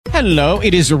Hello,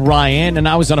 it is Ryan, and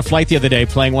I was on a flight the other day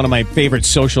playing one of my favorite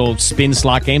social spin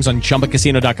slot games on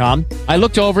ChumbaCasino.com. I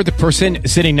looked over at the person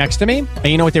sitting next to me, and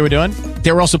you know what they were doing?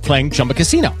 They were also playing Chumba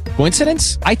Casino.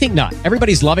 Coincidence? I think not.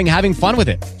 Everybody's loving having fun with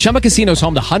it. Chumba Casino is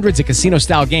home to hundreds of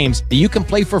casino-style games that you can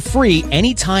play for free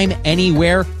anytime,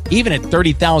 anywhere, even at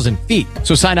 30,000 feet.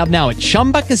 So sign up now at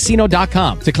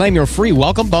ChumbaCasino.com to claim your free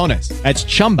welcome bonus. That's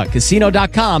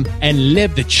ChumbaCasino.com and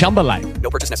live the Chumba life.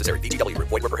 No purchase necessary. VGW.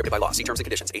 Void where prohibited by law. See terms and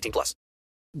conditions. 18+.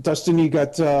 Dustin, you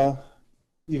got the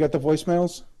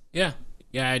voicemails? Yeah,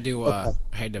 I do. Okay.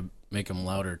 I had to make them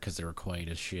louder because they were quiet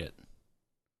as shit.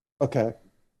 Okay.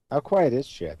 How quiet is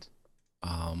shit?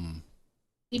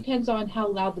 Depends on how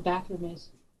loud the bathroom is.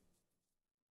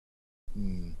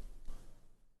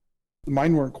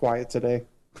 Mine weren't quiet today.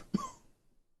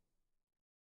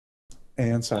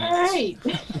 And silence. All right.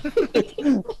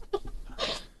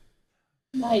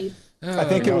 Nice. I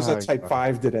think it was a type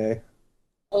 5 today.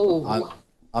 Oh.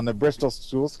 On the Bristol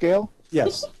stool scale?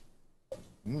 Yes.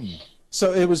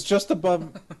 So it was just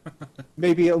above,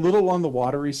 maybe a little on the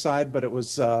watery side, but it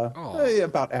was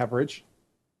about average.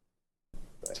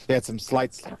 He had some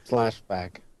slight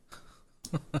splashback.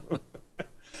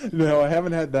 No, I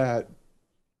haven't had that.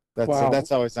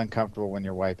 That's always uncomfortable when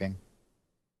you're wiping.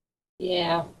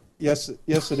 Yeah. Yes, it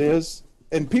is.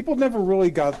 And people never really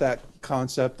got that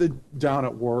concept down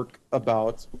at work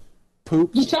about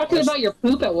poop. You talking about your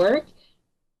poop at work?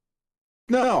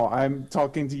 No, I'm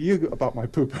talking to you about my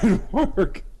poop at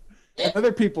work. And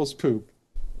other people's poop.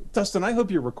 Dustin, I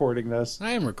hope you're recording this.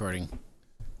 I am recording.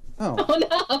 Oh.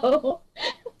 Oh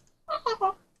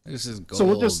no. This is gold. So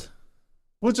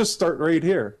we'll just start right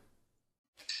here.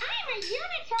 I'm a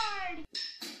unitard.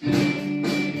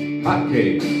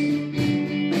 Hotcakes,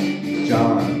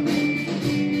 John,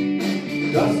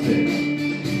 Dustin,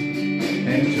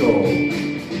 and Joel.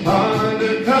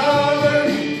 Undercover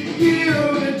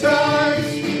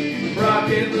unitards,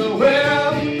 rocking the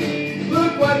web.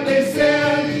 Look what they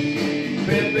said.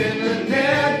 Pimping the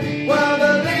net while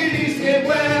the ladies get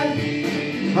wet.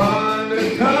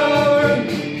 Undercover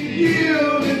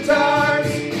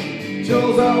unitards.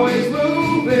 Joel's always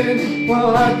moving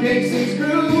while Hotcakes is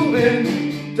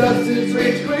grooving. Dustin's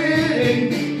rage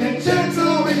quitting and Chet's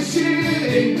always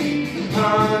shitting.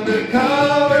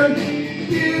 Undercover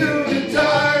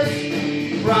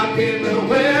unitards, rocking the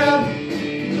web.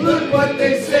 Look what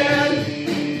they said.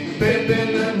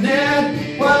 Pimping the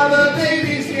net while the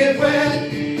ladies get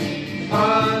wet.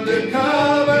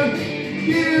 Undercover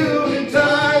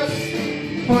unitards,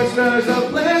 porn stars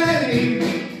aplenty.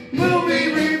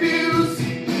 Movie reviews,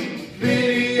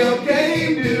 video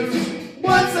game news.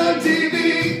 What's on TV?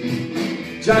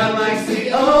 John likes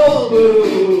the old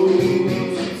moves.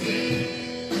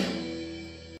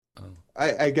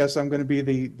 I guess I'm going to be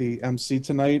the MC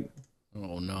tonight.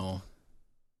 Oh no.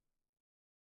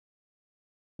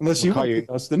 Unless you call you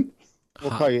Dustin.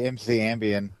 We'll call you MC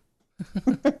Ambien.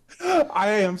 I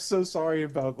am so sorry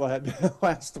about that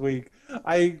last week.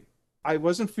 I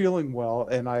wasn't feeling well,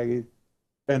 and I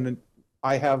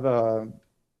have I'm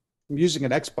using an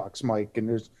Xbox mic, and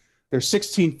there's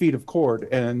 16 feet of cord,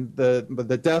 and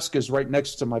the desk is right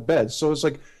next to my bed. So it's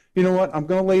like, you know what? I'm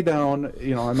gonna lay down.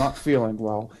 You know, I'm not feeling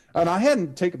well, and I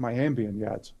hadn't taken my Ambien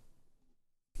yet.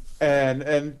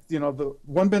 And you know, the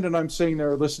 1 minute I'm sitting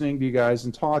there listening to you guys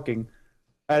and talking,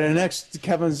 and the next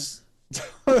Kevin's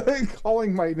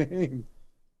calling my name.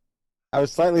 I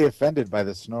was slightly offended by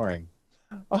the snoring.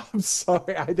 I'm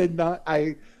sorry. I did not.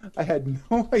 I had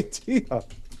no idea.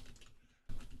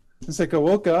 It's like I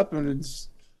woke up and it's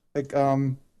like,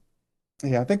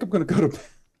 yeah, I think I'm gonna go to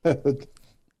bed.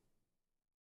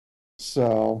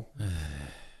 So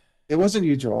it wasn't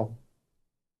you, Joel.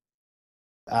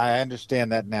 I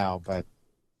understand that now, but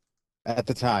at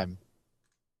the time,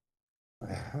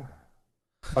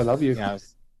 I love you. yeah,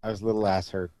 I was a little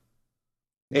ass hurt.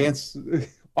 Ants,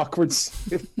 awkward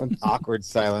silence. Awkward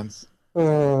silence.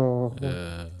 Oh.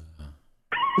 There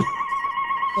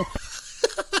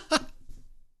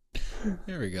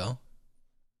we go.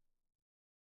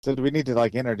 So do we need to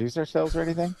introduce ourselves or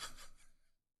anything?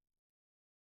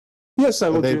 Yes, I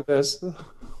will do this.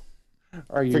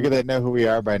 Are you? Figure they know who we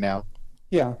are by now.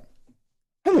 Yeah.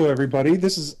 Hello, everybody.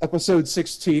 This is episode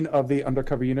 16 of the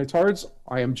Undercover Unitards.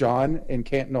 I am John in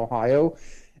Canton, Ohio.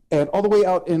 And all the way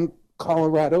out in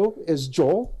Colorado is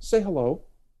Joel. Say hello.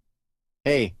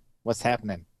 Hey, what's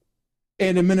happening?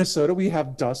 And in Minnesota, we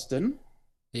have Dustin.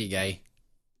 Hey, guy.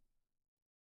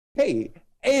 Hey.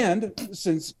 And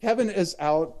since Kevin is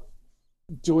out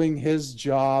doing his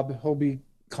job, he'll be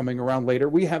coming around later.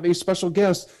 We have a special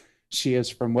guest. She is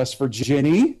from West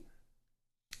Virginia.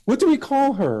 What do we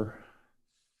call her?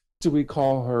 Do we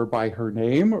call her by her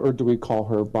name or do we call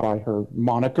her by her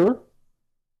moniker?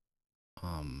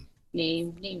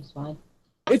 Name's fine.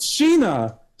 It's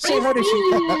Sheena. Say hi to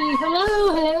Sheena. Hey,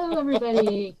 hello,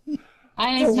 everybody. I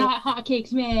am not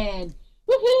Hotcakes Man.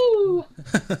 Woohoo!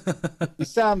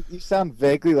 You sound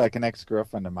vaguely like an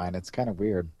ex-girlfriend of mine. It's kind of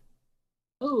weird.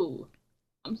 Oh,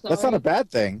 I'm sorry. That's not a bad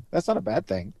thing. That's not a bad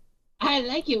thing. I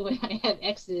like it when I have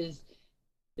exes.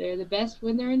 They're the best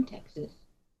when they're in Texas.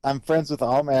 I'm friends with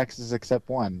all my exes except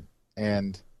one,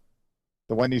 and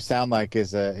the one you sound like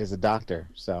is a doctor.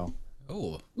 So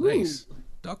Oh, Ooh. nice.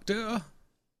 Doctor.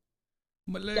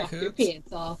 My leg Dr. hurts.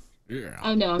 Pants Off. Yeah.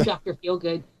 Oh no, I'm Dr.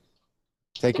 Feelgood.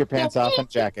 take your pants off and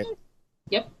jacket.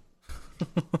 Yep.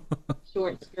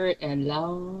 Short skirt and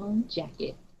long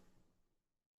jacket.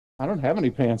 I don't have any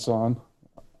pants on.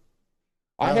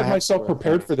 I I have have myself to-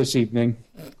 prepared for this evening.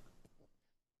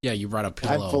 Yeah, you brought a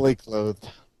pillow. I'm fully clothed.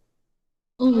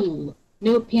 Ooh,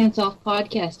 no pants off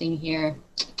podcasting here.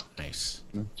 Nice.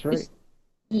 That's right.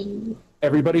 Ooh.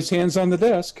 Everybody's hands on the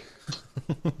desk.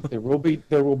 There will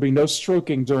be no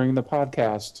stroking during the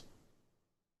podcast.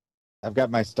 I've got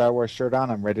my Star Wars shirt on.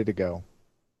 I'm ready to go.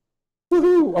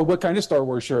 Woohoo! Oh, what kind of Star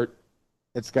Wars shirt?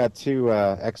 It's got two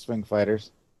X-wing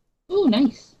fighters. Ooh,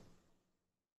 nice.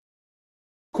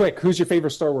 Quick, who's your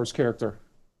favorite Star Wars character?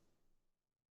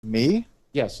 Me?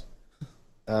 Yes.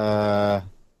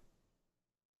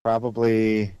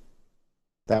 Probably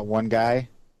that one guy.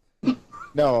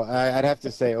 No, I'd have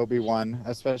to say Obi-Wan,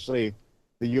 especially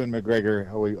the Ewan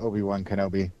McGregor Obi-Wan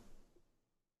Kenobi.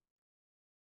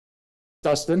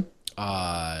 Dustin?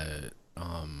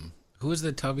 Who was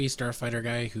the tubby starfighter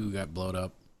guy who got blowed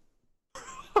up?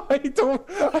 I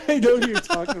know who you're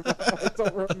talking about. I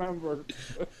don't remember.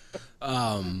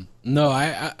 No,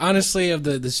 I honestly of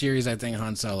the series, I think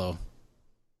Han Solo,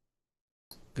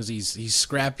 because he's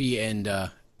scrappy and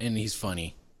he's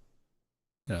funny.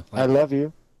 Yeah, I love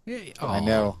you. yeah, I aw.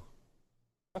 know.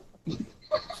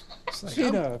 It's like,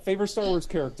 Sheena, favorite Star Wars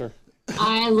character?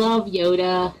 I love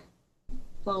Yoda.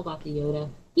 It's all about the Yoda.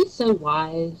 He's so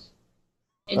wise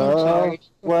and in Oh, charge.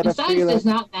 what And a size feeling. does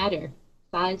not matter.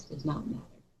 Size does not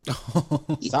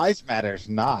matter. Size matters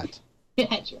not.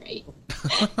 That's right.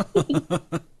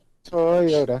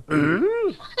 Toyota.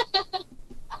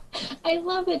 I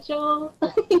love it, Joel.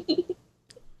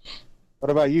 What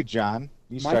about you, John?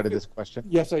 You My started fa- this question.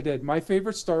 Yes, I did. My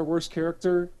favorite Star Wars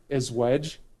character is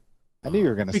Wedge. I knew you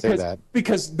were going to say that.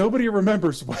 Because nobody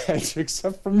remembers Wedge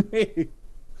except for me.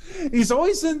 He's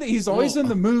always in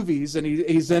the movies, and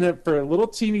he's in it for little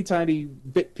teeny tiny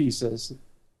bit pieces.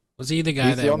 Was he the guy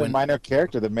He's that the only went? minor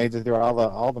character that made it through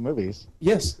all the movies.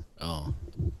 Yes, Oh,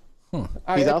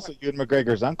 He's also Ewan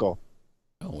McGregor's uncle.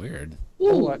 oh, weird.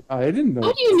 Ooh, I didn't know.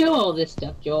 how do you know all this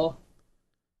stuff, Joel?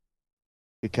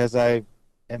 Because I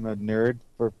am a nerd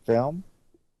for film.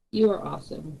 You are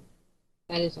awesome.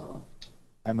 That is all.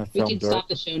 I'm a We film can dork. stop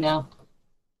the show now.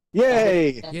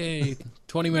 Yay! Yay!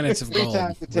 20 minutes of Free gold.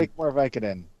 time to take more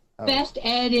Vicodin. Oh. Best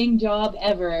editing job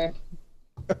ever.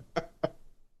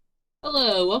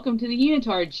 Hello, welcome to the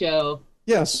Unitard Show.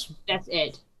 Yes, That's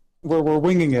it. we're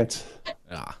winging it.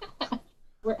 Ah.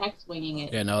 We're X-winging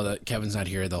it. Yeah, no, that Kevin's not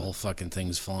here. The whole fucking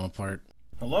thing's falling apart.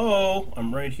 Hello,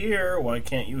 I'm right here. Why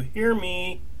can't you hear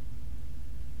me?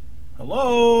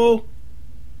 Hello?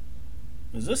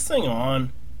 Is this thing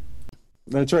on?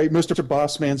 That's right. Mr.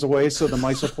 Bossman's away, so the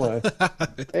mice will play.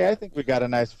 Hey, I think we got a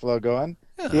nice flow going.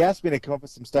 He asked me to come up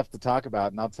with some stuff to talk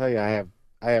about, and I'll tell you,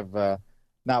 I have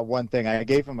not one thing. I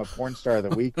gave him a porn star of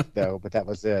the week though, but that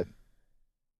was it.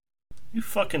 You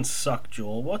fucking suck,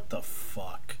 Joel. What the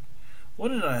fuck? What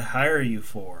did I hire you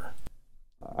for?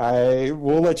 I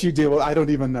will let you deal with. I don't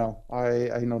even know.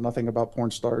 I know nothing about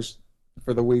porn stars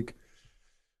for the week.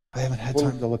 I haven't had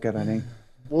time to look at any.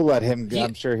 We'll let him. He-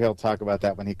 I'm sure he'll talk about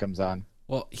that when he comes on.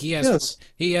 Well, he Yes.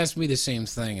 asked me the same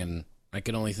thing, and I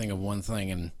could only think of one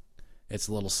thing, and it's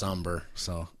a little somber.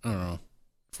 So I don't know.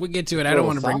 If we get to it, I don't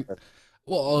want to bring.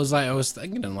 Well, I was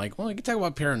thinking, I'm like, well, we can talk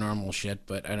about paranormal shit,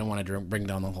 but I don't want to bring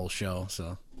down the whole show.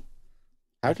 So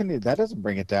How can you? That doesn't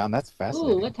bring it down. That's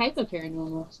fascinating. Ooh, what type of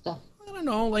paranormal stuff? I don't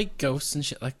know, like ghosts and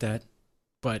shit like that.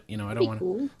 But I That'd don't be want to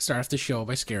cool. start off the show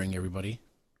by scaring everybody.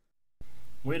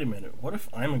 Wait a minute. What if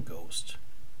I'm a ghost?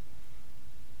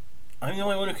 I'm the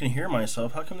only one who can hear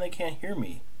myself. How come they can't hear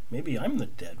me? Maybe I'm the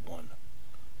dead one.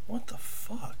 What the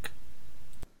fuck?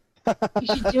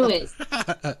 You should do it.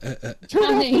 Turn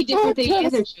off He the did with the podcast.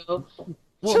 other show.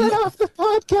 Turn off the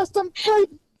podcast. I'm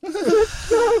frightened.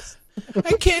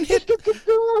 I can't hit.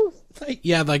 Gross.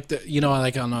 Yeah, like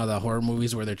like on the horror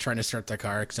movies where they're trying to start their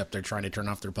car, except they're trying to turn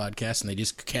off their podcast and they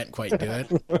just can't quite do it.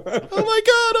 Oh my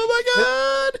god! Oh my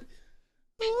god!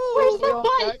 Where's the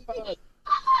button?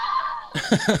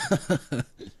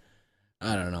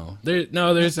 I don't know. I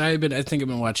think I've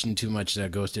been watching too much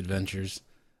Ghost Adventures.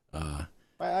 My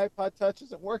iPod Touch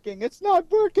isn't working. It's not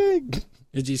working.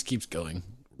 It just keeps going.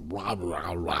 Rah,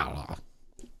 rah, rah, rah.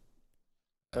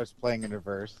 Starts playing in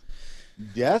reverse.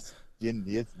 Yes.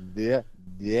 Yes. Yeah.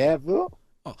 Devil.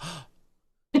 Oh.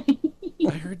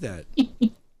 I heard that.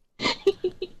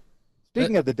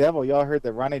 Speaking of the devil, y'all heard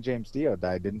that Ronnie James Dio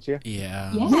died, didn't you?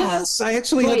 Yeah. Yes, I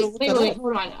actually had to look that wait, up.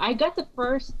 hold on. I got the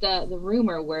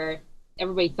rumor where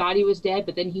everybody thought he was dead,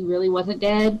 but then he really wasn't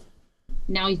dead.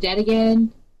 Now he's dead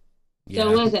again. Yeah.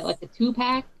 So what is that, like the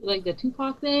Tupac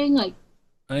thing? Like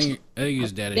I think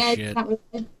he's dead as shit. not really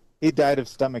dead? He died of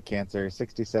stomach cancer,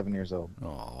 67 years old.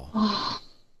 Oh,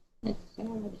 That's sad.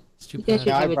 it's too You guys bad. should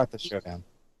Yeah, I have brought the show down.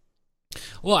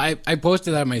 Well, I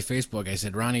posted that on my Facebook. I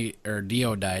said Ronnie or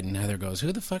Dio died, and Heather goes,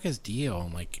 "Who the fuck is Dio?"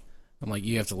 I'm like,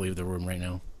 you have to leave the room right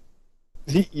now.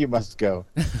 You must go.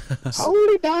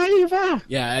 Holy diver!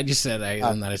 Yeah, I just said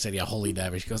and then I said, yeah, holy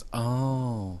diver. She goes,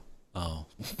 oh.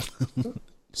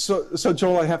 So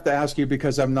Joel, I have to ask you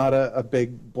because I'm not a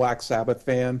big Black Sabbath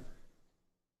fan.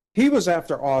 He was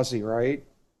after Ozzy, right?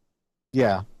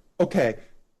 Yeah. Okay.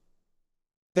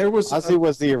 There was Ozzy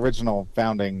was the original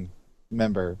founding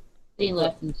member. He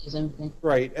left and did his own thing.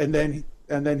 right, and then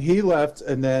he left,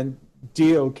 and then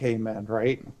Dio came in,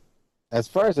 right? As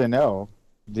far as I know,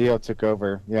 Dio took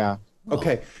over. Yeah.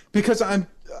 Okay, because I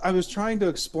was trying to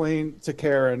explain to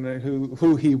Karen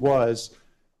who he was,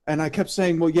 and I kept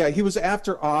saying, well, yeah, he was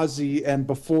after Ozzy, and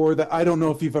before that, I don't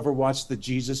know if you've ever watched the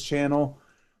Jesus Channel.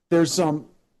 There's some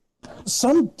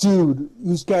dude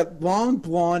who's got long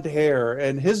blonde hair,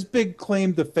 and his big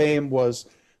claim to fame was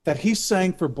that he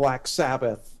sang for Black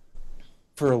Sabbath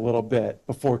for a little bit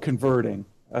before converting,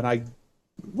 and I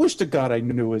wish to God I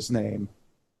knew his name.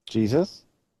 Jesus?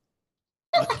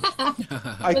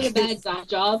 I With a can't- bad side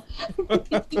job.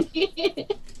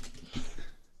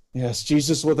 Yes,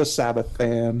 Jesus was a Sabbath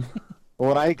fan.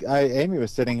 Well, when Amy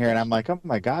was sitting here, and I'm like, oh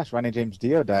my gosh, Ronnie James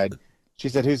Dio died. She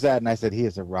said, who's that? And I said, he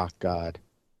is a rock god.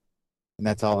 And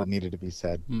that's all that needed to be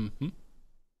said. Mm-hmm.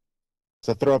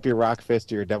 So throw up your rock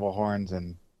fist or your devil horns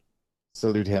and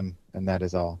salute him, and that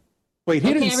is all. Wait, he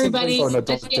Okay, didn't sing everybody, for an let's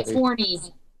adult get day. horny.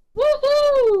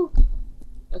 Woohoo!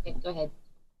 Okay, go ahead.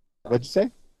 What'd you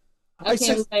say? I Okay, said-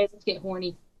 everybody, let's get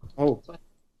horny. Oh,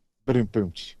 Boom,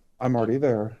 boom. I'm already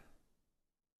there.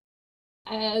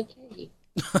 Okay.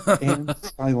 And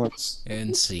silence.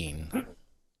 And scene.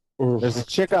 There's a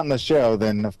chick on the show,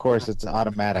 then of course it's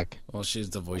automatic. Well, she's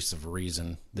the voice of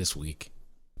reason this week.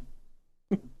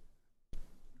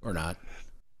 Or not.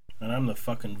 And I'm the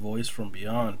fucking voice from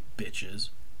beyond, bitches.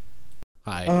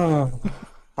 Hi.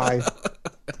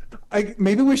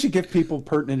 Maybe we should give people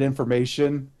pertinent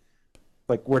information,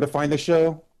 like where to find the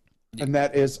show, and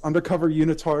that is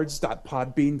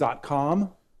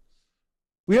undercoverunitards.podbean.com.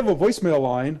 We have a voicemail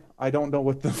line. I don't know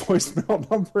what the voicemail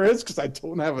number is because I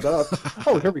don't have it up.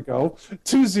 Oh, here we go.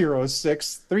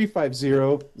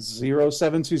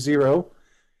 206-350-0720.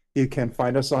 You can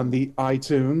find us on the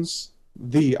iTunes.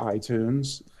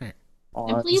 And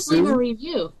please leave a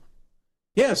review.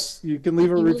 Yes, you can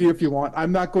leave a review if you want.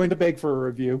 I'm not going to beg for a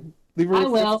review. Leave a I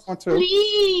review if will. you want to.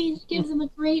 Please give them a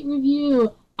great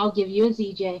review. I'll give you a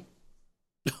ZJ.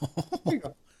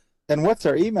 And what's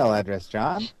our email address,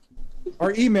 John?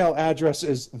 Our email address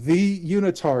is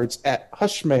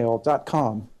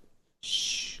theunitards@hushmail.com.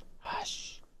 Shh.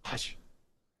 Hush. Hush.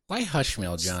 Why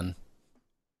Hushmail, John?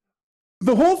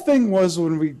 The whole thing was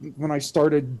when I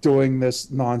started doing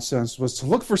this nonsense was to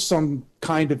look for some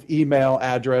kind of email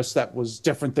address that was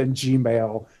different than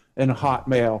Gmail and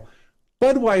Hotmail.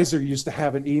 Budweiser used to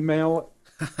have an email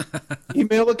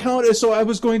account, so I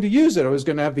was going to use it. I was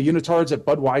going to have the unitards at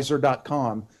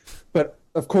budweiser.com. But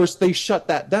of course they shut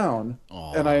that down.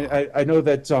 Aww. And I know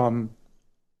that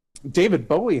David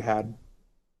Bowie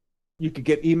you could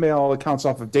get email accounts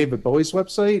off of David Bowie's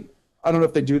website. I don't know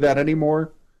if they do that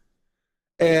anymore.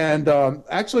 And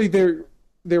actually, there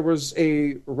was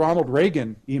a Ronald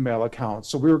Reagan email account,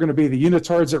 so we were going to be the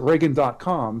unitards at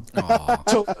Reagan.com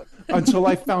until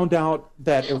I found out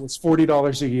that it was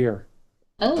 $40 a year.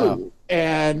 Oh.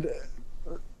 And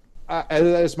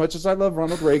as much as I love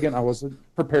Ronald Reagan, I wasn't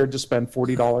prepared to spend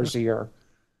 $40 a year.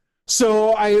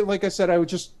 So like I said, I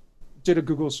just did a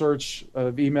Google search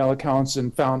of email accounts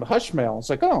and found Hushmail. It's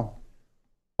like, oh,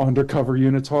 undercover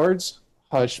unitards,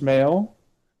 Hushmail.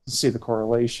 See the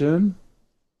correlation.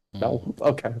 No,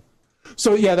 okay.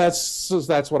 So yeah, that's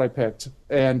what I picked.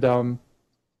 And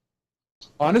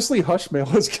honestly,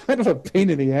 Hushmail is kind of a pain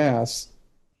in the ass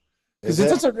because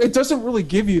it doesn't really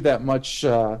give you that much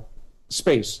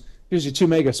space. Gives you 2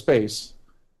 mega space.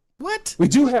 What? We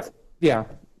do have, yeah,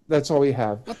 that's all we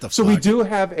have. What the So we fuck? do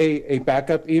have a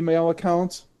backup email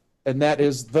account, and that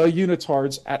is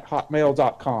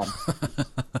theunitards@hotmail.com.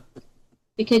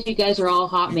 Because you guys are all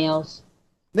hot males.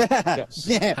 Yes.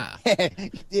 Yeah.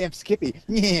 Damn, Skippy.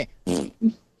 Yeah.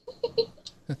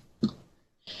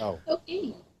 Oh.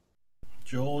 Okay.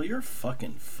 Joel, you're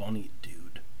fucking funny,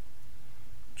 dude.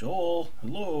 Joel,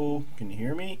 hello? Can you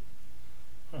hear me?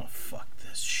 Oh, fuck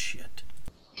this shit.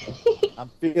 I'm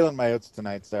feeling my oats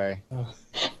tonight, sorry.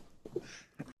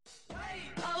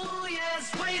 Oh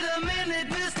yes, wait a minute,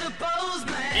 Mr.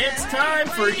 Postman. It's time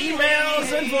for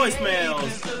emails and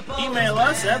voicemails. Email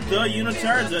us at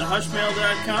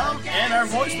theunitards@hushmail.com and our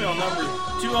voicemail number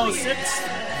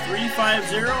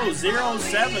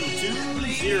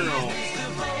 206-350-0720.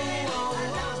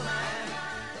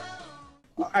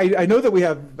 I know that we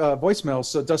have voicemails,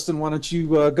 so Dustin, why don't you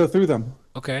go through them?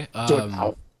 Okay. Do it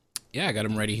now. Yeah, I got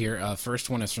them ready here. First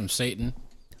one is from Satan.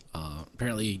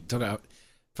 Apparently, he took out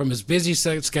from his busy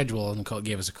schedule and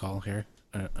gave us a call here.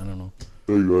 I don't know.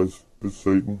 Hey guys, it's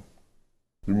Satan.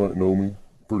 You might know me.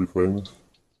 Pretty famous.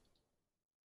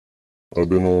 I've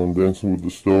been on Dancing with the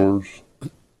Stars.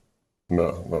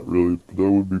 Nah, not really, but that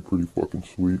would be pretty fucking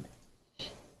sweet.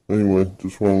 Anyway,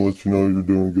 just want to let you know you're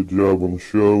doing a good job on the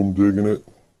show. I'm digging it.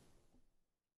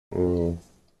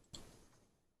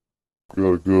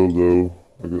 Gotta go though.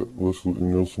 I got Leslie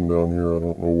Nielsen down here. I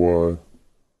don't know why.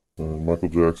 Michael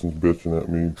Jackson's bitching at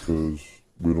me because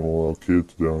we don't allow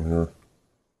kids down here.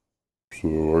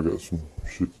 So I got some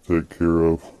shit to take care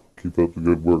of. Keep up the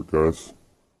good work, guys.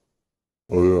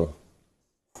 Oh yeah.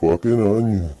 Fucking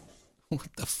onion. What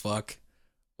the fuck?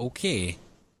 Okay.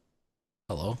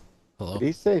 Hello? Hello? Did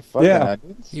he say fucking Yeah.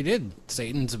 onions? He did.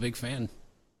 Satan's a big fan.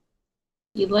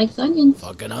 He likes onions.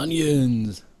 Fucking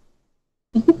onions.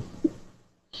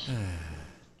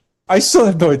 I still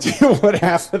have no idea what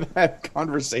half of that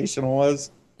conversation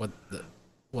was. What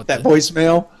That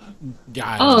voicemail?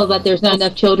 Yeah, Oh, but there's not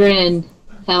enough children in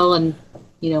hell, and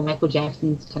Michael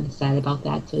Jackson's kind of sad about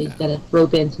that, so he's got to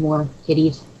rope in some more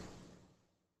kitties.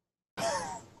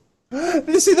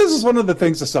 You see, this is one of the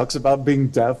things that sucks about being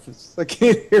deaf. I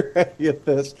can't hear any of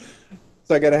this.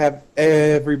 So I got to have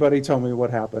everybody tell me what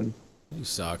happened. You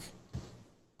suck.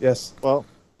 Yes. Well,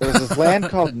 there's this land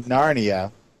called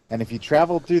Narnia, and if you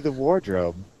traveled through the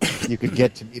wardrobe, you could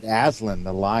get to meet Aslan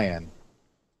the lion.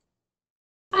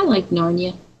 I like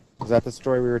Narnia. Is that the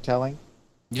story we were telling?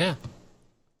 Yeah.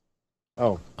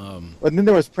 Oh. And then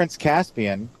there was Prince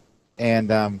Caspian, and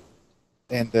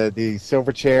the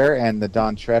Silver Chair, and the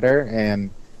Don Shredder, and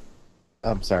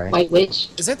I'm sorry. White Witch.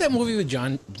 Is that movie with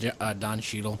Don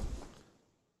Cheadle?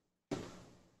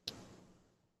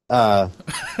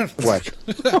 What?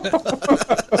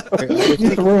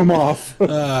 You threw him off.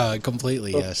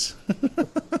 Completely, yes.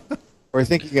 We're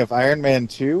thinking of Iron Man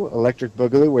 2, Electric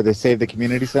Boogaloo, where they save the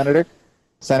community center.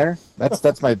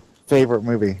 That's my favorite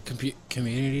movie.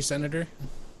 Community Senator?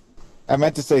 I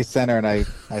meant to say center, and I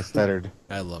stuttered.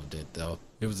 I loved it, though.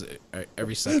 It was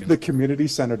every second. The community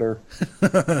senator.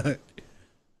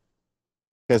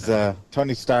 Because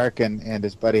Tony Stark and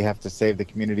his buddy have to save the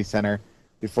community center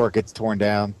before it gets torn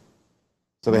down.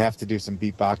 So they have to do some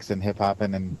beatboxing,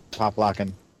 hip-hopping, and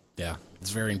pop-locking. Yeah,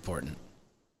 it's very important.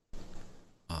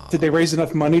 Did they raise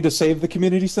enough money to save the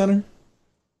community center?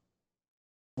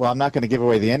 Well, I'm not going to give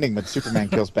away the ending, but Superman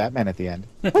kills Batman at the end.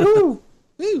 Woo!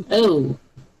 Oh,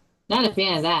 not a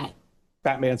fan of that.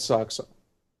 Batman sucks.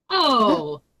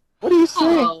 Oh, What are you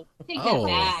saying? oh, take Oh.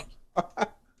 that back.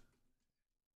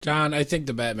 John, I think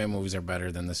the Batman movies are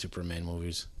better than the Superman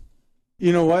movies.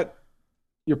 You know what?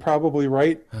 You're probably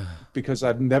right, because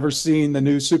I've never seen the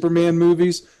new Superman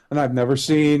movies, and I've never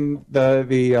seen the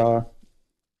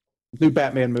new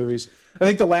Batman movies. I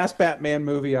think the last Batman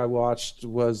movie I watched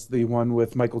was the one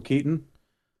with Michael Keaton.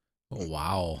 Oh,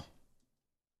 wow.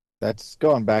 That's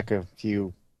going back a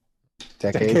few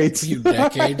decades. Decades. Few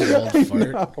decades, you old I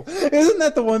fart. know. Isn't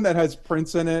that the one that has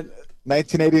Prince in it?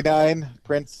 1989,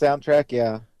 Prince soundtrack,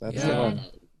 yeah. That's the Yeah. one.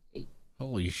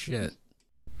 Holy shit.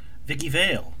 Vicky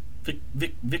Vale.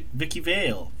 Vicky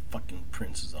Vale. Fucking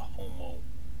Prince is a homo.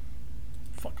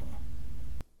 Fuck him.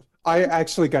 I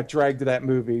actually got dragged to that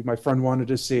movie. My friend wanted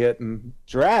to see it, and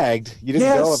Dragged? You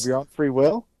didn't go of your own free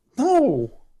will?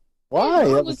 no, Why? What's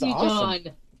wrong That with was you, awesome.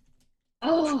 John?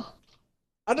 Oh,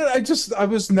 I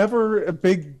was never a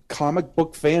big comic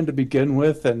book fan to begin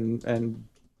with, and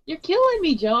you're killing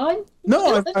me, John.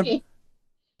 no, You're killing me.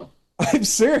 I'm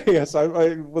serious.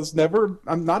 I was never.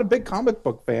 I'm not a big comic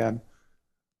book fan.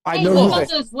 I Hey, know. what who about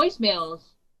they- those voicemails?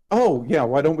 Oh yeah,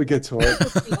 why don't we get to it?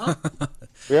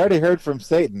 We already heard from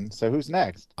Satan, so who's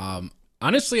next?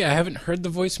 Honestly, I haven't heard the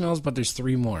voicemails, but there's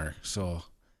 3 more. So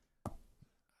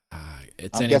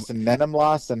I'm guessing Nenem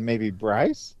lost and maybe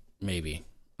Bryce. Maybe.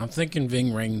 I'm thinking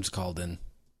Ving Rhames called in.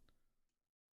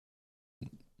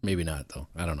 Maybe not though.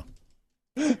 I don't know.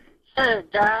 Hey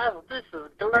guys, this is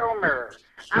Gloomer.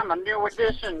 I'm a new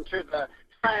addition to the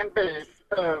fan base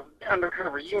of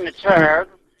Undercover Unitards.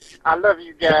 I love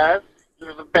you guys.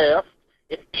 You're the best.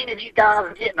 If any of you guys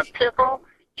are getting a pickle,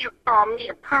 you call me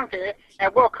a punky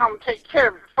and we'll come take care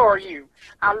of it for you.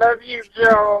 I love you,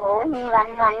 Joe.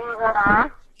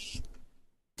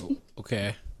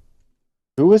 Okay.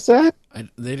 Who was that?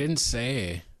 They didn't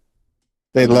say.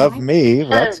 They love me. Well,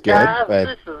 that's hey good. Guys, But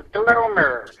this is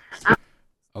Gloomer.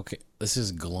 Okay, this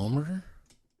is Glomer?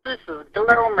 This is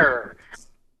Gloomer.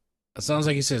 It sounds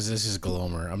like he says this is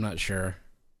Glomer. I'm not sure.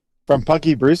 from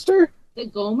Punky Brewster? The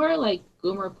Gomer, like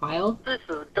Gomer Pyle? This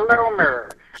is Gloomer.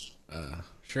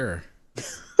 Sure.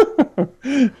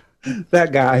 That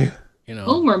guy. You know.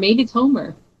 Homer, maybe it's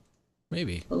Homer.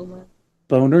 Maybe. Homer.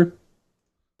 Boner?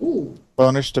 Ooh.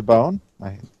 Boners to bone?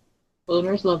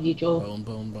 Boners love you, Joel. Bone,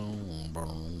 bone, bone,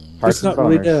 bone. He's not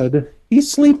really dead.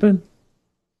 He's sleeping.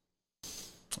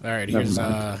 All right, here's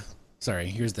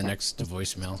here's the next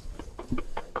voicemail.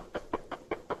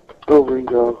 Oh,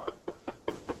 Ringo.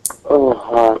 Oh,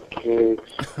 hot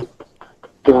cakes.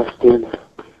 Dustin.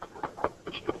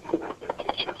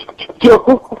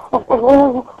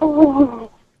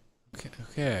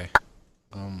 Okay.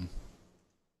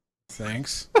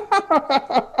 Thanks.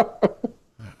 I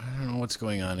don't know what's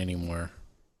going on anymore.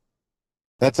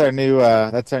 That's our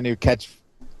new catch.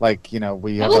 Like, you know,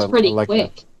 we That have was a pretty like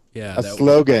quick. Yeah, a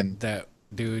slogan. That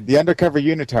dude. The Undercover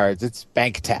Unitards. It's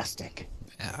banktastic.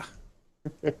 Yeah.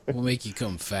 We'll make you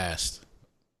come fast.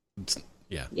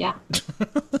 Yeah. Yeah.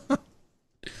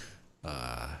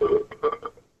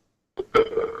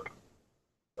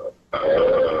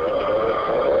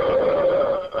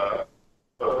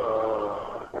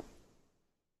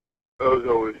 Those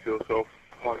always feel so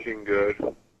fucking good.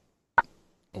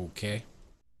 Okay.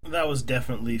 That was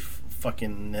definitely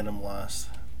fucking Nenem Last.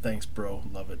 Thanks, bro.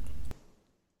 Love it.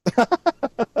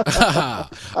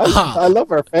 I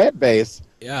love our fan base.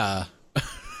 Yeah.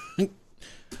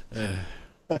 I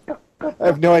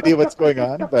have no idea what's going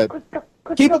on, but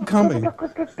keep it coming. I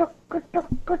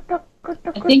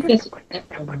think this.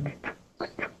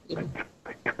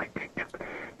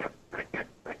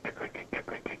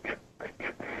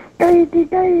 Daddy,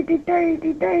 daddy,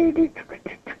 daddy, daddy.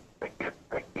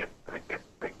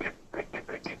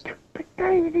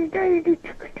 Daddy, daddy.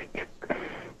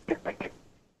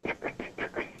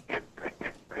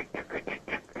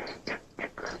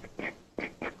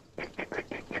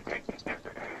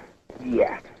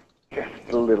 Yeah, just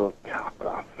a little top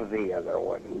off of the other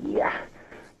one. Yeah.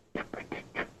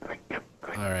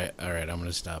 All right. I'm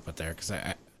gonna stop it there because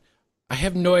I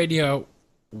have no idea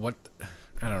what.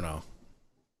 I don't know.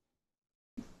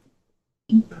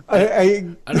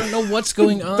 I don't know what's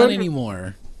going on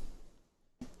anymore.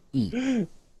 who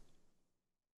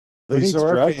needs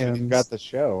drugs when you've got the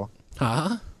show?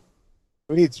 Huh?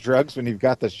 Who needs drugs when you've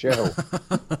got the show?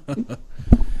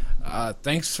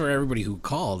 Thanks for everybody who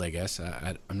called, I guess.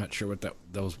 I'm not sure what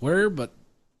those were, but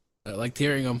I liked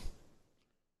hearing them.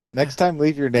 Next time,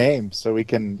 leave your name so we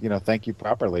can, thank you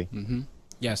properly. Mm-hmm.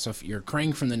 Yeah, so if you're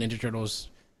Krang from the Ninja Turtles,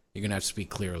 you're going to have to speak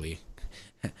clearly.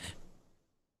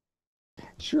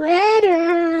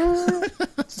 Shredder!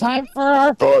 It's time for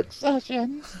our book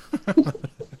session.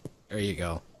 There you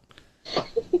go.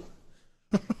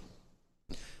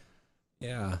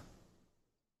 Yeah.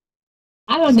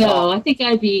 I don't know. I think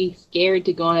I'd be scared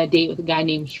to go on a date with a guy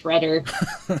named Shredder.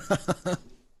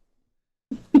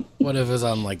 What if it's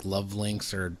on like Love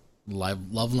Links or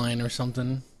Loveline or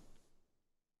something?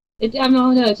 I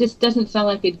don't know. It just doesn't sound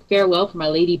like it'd fare well for my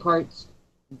lady parts.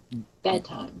 Bad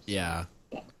times. Yeah.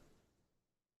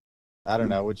 I don't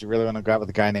know. Would you really want to go out with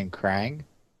a guy named Krang?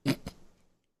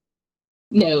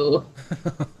 No.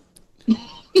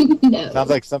 No. Sounds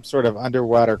like some sort of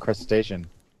underwater crustacean.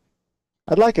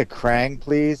 I'd like a Krang,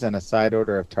 please, and a side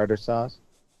order of tartar sauce.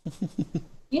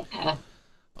 Yeah.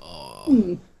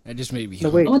 Oh, that just made me No,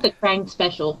 hungry. wait. I want the Krang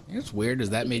special. It's weird, as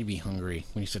that made me hungry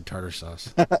when you said tartar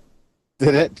sauce.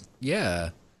 Did it? Yeah.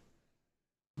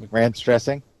 Ranch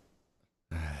dressing?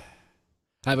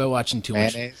 I've been watching too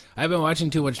much. Mayonnaise? I've been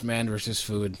watching too much Man vs.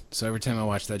 Food. So every time I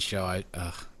watch that show, I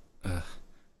feel You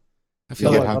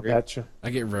I get love hungry? that show.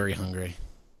 I get very hungry.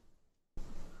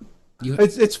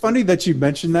 It's funny that you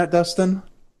mentioned that, Dustin.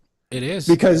 It is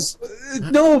Because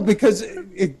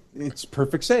it's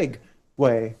perfect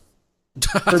segue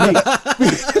for me.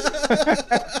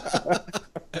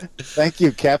 Thank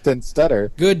you, Captain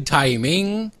Stutter. good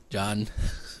timing. John.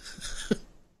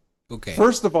 Okay.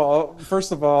 First of all,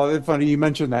 it's funny you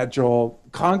mentioned that, Joel.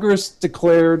 Congress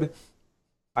declared,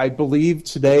 I believe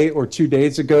today or 2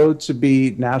 days ago, to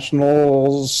be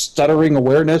National Stuttering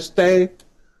Awareness Day.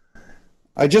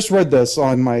 I just read this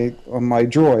on my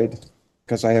Droid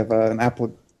because I have an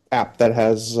app that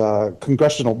has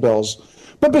congressional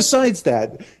bills. But besides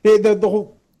that, the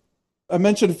whole, I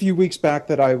mentioned a few weeks back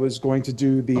that I was going to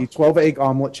do the 12-egg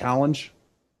omelet challenge.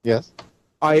 Yes.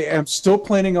 I am still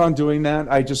planning on doing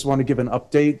that. I just want to give an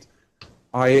update.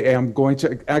 I am going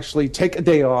to actually take a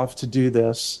day off to do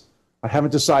this. I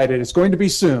haven't decided. It's going to be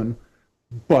soon,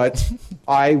 but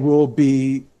I will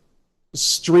be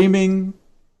streaming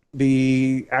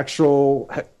the actual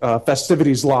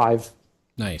festivities live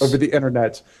over the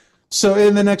internet. So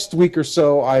in the next week or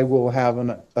so, I will have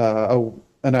an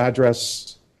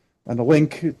address and a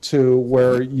link to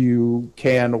where you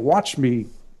can watch me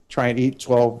try and eat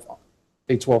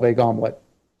a 12-egg omelet.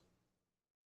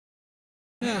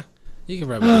 Yeah, you could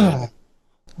probably do it.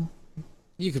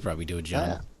 You could probably do it,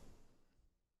 John.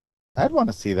 I'd want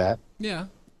to see that. Yeah.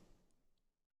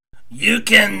 You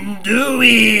can do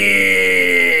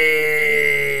it.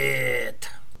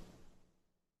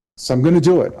 So I'm going to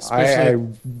do it. I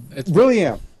really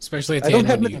am. Especially at I the don't end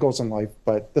have when many goals in life,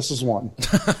 but this is one.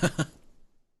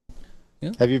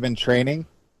 Yeah. Have you been training?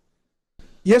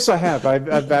 Yes, I have.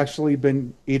 I've actually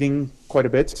been eating quite a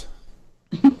bit.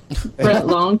 For a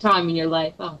long time in your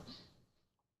life. Oh.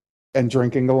 And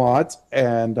drinking a lot.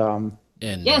 And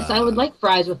yes, I would like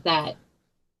fries with that.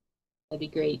 That'd be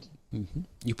great. Mm-hmm.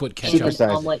 You put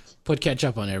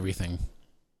ketchup on everything.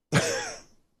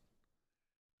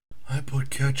 I put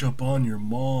ketchup on your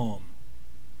mom.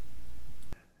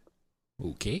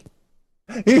 Okay.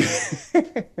 12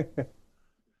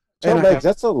 eggs,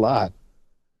 that's a lot.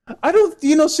 I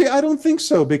don't think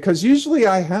so, because usually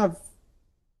I have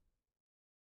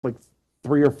like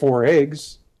 3 or 4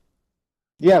 eggs.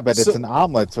 Yeah, but it's an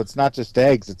omelet, so it's not just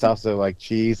eggs. It's also like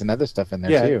cheese and other stuff in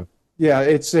there too. Yeah,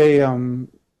 it's a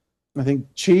I think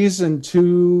cheese and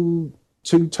two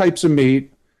types of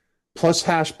meat plus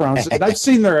hash browns. And I've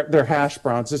seen their hash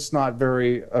browns. It's not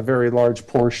a very large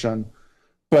portion,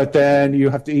 but then you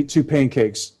have to eat 2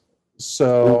 pancakes.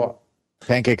 So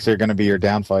pancakes are going to be your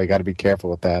downfall. You got to be careful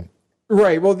with that.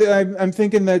 Right. Well, I'm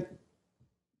thinking that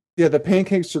the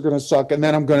pancakes are going to suck, and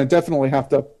then I'm going to definitely have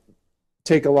to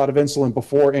take a lot of insulin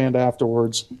before and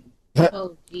afterwards.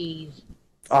 Oh, geez.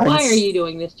 Why are you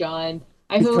doing this, John?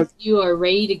 I hope you are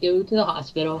ready to go to the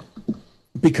hospital.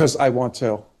 Because I want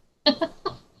to.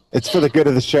 It's for the good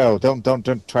of the show.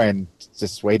 Don't try and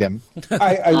dissuade him.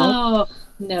 No.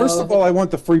 First of all, I want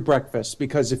the free breakfast,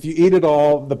 because if you eat it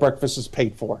all, the breakfast is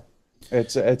paid for.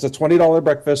 It's a $20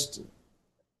 breakfast,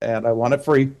 and I want it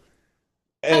free.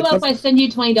 How about if I send you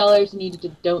 $20 and you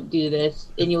don't do this,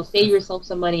 and you'll save yourself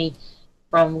some money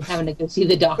from having to go see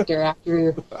the doctor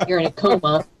after you're in a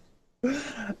coma?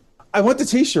 I want the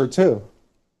T-shirt too.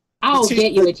 I'll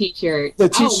get you a T-shirt. The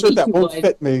T-shirt that won't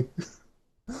fit me,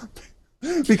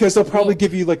 because they'll probably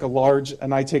give you like a large,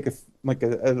 and I take a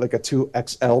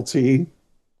 2XLT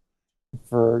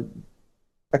for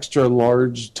extra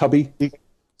large tubby.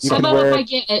 How about if I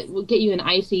get you an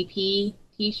ICP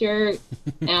T-shirt,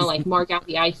 and I'll like mark out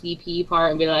the ICP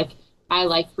part and be like, I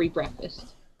like free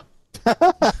breakfast.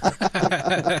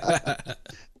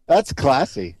 That's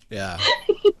classy. Yeah.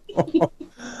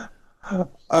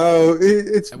 Oh,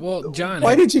 it's John.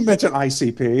 Why did you mention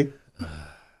ICP?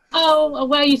 Oh,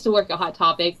 well, I used to work at Hot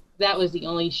Topic. That was the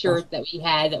only shirt that we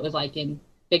had that was like in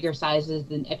bigger sizes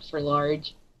than extra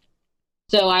large.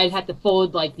 So I'd have to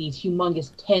fold like these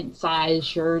humongous tent size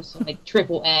shirts, like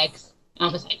XXX. I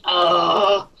was like,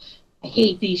 oh, I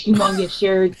hate these humongous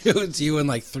shirts. It was you and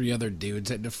like 3 other dudes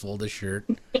had to fold a shirt.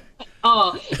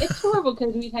 Oh, it's horrible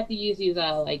because we'd have to use these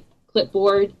like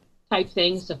clipboard type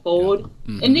things to fold,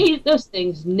 and those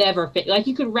things never fit. Like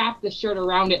you could wrap the shirt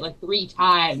around it like 3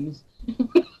 times.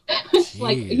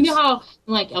 Like you know how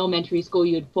in like elementary school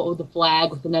you would fold the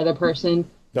flag with another person.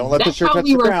 Don't let the shirt touch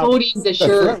the ground. That's how we were ground. folding the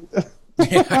shirt.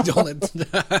 Yeah, don't let.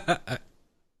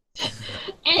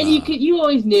 And you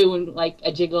always knew when like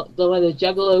one of the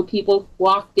Juggalo people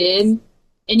walked in,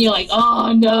 and you're like,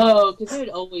 oh no, because they would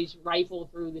always rifle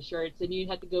through the shirts, and you'd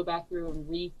have to go back through and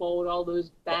refold all those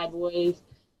bad boys.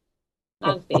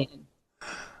 Not a fan.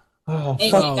 Oh,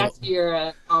 anyway, that's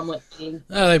your omelet thing.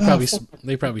 Oh,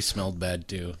 they probably smelled bad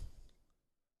too.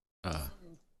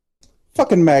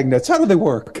 Fucking magnets. How do they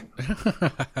work?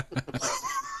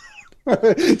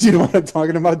 Do you know what I'm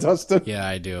talking about, Dustin? Yeah,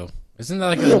 I do. Isn't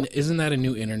that a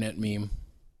new internet meme?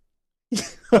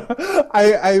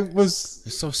 I was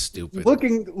They're so stupid.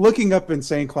 looking up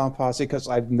Insane Clown Posse because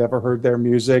I've never heard their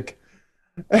music,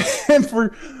 and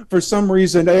for some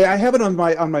reason I have it on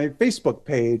my Facebook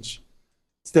page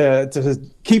to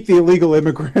keep the illegal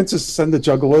immigrants, to send the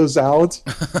juggalos out.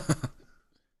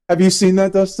 Have you seen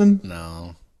that, Dustin?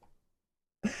 No.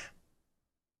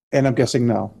 And I'm guessing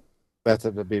no. That's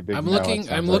a big. I'm no, looking.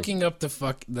 I'm like. looking up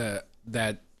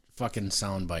that fucking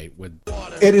soundbite with.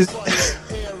 It is.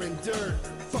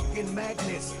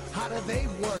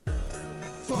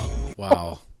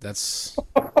 Wow, that's.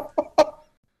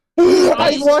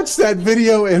 I watched that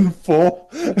video in full.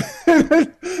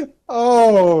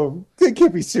 Oh, they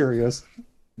can't be serious.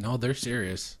 No, they're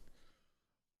serious.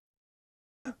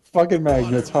 Fucking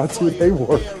magnets, how do they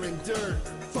work?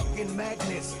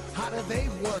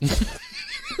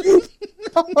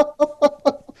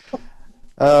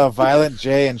 Oh, Violent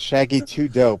J and Shaggy 2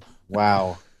 Dope.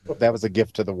 Wow. That was a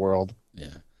gift to the world.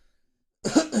 Yeah.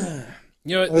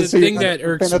 You know, the thing that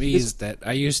irks me is that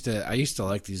I used to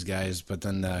like these guys, but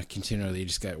then continually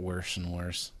just got worse and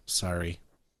worse. Sorry.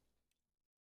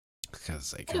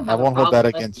 Because I won't hold that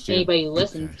against you. Anybody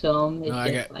listens to them. No,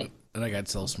 I got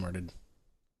self-smarted.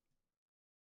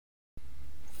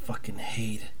 Fucking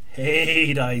hate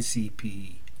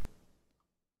ICP.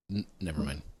 Never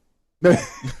mind.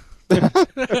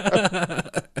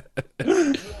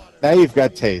 Now you've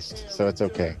got taste, so it's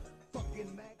okay.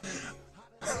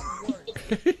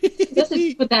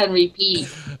 Just put that on repeat.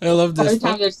 I love this. Every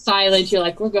time there's silence, you're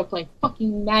like, we're gonna play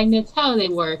fucking magnets. How do they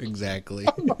work? Exactly.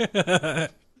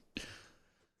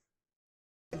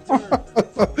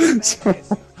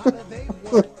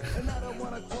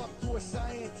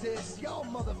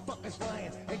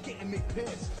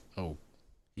 Oh,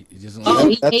 he doesn't. Oh,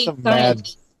 he That's hates some mad.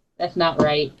 science. That's not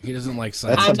right. He doesn't like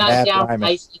science. That's I'm some not bad down for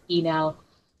rhyming. ICP now.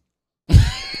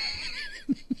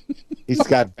 He's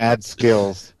got bad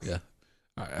skills. Yeah.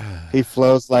 He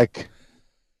flows like.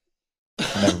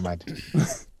 Never mind.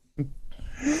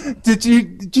 Did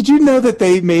you know that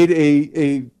they made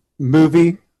a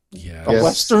movie, Yeah. a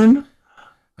western?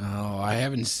 Oh, I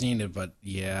haven't seen it, but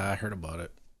yeah, I heard about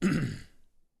it.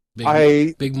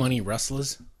 Big Money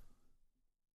Rustlers.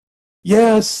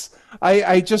 Yes,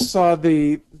 I just saw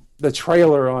the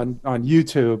trailer on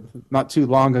YouTube not too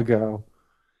long ago,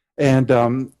 and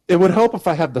it would help if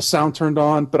I had the sound turned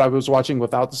on, but I was watching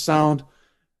without the sound,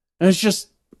 and it's just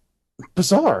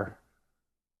bizarre.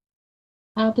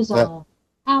 How bizarre.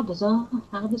 How bizarre.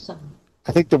 How bizarre.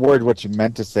 I think the word what you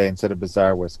meant to say instead of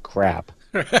bizarre was crap.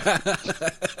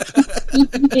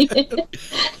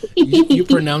 You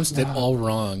pronounced it all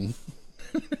wrong.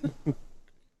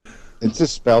 It's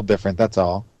just spelled different, that's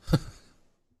all.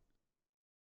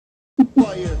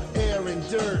 Fire, air, and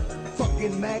dirt.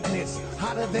 Fucking magnets.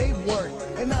 How do they work?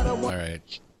 And I don't All right.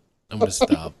 I'm going to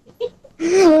stop.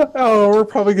 Oh, we're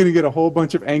probably going to get a whole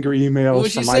bunch of angry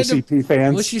emails from ICP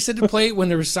fans. Well, she said to play it when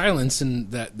there was silence, and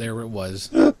that there it was.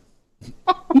 There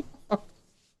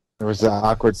was an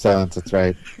awkward silence, that's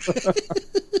right.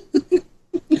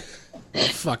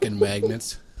 Fucking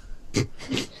magnets.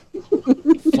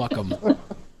 Fuck them.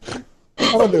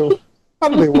 How do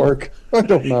they work? I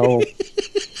don't know.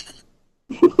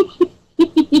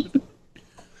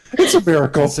 It's a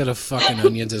miracle. Instead of fucking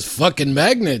onions, it's fucking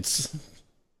magnets.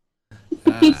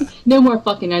 No more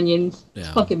fucking onions.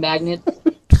 Yeah. Fucking magnets.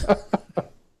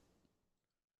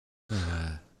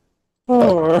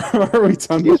 Are we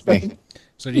done with that?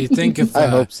 So do you think if I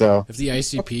hope so. If the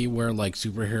ICP were like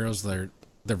superheroes,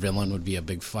 their villain would be a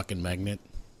big fucking magnet?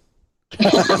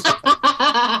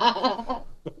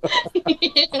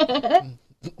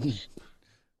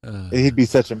 He'd be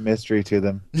such a mystery to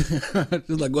them.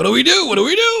 Like, what do we do? What do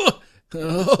we do?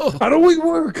 Oh, how do we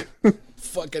work?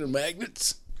 Fucking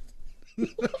magnets.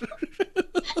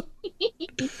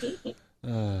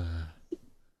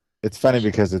 It's funny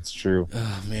because it's true.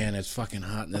 Oh man, it's fucking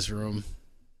hot in this room.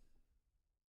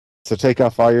 So take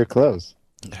off all your clothes.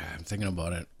 I'm thinking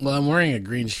about it. Well, I'm wearing a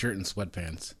green shirt and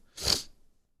sweatpants.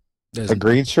 A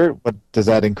green shirt? What does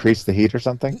that increase the heat or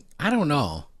something? I don't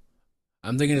know.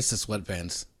 I'm thinking it's the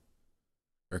sweatpants.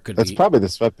 Or it could That's be probably the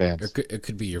sweatpants. Or it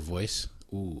could be your voice.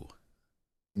 Ooh.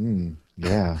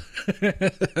 Yeah.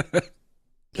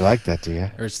 You like that, do you?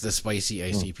 Or it's the spicy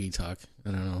ICP talk.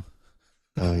 I don't know.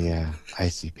 Oh yeah,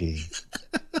 ICP.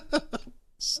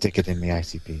 Stick it in the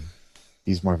ICP.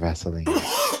 Use more Vaseline.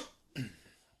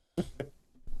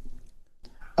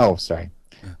 Oh, sorry.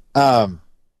 Yeah.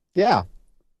 Yeah.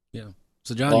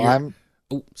 So John, well,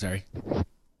 Oh, sorry.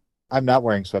 I'm not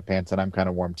wearing sweatpants and I'm kind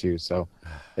of warm too, so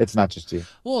it's not just you.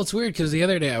 Well, it's weird because the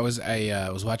other day I was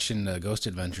watching Ghost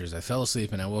Adventures. I fell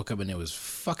asleep and I woke up and it was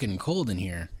fucking cold in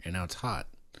here, and now it's hot.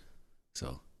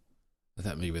 So I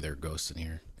thought maybe there are ghosts in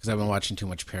here because I've been watching too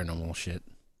much paranormal shit.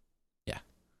 Yeah.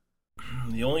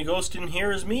 The only ghost in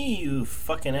here is me, you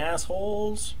fucking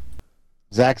assholes.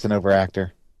 Zach's an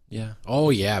overactor. Yeah. Oh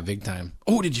yeah, big time.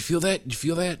 Oh, did you feel that? Did you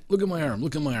feel that? Look at my arm.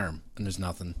 Look at my arm. And there's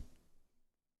nothing.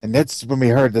 And that's when we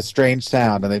heard the strange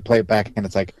sound, and they play it back, and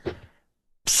it's like,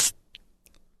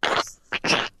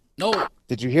 no.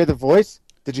 Did you hear the voice?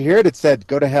 Did you hear it? It said,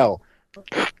 "Go to hell."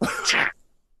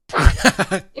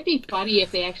 It'd be funny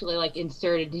if they actually like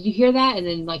inserted. Did you hear that? And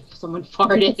then like someone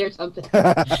farted or something.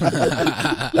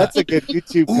 That's a good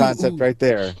YouTube concept right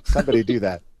there. Somebody do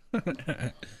that.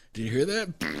 Did you hear that?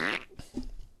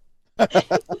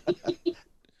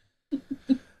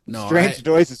 No. Strange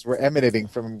noises were emanating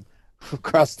from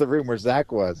across the room where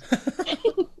Zach was.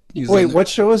 Wait, what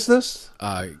show is this?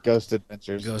 Ghost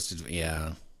Adventures.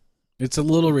 Yeah. It's a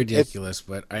little ridiculous,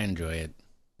 but I enjoy it.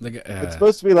 It's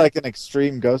supposed to be like an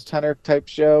extreme ghost hunter type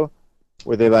show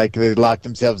where they lock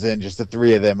themselves in, just the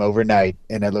three of them overnight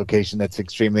in a location that's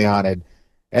extremely haunted.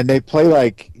 And they play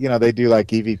they do like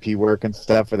EVP work and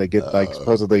stuff where they get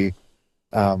supposedly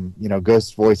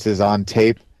ghost voices on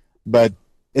tape. But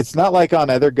it's not like on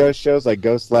other ghost shows like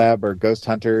Ghost Lab or Ghost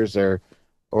Hunters or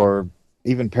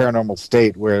even Paranormal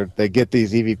State where they get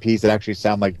these EVPs that actually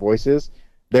sound like voices.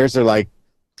 Theirs are like,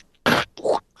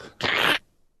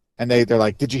 and they're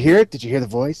like, "Did you hear it? Did you hear the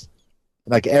voice?"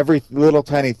 Like every little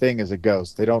tiny thing is a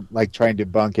ghost. They don't like try and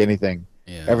debunk anything.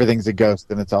 Yeah. Everything's a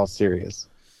ghost, and it's all serious.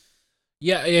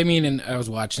 Yeah, I mean, and I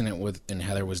was watching it and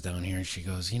Heather was down here, and she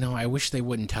goes, I wish they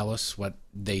wouldn't tell us what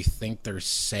they think they're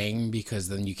saying because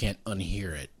then you can't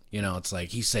unhear it. It's like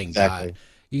he's saying Exactly. God.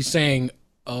 He's saying,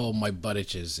 "Oh, my butt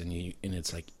itches," and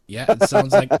it's like, yeah, it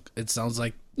sounds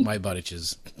like my butt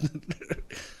itches.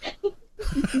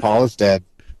 Paul is dead.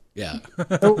 Yeah.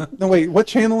 No, wait. What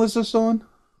channel is this on?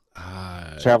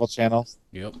 Travel Channel.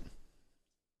 Yep.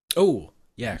 Oh,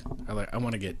 yeah. I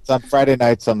want to get. It's on Friday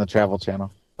nights on the Travel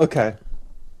Channel. Okay.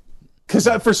 Because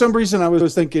for some reason I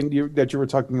was thinking that you were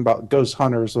talking about Ghost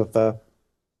Hunters with the.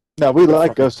 No, we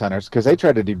like Ghost Hunters because they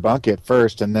try to debunk it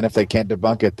first, and then if they can't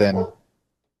debunk it, then,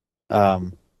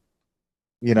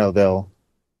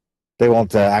 they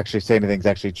won't actually say anything's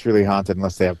actually truly haunted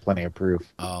unless they have plenty of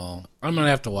proof. Oh, I'm gonna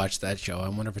have to watch that show. I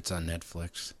wonder if it's on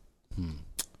Netflix.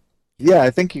 Yeah,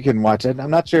 I think you can watch it. I'm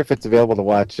not sure if it's available to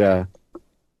watch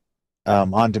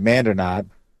on demand or not.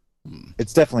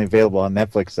 It's definitely available on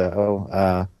Netflix,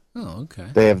 though. Oh, okay.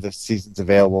 They have the seasons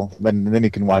available, and then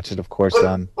you can watch it, of course,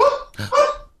 on.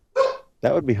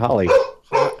 That would be Holly.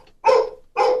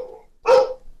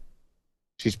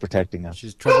 She's protecting us.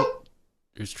 She's trouble.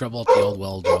 There's trouble at the old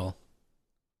well, Joel.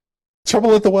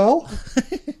 Trouble at the well?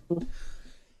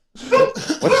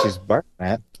 What she's barking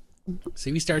at?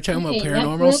 See, we start talking about Okay,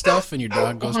 paranormal Netflix stuff, and your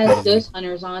dog goes It has crazy. Ghost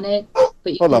Hunters on it,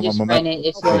 but you Hold can on just one rent moment. it.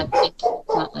 It's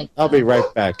not like. I'll be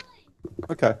right back.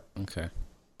 Okay. Okay.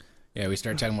 Yeah, we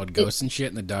start talking about ghosts and shit,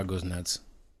 and the dog goes nuts.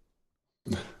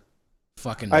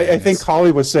 Fucking. I think magnets.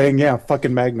 Holly was saying, yeah,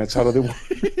 fucking magnets. How do they work?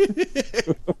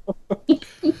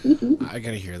 I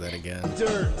gotta hear that again.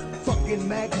 Dirt, fucking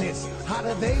magnets, how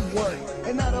do they work?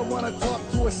 And I don't want to talk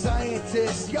to a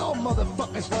scientist. Y'all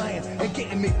motherfuckers lying and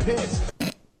getting me pissed.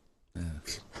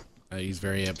 He's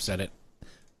very upset at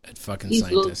fucking He's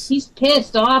scientists.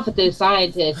 pissed off at the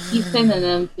scientists. He's sending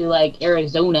them to like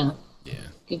Arizona. Yeah.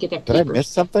 To get their Did I papers. miss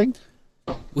something?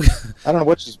 I don't know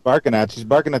what she's barking at. She's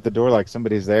barking at the door like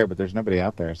somebody's there, but there's nobody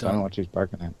out there, so I don't know what she's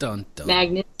barking at. Dun dun.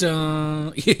 Magnet.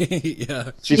 Dun.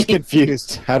 Yeah. She's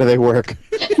confused. How do they work?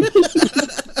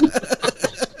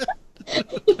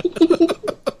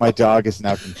 My dog is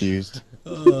now confused.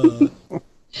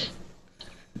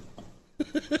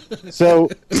 So,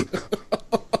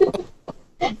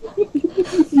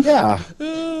 yeah.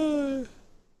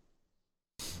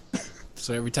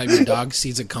 So every time your dog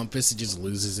sees a compass, it just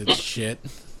loses its shit.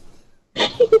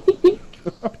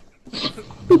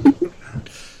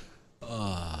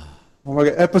 Oh my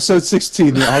god, episode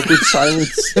 16, the awkward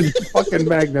silence and fucking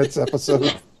magnets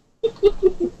episode.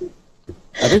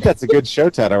 I think that's a good show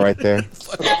title right there.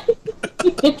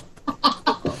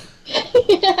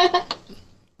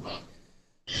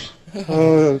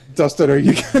 Dustin, are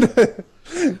you gonna?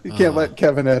 You can't let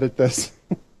Kevin edit this.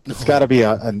 It's got to be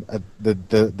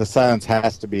the silence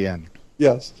has to be in.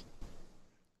 Yes.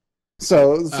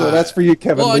 So that's for you,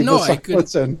 Kevin. well, Leave no, the I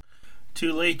silence in.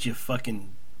 Too late, you fucking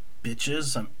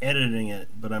bitches. I'm editing it,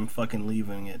 but I'm fucking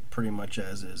leaving it pretty much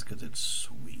as is because it's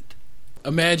sweet.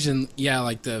 Imagine,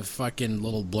 like the fucking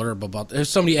little blurb about. If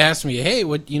somebody asked me, "Hey,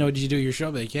 what did you do at your show?"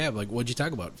 Like, yeah, like, what'd you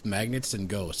talk about? Magnets and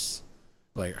ghosts.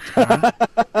 Like, huh?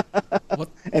 What?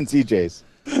 And CJs.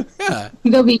 Yeah,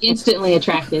 they'll be instantly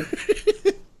attracted.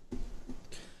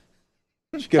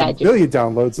 You get a million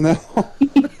downloads now.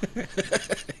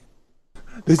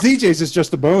 The ZJs is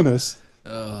just a bonus.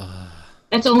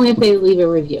 That's only if they leave a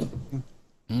review.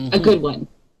 A good one.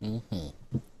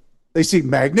 They see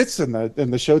magnets in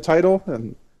the show title,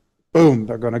 and boom,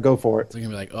 they're going to go for it. They're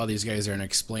going to be like, oh, these guys are going to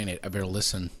explain it. I better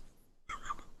listen.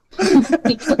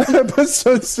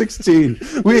 Episode 16.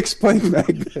 We explain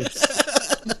magnets.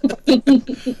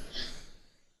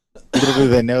 Little do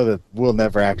they know that we'll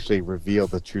never actually reveal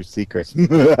the true secret.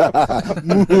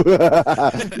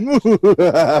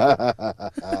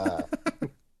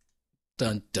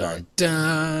 Dun, dun,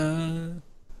 dun.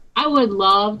 I would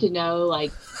love to know,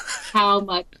 like, how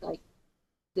much, like,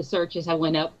 the searches have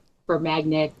went up for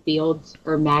magnetic fields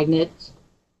or magnets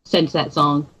since that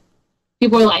song.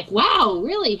 People are like, wow,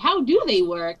 really? How do they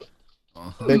work?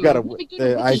 They've got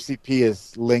the ICP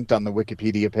is linked on the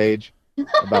Wikipedia page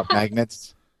about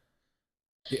magnets.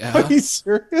 Are you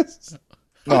serious?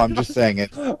 No, I'm just saying it.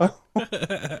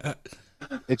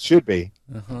 It should be.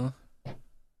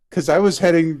 Because I was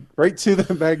heading right to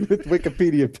the magnet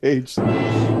Wikipedia page.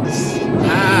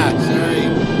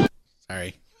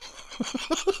 Sorry.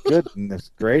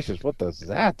 Goodness gracious, what is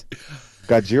that?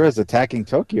 Gojira's attacking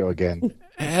Tokyo again.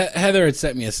 Heather had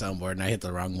sent me a soundboard and I hit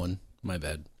the wrong one. My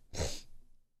bad.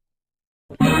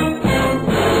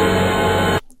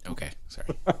 Okay, sorry.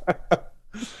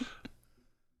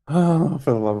 Oh,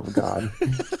 for the love of God.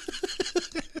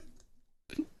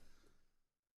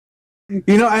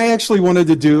 I actually wanted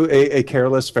to do a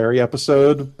Careless Fairy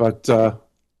episode, but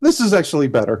this is actually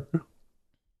better.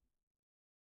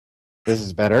 This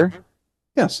is better?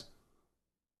 Yes.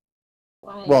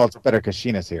 Why? Well, it's better because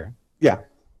Sheena's here. Yeah.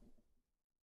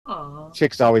 Aww.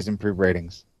 Chicks always improve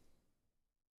ratings.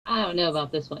 I don't know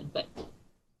about this one, but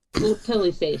we'll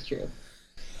totally say it's true.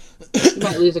 You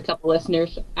might lose a couple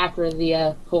listeners after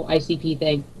the whole ICP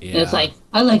thing. Yeah. And it's like,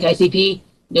 I like ICP,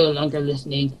 no longer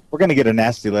listening. We're going to get a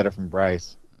nasty letter from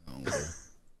Bryce.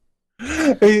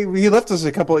 He left us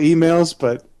a couple emails,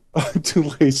 but I'm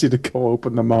too lazy to go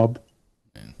open them up.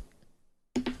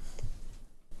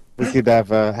 We could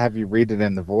have you read it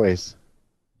in the voice.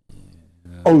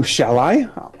 Oh, shall I?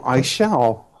 I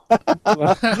shall.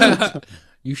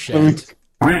 You shan't.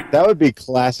 That would be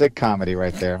classic comedy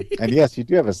right there. And yes, you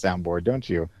do have a soundboard, don't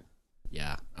you?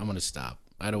 Yeah, I'm going to stop.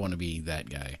 I don't want to be that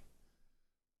guy.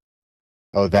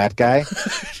 Oh, that guy?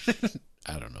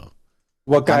 I don't know.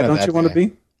 What guy don't you want to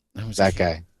be? That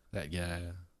guy. That guy.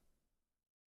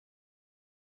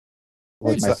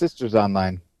 Well, my sister's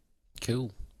online.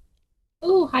 Cool.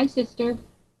 Oh, hi, sister.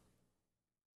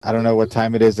 I don't know what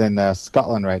time it is in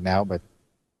Scotland right now, but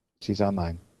she's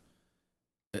online.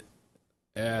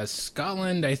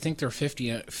 Scotland, I think they're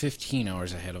 15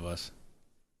 hours ahead of us.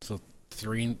 So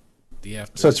 3 in the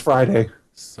afternoon. So it's Friday.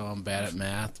 So I'm bad at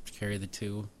math. Carry the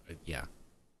 2. But yeah.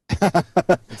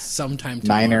 It's sometime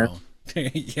tomorrow. Niner.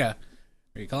 Yeah.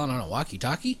 Are you calling on a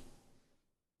walkie-talkie?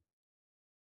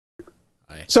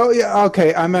 So yeah,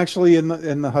 okay. I'm actually in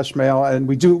the hush mail, and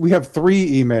we have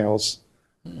 3 emails.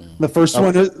 The first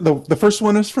one is the first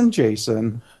one is from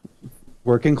Jason,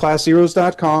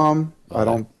 workingclassheroes.com. I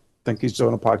don't think he's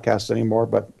doing a podcast anymore,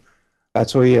 but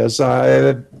that's who he is.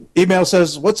 Email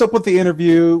says, "What's up with the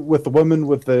interview with the woman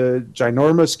with the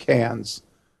ginormous cans?"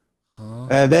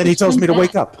 And then he tells me to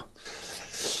wake up.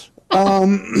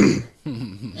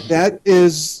 That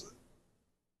is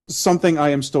something I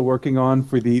am still working on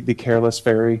for the Careless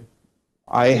Fairy.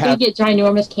 You get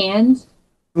ginormous cans?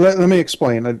 Let me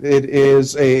explain. It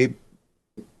is a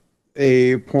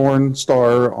porn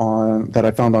star that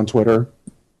I found on Twitter.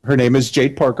 Her name is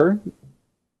Jade Parker.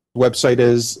 The website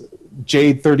is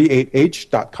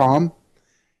jade38h.com.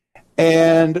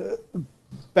 And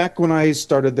back when I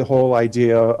started the whole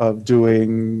idea of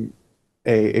doing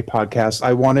a podcast,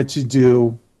 I wanted to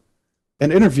do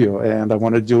an interview, and I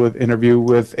wanted to do an interview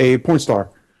with a porn star.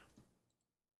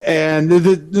 And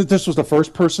this was the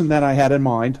first person that I had in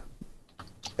mind.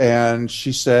 And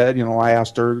she said, I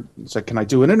asked her, can I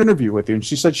do an interview with you? And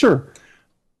she said, sure.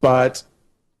 But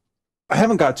I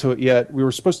haven't got to it yet. We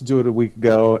were supposed to do it a week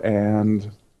ago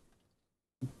and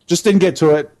just didn't get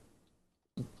to it.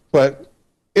 But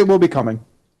it will be coming.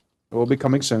 It will be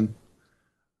coming soon.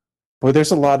 Boy,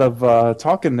 there's a lot of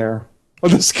talk in there.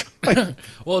 This guy.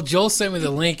 Well, Joel sent me the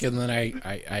link, and then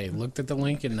I looked at the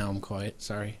link, and now I'm quiet.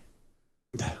 Sorry.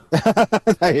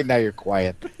 Now you're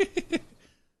quiet.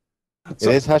 It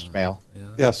is hush mail.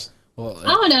 Yes. Well,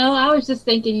 I don't know. I was just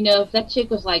thinking, if that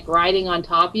chick was like riding on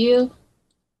top of you,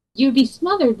 you'd be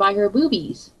smothered by her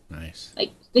boobies. Nice.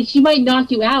 Like she might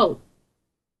knock you out.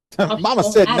 Mama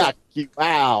said knock you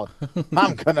out.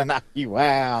 I'm gonna knock you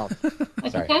out.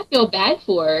 Like, Sorry. I kind of feel bad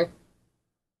for her.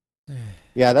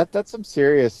 Yeah, that's some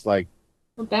serious like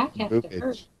Her back has to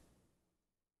hurt.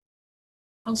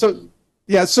 boobage. So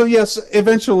yes,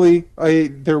 eventually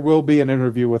there will be an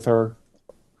interview with her.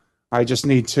 I just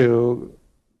need to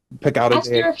pick out a Ask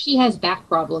date. her if she has back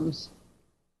problems.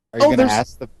 Are you gonna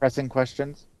ask the pressing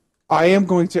questions? I am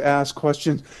going to ask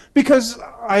questions because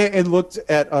I had looked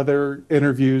at other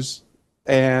interviews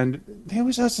and they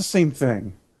always ask the same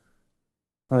thing.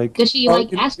 Like, Does she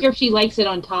ask her if she likes it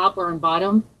on top or on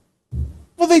bottom?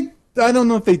 Well, I don't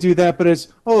know if they do that, but it's,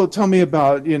 tell me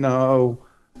about,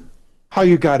 how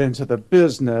you got into the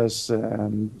business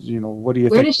and, what do you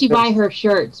think? Where does she buy her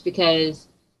shirts? Because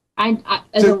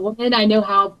as a woman, I know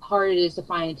how hard it is to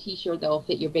find a t-shirt that will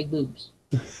fit your big boobs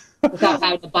without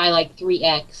having to buy like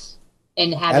 3X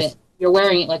and you're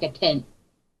wearing it like a tent.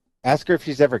 Ask her if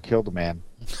she's ever killed a man.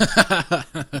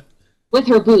 With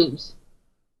her boobs.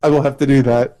 I will have to do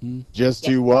that. Just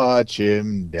to watch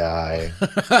him die.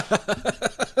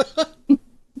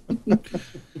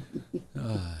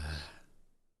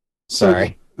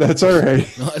 Sorry. That's all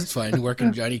right. No, that's fine.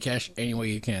 Working Johnny Cash any way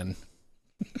you can.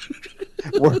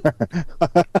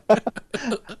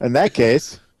 In that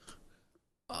case,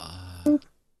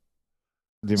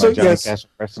 do you So, mind Johnny yes. Cash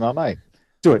pressing all night?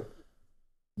 Do it.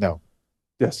 No.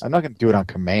 Yes. I'm not going to do it on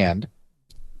command.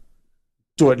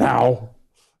 Do it now.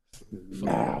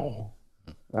 Now.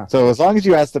 So as long as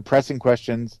you ask the pressing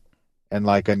questions and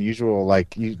like unusual,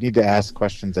 like you need to ask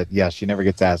questions that she never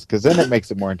gets asked because then it makes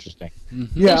it more interesting.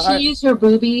 Mm-hmm. Does she use her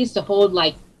boobies to hold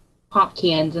like pop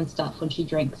cans and stuff when she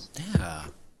drinks? Yeah.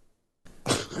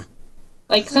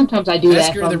 Like sometimes I do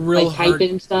Ask that her the from real like typing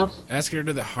and stuff. Ask her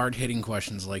the hard-hitting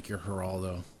questions like your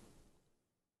Geraldo.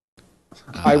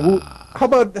 I will. How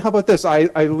about this? I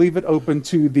leave it open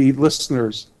to the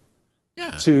listeners.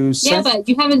 Yeah. To Yeah, but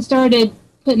you haven't started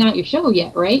putting out your show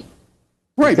yet, right?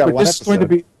 Right, but this is going to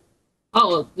be.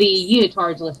 Oh, the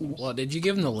Unitards listeners. Well, did you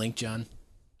give them the link, John?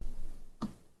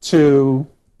 To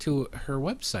her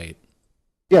website.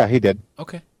 Yeah, he did.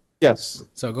 Okay. Yes.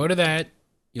 So go to that.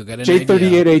 You'll get an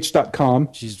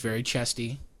J38h.com. She's very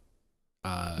chesty.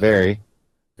 Very.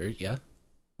 Yeah.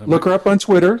 Look her up on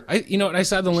Twitter. You know what? I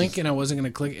saw the link and I wasn't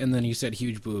going to click, and then you said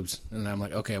huge boobs, and I'm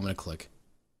like, okay, I'm going to click.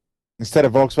 Instead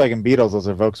of Volkswagen Beetles, those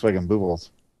are Volkswagen Boobles.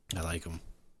 I like them.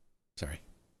 Sorry.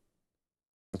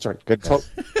 That's right. Good. Now,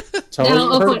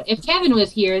 if Kevin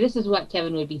was here, this is what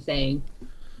Kevin would be saying.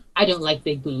 I don't like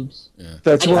big boobs. Yeah.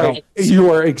 That's right. You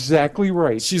are exactly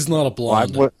right. She's not a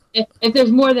blonde. If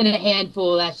there's more than a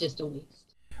handful, that's just a waste.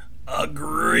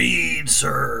 Agreed,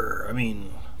 sir. I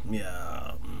mean,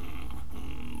 yeah.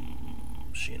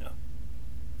 Sheena.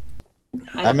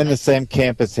 I'm in the same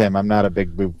camp as him. I'm not a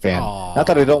big boob fan. Aww. Not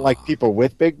that I don't like people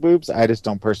with big boobs. I just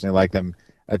don't personally like them.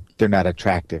 They're not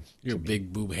attractive. You're a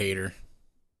big boob hater.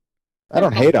 I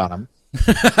don't hate on them.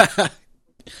 I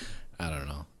don't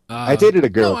know. I dated a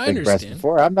girl no, with big breasts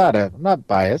before. I'm not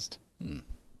biased.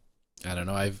 I don't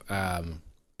know. I've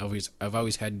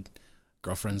always had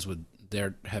girlfriends with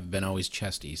have been always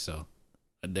chesty, so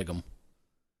I dig them.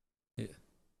 Yeah.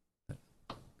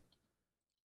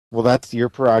 Well, that's your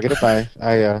prerogative.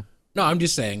 No, I'm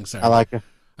just saying. Sorry. I like a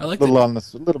like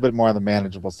little bit more on the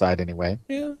manageable side, anyway.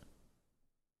 Yeah.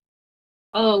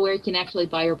 Oh, where you can actually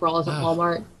buy your bras at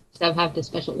Walmart instead of having to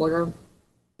special order them.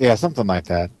 Yeah, something like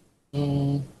that.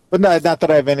 Mm. But not that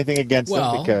I have anything against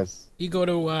Well, them because you go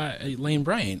to Lane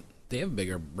Bryant, they have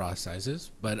bigger bra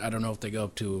sizes, but I don't know if they go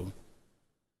up to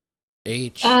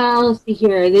H. Let's see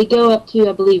here. They go up to,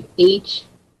 I believe,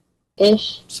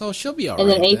 H-ish. So she'll be all and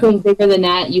right. then anything bigger than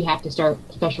that, you have to start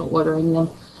special ordering them.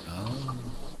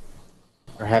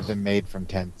 or have them made from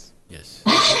tents. Yes.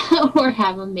 Or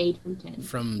have them made from tents.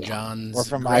 From John's Or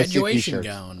from graduation ICP shirts.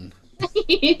 gown.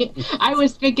 I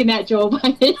was thinking that, Joel, but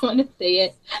I didn't want to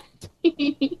say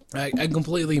it. I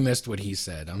completely missed what he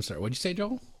said. I'm sorry. What'd you say,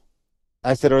 Joel?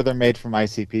 I said, or they're made from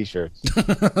ICP shirts.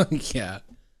 Yeah.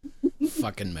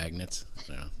 Fucking magnets.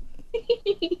 Yeah.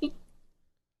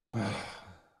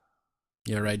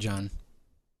 Yeah, right, John?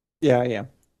 Yeah, I am.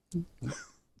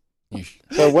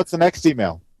 So what's the next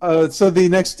email? So the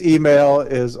next email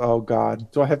is, oh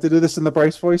God, do I have to do this in the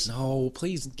Bryce voice? No,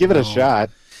 please give it a shot.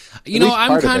 You know,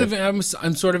 I'm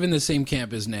sort of in the same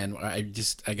camp as Nan. I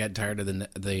got tired of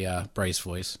the Bryce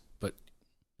voice, but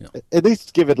you know. At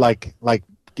least give it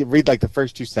read like the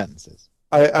first two sentences.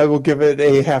 I will give it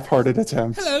a half-hearted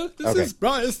attempt. Hello, this is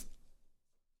Bryce.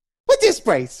 What is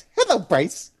Bryce? Hello,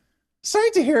 Bryce.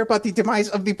 Sorry to hear about the demise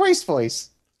of the Bryce voice.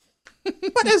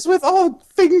 But as with all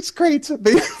things great,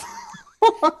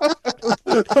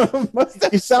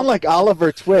 You sound like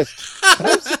Oliver Twist.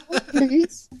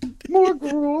 Please, more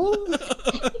gruel.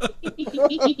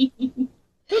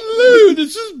 Hello,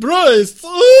 this is Bryce.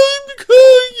 I'm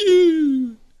calling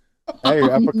you. Now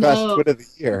you're upper class No. twit of the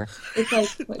year. It's like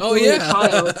Oh you're a yeah.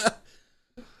 child.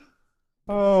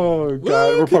 Oh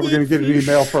God, we're probably going to get an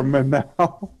email from him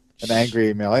now. An angry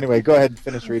email. Anyway, go ahead and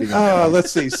finish reading.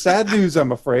 Let's see. Sad news,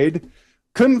 I'm afraid.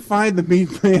 Couldn't find the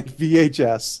Meat Man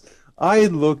VHS. I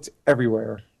looked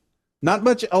everywhere. Not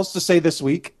much else to say this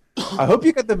week. I hope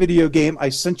you got the video game I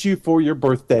sent you for your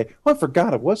birthday. Oh, I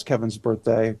forgot it was Kevin's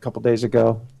birthday a couple days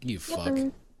ago. You fuck.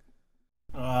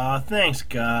 Aw, thanks,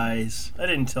 guys. I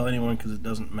didn't tell anyone because it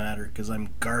doesn't matter, because I'm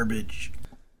garbage.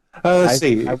 Let's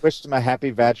see. I wished him a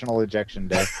happy vaginal ejection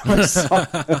day.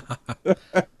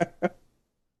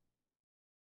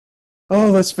 Oh,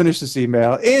 let's finish this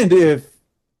email. And if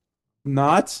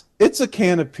not, it's a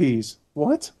can of peas.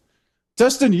 What?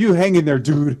 Dustin, you hang in there,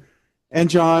 dude. And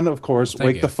John, of course, Thank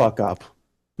wake you. the fuck up.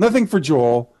 Nothing for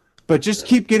Joel, but just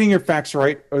keep getting your facts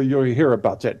right or you'll hear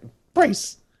about it.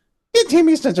 Brace. In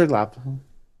Timmy's Censored Lap.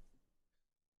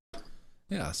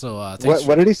 Yeah. So thanks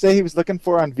What did he say he was looking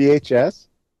for on VHS?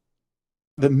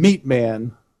 The Meat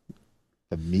Man.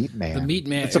 The Meat Man. The Meat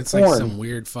Man. It's a It's like porn. some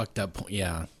weird fucked up.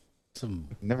 Yeah. Some.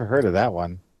 Never heard of that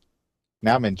one.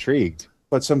 Now I'm intrigued.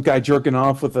 But some guy jerking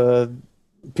off with a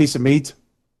piece of meat.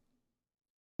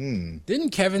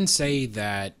 Didn't Kevin say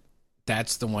that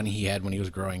that's the one he had when he was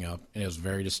growing up, and it was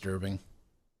very disturbing?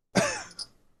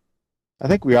 I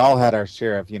think we all had our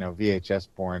share of, VHS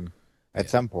porn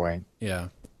at some point. Yeah.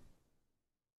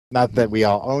 Not that we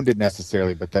all owned it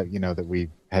necessarily, but that, that we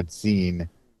had seen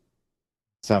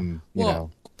some,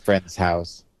 friend's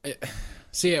house.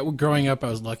 See, growing up, I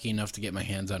was lucky enough to get my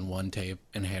hands on one tape,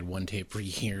 and I had one tape for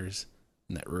years,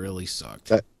 and that really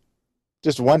sucked.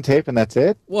 Just one tape and that's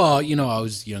it? Well, I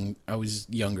was young. I was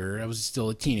younger. I was still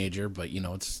a teenager, but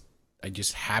I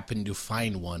just happened to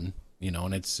find one,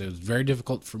 and it was very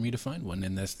difficult for me to find one,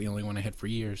 and that's the only one I had for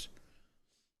years.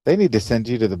 They need to send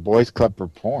you to the boys' club for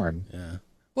porn. Yeah.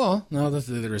 Well, now that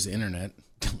there's internet,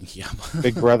 yeah.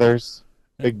 Big Brothers,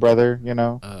 Big Brother,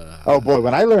 oh boy,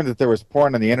 when I learned that there was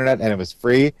porn on the internet and it was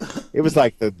free, it was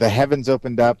like the heavens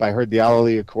opened up. I heard the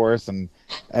Alleluia chorus and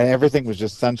everything was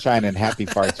just sunshine and happy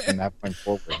farts from that point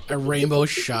forward. A rainbow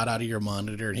shot out of your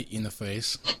monitor and hit you in the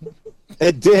face.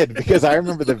 It did, because I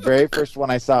remember the very first one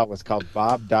I saw was called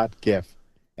Bob.gif,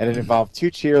 and it involved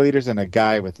two cheerleaders and a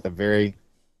guy with a very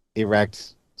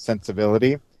erect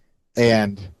sensibility,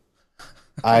 and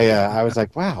I was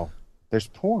like, wow, there's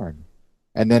porn.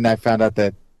 And then I found out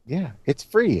that, yeah, it's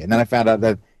free. And then I found out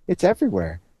that it's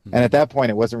everywhere. And at that point,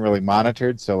 it wasn't really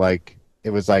monitored. So, it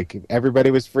was like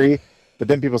everybody was free. But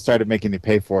then people started making you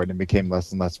pay for it and it became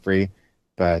less and less free.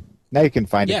 But now you can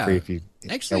find it free if you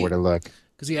know where to look.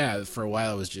 Because, for a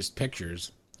while it was just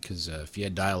pictures. Because if you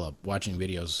had dial-up, watching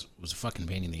videos was a fucking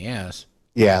pain in the ass.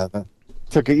 Yeah.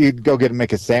 You'd go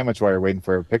make a sandwich while you're waiting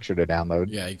for a picture to download.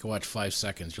 Yeah, you can watch 5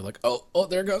 seconds. You're like, oh,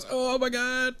 there it goes. Oh, my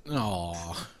God.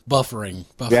 Oh, buffering.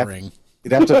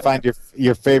 You'd have to find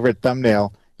your favorite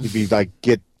thumbnail. You'd be like,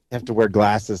 have to wear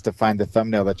glasses to find the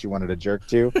thumbnail that you wanted to jerk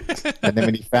to. And then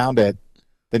when you found it,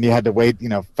 then you had to wait,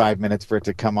 5 minutes for it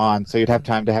to come on. So you'd have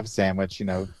time to have a sandwich,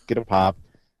 get a pop.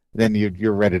 Then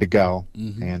you're ready to go.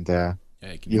 Mm-hmm. And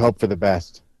you hope for the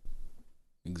best.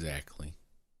 Exactly.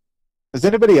 Does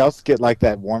anybody else get like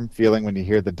that warm feeling when you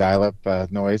hear the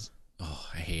dial-up noise? Oh,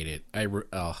 I hate it.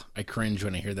 I cringe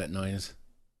when I hear that noise.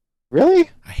 Really?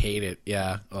 I hate it.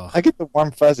 Yeah. Oh. I get the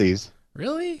warm fuzzies.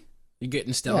 Really? You get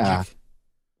nostalgic? Yeah.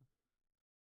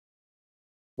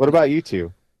 What about you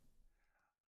two?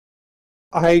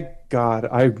 I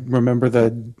remember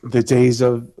the days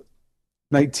of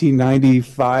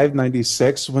 1995,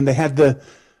 96 when they had the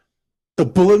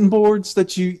bulletin boards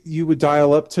that you would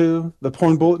dial up to, the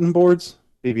porn bulletin boards.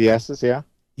 BBSs, yeah.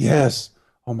 Yes.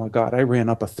 Oh my God, I ran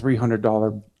up a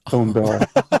 $300 phone bill.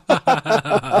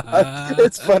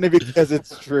 It's funny because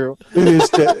it's true.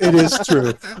 It is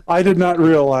true. I did not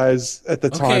realize at the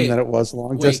time that it was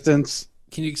long distance.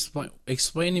 Can you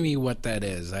explain to me what that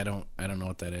is? I don't know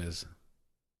what that is.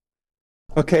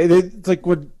 Okay, it's like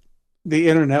when the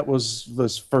internet was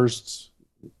first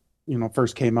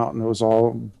came out and it was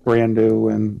all brand new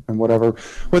and whatever.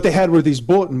 What they had were these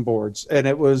bulletin boards, and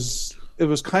it was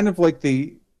kind of like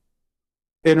the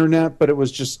internet, but it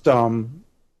was just like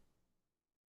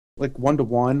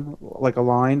 1-to-1, like a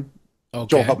line. Okay.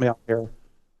 Joel, help me out here.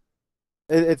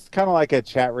 It's kind of like a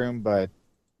chat room, but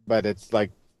it's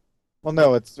like, well,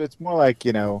 no, it's more like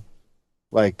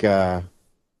like I'm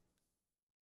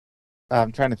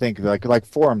trying to think like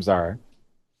forums are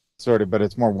sort of, but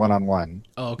it's more one-on-one.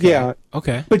 Oh, okay. Yeah.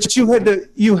 Okay. But you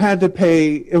had to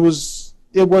pay. It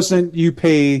wasn't you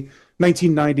pay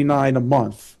 $19.99 a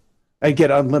month and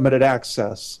get unlimited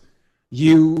access.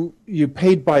 You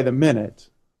paid by the minute.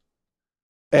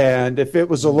 And if it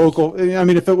was a local,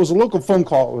 if it was a local phone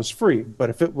call, it was free. But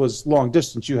if it was long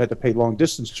distance, you had to pay long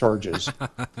distance charges.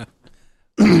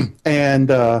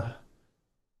 And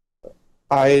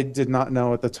I did not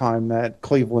know at the time that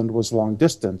Cleveland was long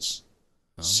distance.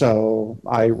 Oh. So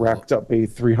I racked up a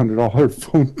 $300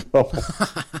 phone bill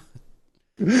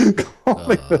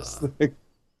calling this thing.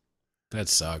 That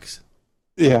sucks.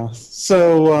 Yeah.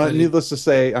 So needless to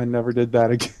say, I never did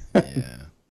that again.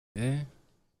 Yeah.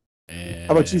 And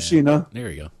how about you, Sheena? There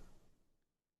you go.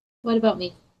 What about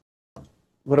me?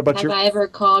 What about Have I ever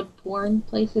called porn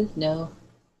places? No.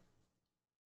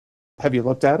 Have you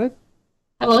looked at it?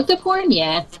 Have I looked at porn?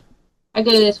 Yeah. I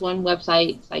go to this one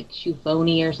website. It's like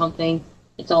Shoephony or something.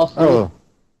 It's all free. Oh,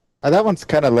 that one's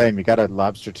kind of lame. You got to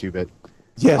lobster tube it.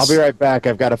 Yes. I'll be right back.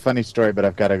 I've got a funny story, but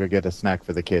I've got to go get a snack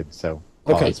for the kids. So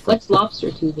okay. What's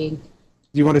lobster tubing? Do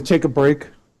you want to take a break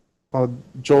while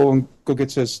Joel go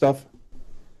get his stuff?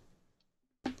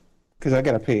 Because I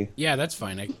got to pee. Yeah, that's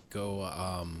fine. I go...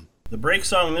 The break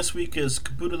song this week is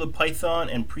Kabuto the Python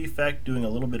and Prefect doing a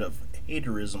little bit of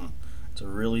haterism. It's a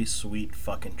really sweet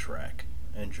fucking track.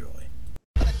 Enjoy.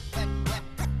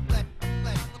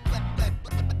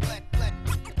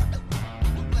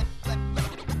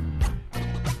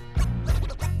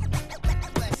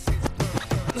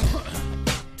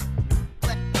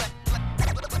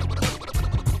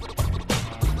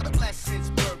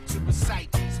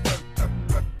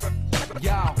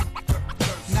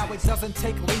 Doesn't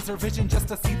take laser vision just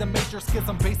to see the major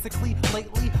schism. Basically,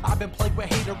 lately, I've been plagued with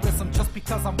haterism. Just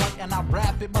because I'm white and I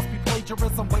rap, it must be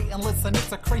plagiarism. Wait and listen,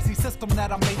 it's a crazy system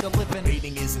that I made to live in.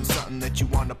 Hating isn't something that you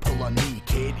wanna pull on me,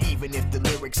 kid. Even if the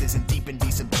lyrics isn't deep and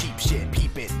be some cheap shit.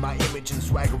 Peep it, my image and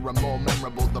swagger are more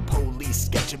memorable. The police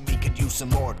sketching me could use some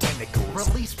more tentacles.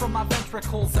 Released from my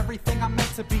ventricles, everything I'm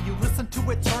meant to be. You listen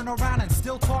to it, turn around and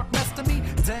still talk mess to me?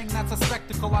 Dang, that's a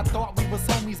spectacle. I thought we was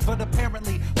homies, but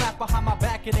apparently, laugh behind my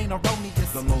back, it ain't erroneous.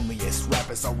 The loneliest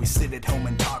rappers always sit at home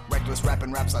and talk reckless.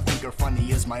 Rapping raps I think are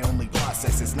funny is my only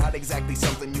process. It's not exactly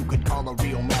something you could call a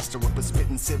real master of, but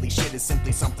spitting silly shit is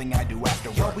simply something I do after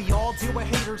work. Yo, we all deal with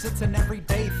haters, it's an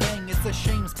everyday thing. It's a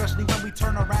shame, especially when we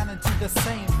turn around and do the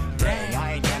same. Dang,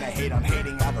 I ain't gonna hate on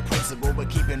hating out of principle, but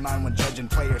keep in mind when judging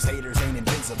players, haters ain't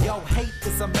invincible. Yo, hate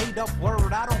is a made-up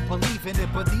word, I don't believe in it,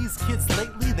 but these kids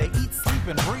lately, they eat, sleep,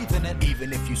 and breathe in it.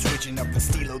 Even if you switching up the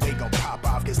stilo, they gon' pop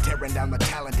off, cause tearing down the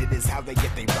talented is how they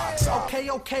get they rocks off.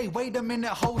 Okay, wait a minute,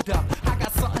 hold up. I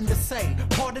got something to say.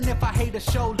 Pardon if I hate to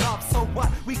show love. So what?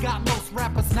 We got most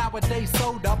rappers nowadays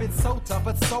sold up. It's so tough,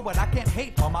 but so what? I can't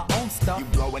hate on my own stuff. You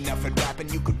blow enough at rapping,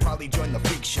 you could probably join the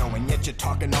freak show. And yet you're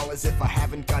talking all as if I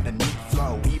haven't got a neat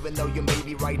flow. Even though you may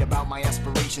be right about my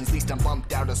aspirations, at least I'm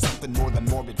bumped out of something more than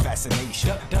morbid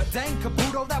fascination. Dang,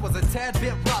 Kabuto, that was a tad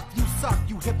bit rough. You suck,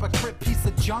 you hypocrite piece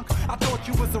of junk. I thought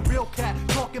you was a real cat.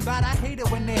 Talking about I hate it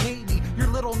when they hate me. Your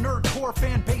little nerdcore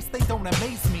fan base, they don't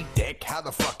amaze me. Dick, how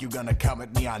the fuck you gonna come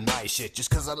at me on my shit? Just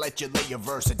cause I let you lay your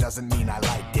verse, it doesn't mean I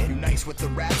liked it. You nice with the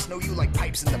raps? No, you like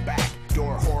pipes in the back.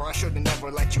 Door whore, I should've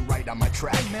never let you write on my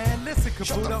track. Hey man, listen, Kabuto.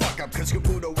 Shut the fuck up, cause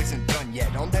Kabuto isn't done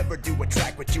yet. I'll never do a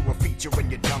track with you or feature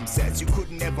in your dumb sets. You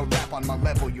couldn't ever rap on my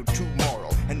level, you're too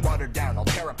moral. And watered down, I'll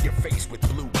tear up your face with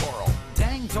blue coral.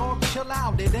 Dang dog, chill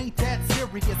out, it ain't that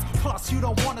serious. Plus, you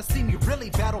don't wanna see me really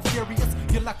battle furious.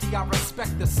 You're lucky I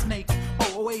respect the snake.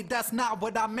 Oh wait, that's not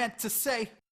what I meant to say.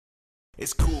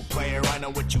 It's cool, player, I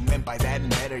know what you meant by that, and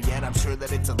better yet, I'm sure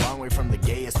that it's a long way from the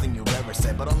gayest thing you've ever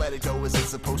said, but I'll let it go as it's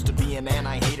supposed to be an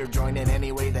anti-hater. Join in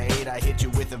any way the hate I hit you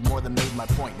with have more than made my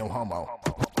point, no homo.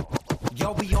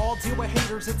 Yo, we all deal with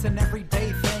haters, it's an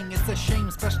everyday thing. It's a shame,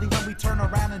 especially when we turn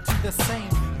around and do the same.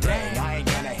 Dang, I ain't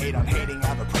gonna hate on hating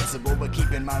out of principle, but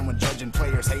keep in mind when judging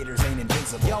players, haters ain't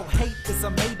invincible. Yo, hate is a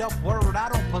made-up word, I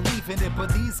don't believe in it,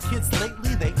 but these kids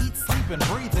lately, they eat, sleep, and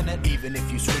breathe in it. Even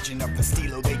if you switching up the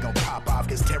stilo, they gon' pop off,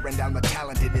 cause tearing down the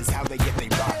talented is how they get they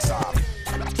rocks off.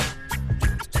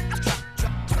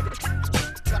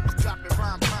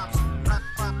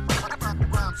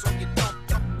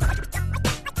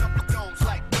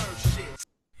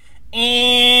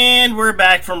 And we're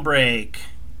back from break.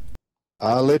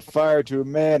 I lit fire to a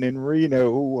man in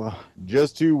Reno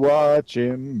just to watch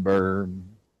him burn.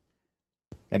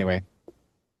 Anyway,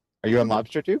 are you on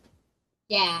Lobster Tube?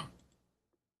 Yeah.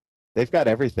 They've got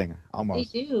everything,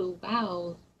 almost. They do.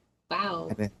 Wow.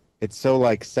 And it's so,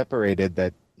 like, separated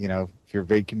that, you know,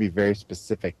 You can be very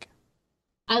specific.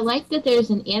 I like that there's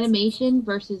an animation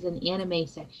versus an anime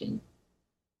section.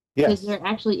 Because Yes. there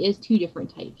actually is two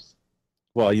different types.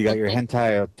 Well, you got your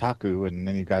hentai otaku, and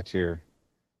then you got your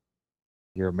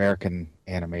American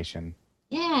animation.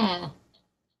 Yeah.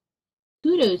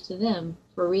 Kudos to them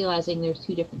for realizing there's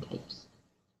two different types.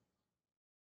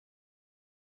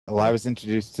 Well, I was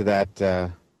introduced to that.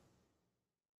 I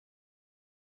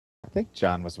think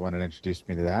John was the one that introduced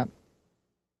me to that.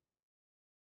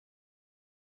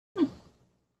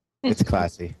 It's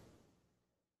classy.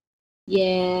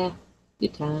 Yeah.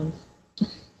 Good times.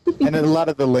 And a lot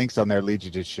of the links on there lead you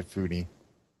to Shifuni.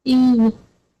 Ew.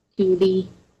 Cootie.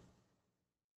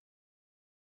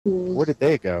 Where did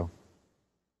they go?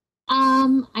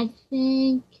 I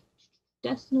think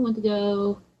Dustin went to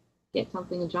go get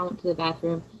something and John went to the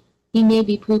bathroom. He may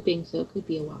be pooping, so it could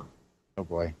be a while. Oh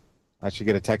boy. I should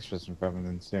get a text from him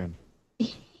then soon.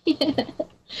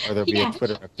 Or there'll be a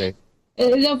Twitter update.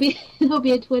 There'll be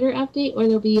a Twitter update, or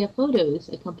there'll be photos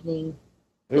accompanying.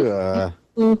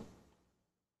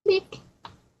 Nick.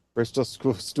 Bristol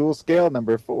stool scale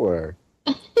number 4.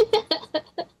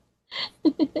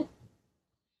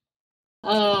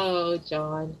 Oh,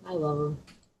 John, I love him.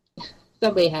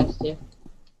 Somebody has to.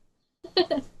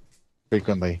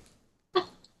 Frequently.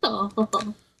 Oh.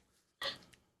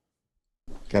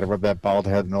 Gotta rub that bald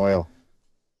head in oil.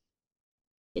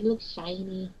 It looks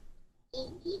shiny.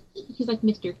 He's like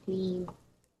Mr. Clean,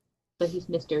 but he's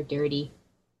Mr. Dirty.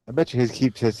 I bet you he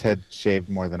keeps his head shaved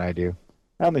more than I do.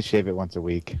 I only shave it once a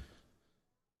week.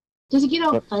 Does it get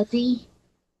all fuzzy?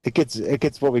 It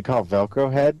gets what we call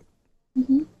Velcro head.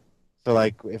 Mm-hmm. So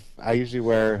like if I usually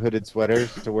wear hooded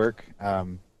sweaters to work,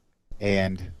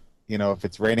 and you know if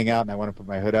it's raining out and I want to put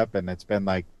my hood up and it's been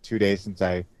like 2 days since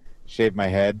I shaved my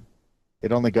head,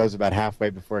 it only goes about halfway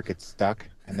before it gets stuck,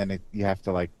 and then you have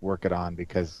to like work it on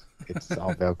because it's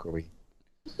all Velcro-y.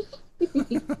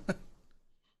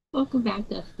 Welcome back,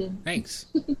 Dustin. Thanks.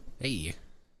 Hey.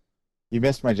 You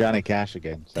missed my Johnny Cash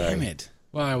again. Sorry. Damn it.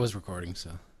 Well, I was recording,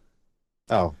 so.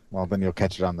 Oh, well, then you'll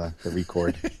catch it on the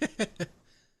record.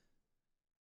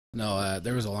 No,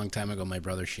 there was a long time ago my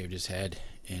brother shaved his head,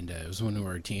 and it was when we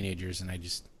were teenagers, and I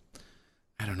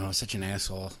don't know, such an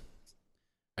asshole.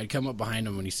 I'd come up behind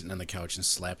him when he's sitting on the couch and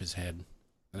slap his head,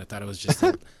 and I thought it was just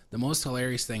the most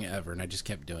hilarious thing ever, and I just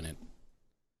kept doing it.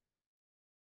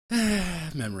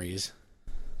 Memories.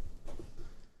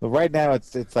 Well, right now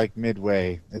it's like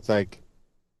midway.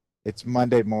 It's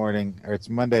Monday morning, or it's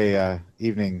Monday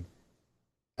evening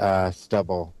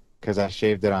stubble, because I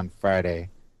shaved it on Friday.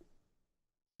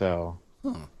 So.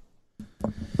 Huh.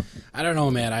 I don't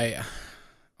know, man. A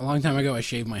long time ago I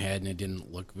shaved my head and it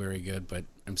didn't look very good, but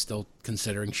I'm still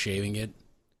considering shaving it,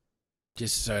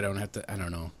 just so I don't have to. I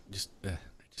don't know. Just.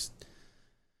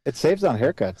 It saves on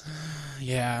haircuts.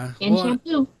 Yeah. And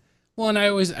shampoo. Well, and I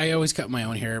always cut my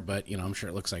own hair, but I'm sure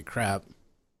it looks like crap.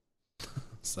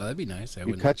 So that'd be nice.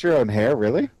 You cut your own hair,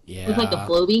 really? Yeah. With like a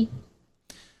Flowbee?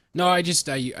 No, I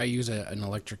use an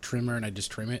electric trimmer and I just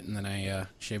trim it and then I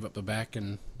shave up the back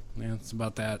and yeah, it's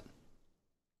about that.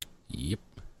 Yep.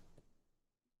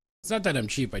 It's not that I'm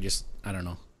cheap. I don't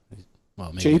know.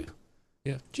 Well, maybe. Cheap?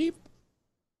 Yeah, cheap.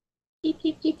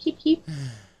 Cheap.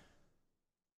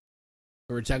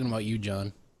 We were talking about you,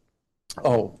 John.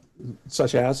 Oh,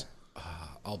 such as?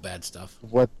 All bad stuff.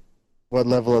 What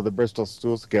level of the Bristol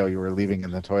stool scale you were leaving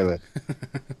in the toilet?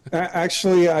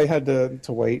 Actually, I had to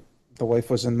wait. The wife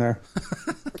was in there.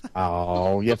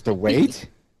 Oh, you have to wait?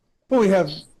 Well,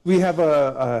 we have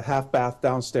a half bath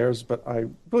downstairs, but I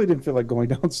really didn't feel like going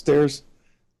downstairs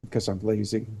because I'm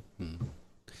lazy.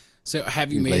 So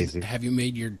have you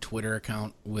made your Twitter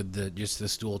account with just the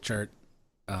stool chart?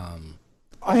 I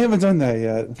haven't done that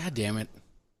yet. God damn it.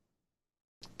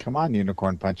 Come on,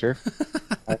 Unicorn Puncher.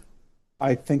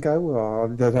 I think I will.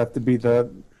 That'd have to be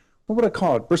what would I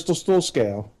call it? Bristol stool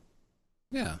scale.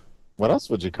 Yeah. What else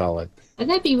would you call it? And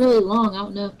that'd be really long. I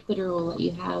don't know if Twitter will let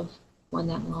you have one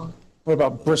that long. What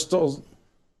about Bristol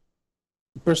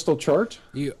chart?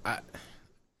 I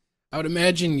would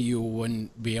imagine you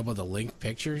wouldn't be able to link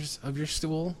pictures of your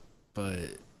stool, but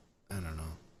I don't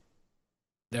know.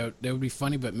 That would be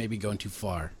funny, but maybe going too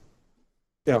far.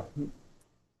 Yeah.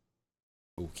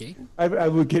 Okay. I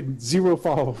would get 0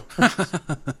 followers.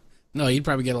 No, you'd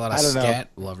probably get a lot of scat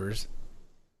lovers.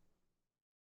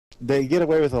 They get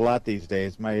away with a lot these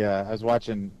days. I was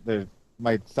watching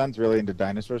my son's really into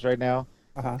dinosaurs right now,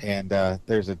 and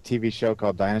there's a TV show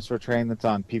called Dinosaur Train that's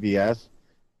on PBS.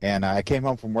 And I came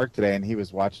home from work today, and he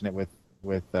was watching it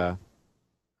with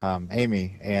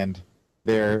Amy, and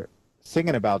they're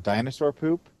singing about dinosaur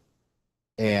poop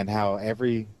and how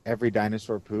every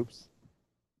dinosaur poops.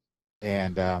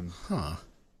 And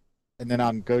and then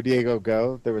on Go Diego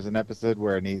Go, there was an episode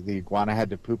where the iguana had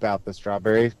to poop out the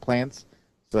strawberry plants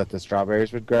so that the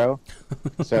strawberries would grow.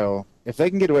 So if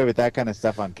they can get away with that kind of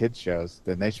stuff on kids shows,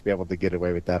 then they should be able to get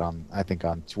away with that on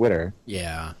Twitter.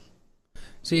 Yeah.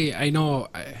 See, I know,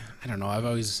 I don't know, I've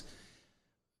always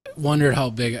wondered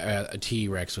how big a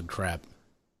T-Rex would crap.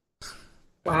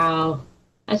 Wow.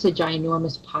 That's a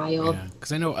ginormous pile. Yeah,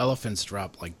 because I know elephants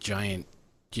drop like giant,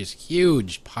 just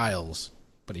huge piles.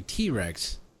 But a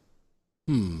T-Rex,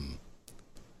 And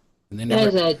they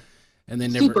never, that is and they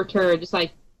super turd, just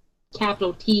like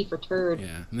capital T for turd.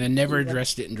 Yeah, and they never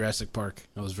addressed it in Jurassic Park.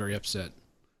 I was very upset.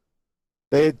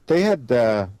 They had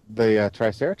the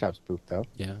Triceratops poop, though.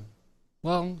 Yeah.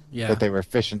 Well, yeah. That they were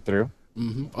fishing through.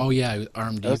 Mm-hmm. Oh, yeah,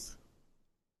 arm deep.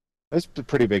 That's a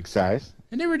pretty big size.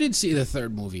 I never did see the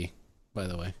third movie, by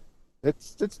the way.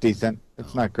 It's decent.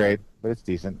 It's not great, but it's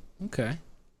decent. Okay.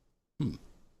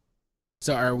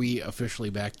 So are we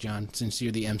officially back, John, since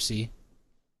you're the MC?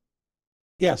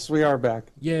 Yes, we are back.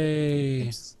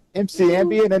 Yay. MC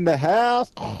Ambient in the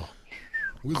house.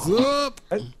 What's up?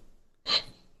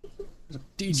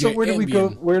 DJ So where do we go?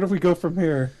 Ambient. Where do we go from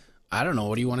here? I don't know.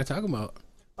 What do you want to talk about?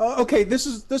 Okay, this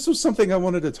was something I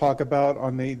wanted to talk about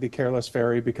on the Careless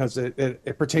Fairy because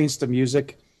it pertains to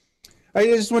music. I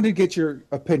just wanted to get your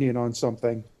opinion on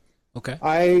something. Okay.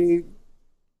 I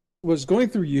was going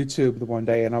through YouTube the one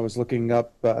day and I was looking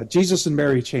up Jesus and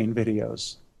Mary Chain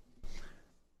videos.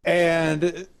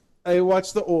 And I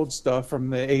watched the old stuff from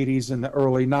the 80s and the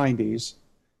early 90s.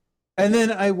 And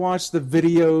then I watched the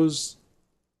videos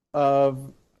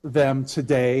of them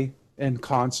today in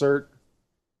concert.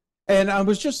 And I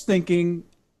was just thinking,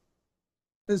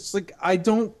 it's like, I've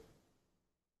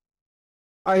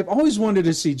always wanted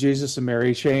to see Jesus and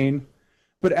Mary Chain,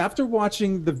 but after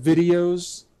watching the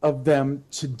videos of them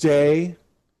today,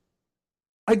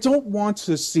 I don't want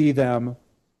to see them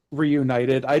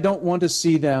reunited. I don't want to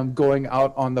see them going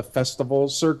out on the festival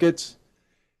circuit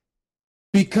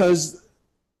because,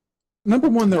 number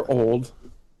one, they're old.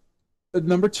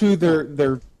 Number two,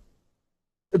 they're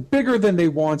bigger than they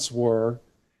once were.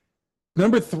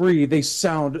 Number three, they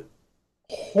sound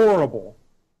horrible.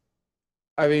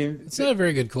 I mean, it's not a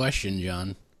very good question,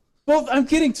 John. Well, I'm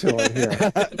getting to it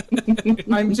here.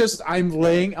 I'm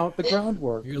laying out the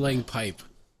groundwork. You're laying pipe.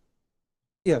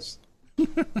 Yes.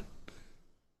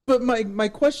 But my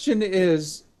question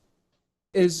is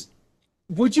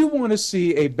would you want to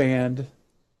see a band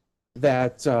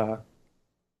that's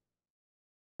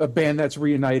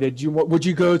reunited? Would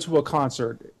you go to a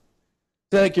concert?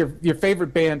 Say like your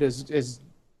favorite band is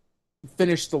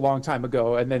finished a long time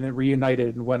ago and then it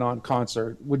reunited and went on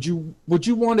concert. Would you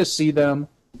want to see them?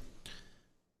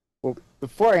 Well,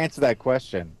 before I answer that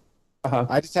question,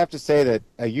 I just have to say that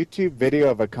a YouTube video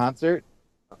of a concert,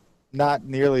 not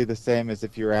nearly the same as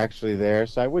if you were actually there.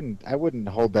 So I wouldn't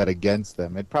hold that against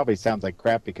them. It probably sounds like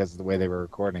crap because of the way they were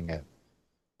recording it.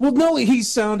 Well, no, he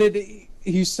sounded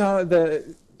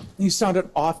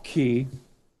off key,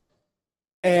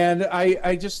 and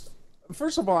I just,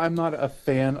 first of all, I'm not a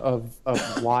fan of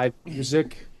live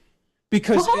music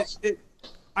because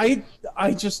I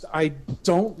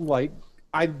don't like.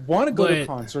 I want to go to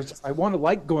concerts. I want to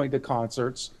like going to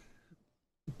concerts,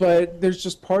 but there's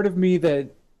just part of me that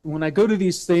when I go to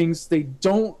these things, they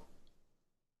don't.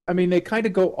 I mean, they kind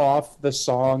of go off the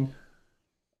song,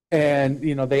 and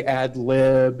they ad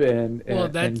lib and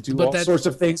do all sorts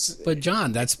of things. But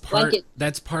John, that's part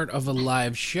of a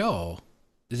live show.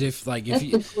 That's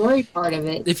the glory part of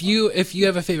it. If you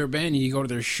have a favorite band and you go to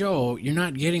their show, you're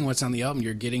not getting what's on the album.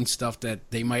 You're getting stuff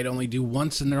that they might only do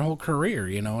once in their whole career,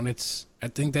 and I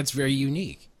think that's very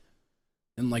unique.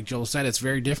 And like Joel said, it's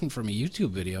very different from a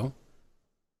YouTube video.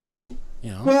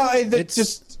 Well,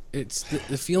 it's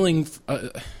the feeling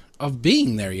of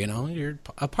being there. You're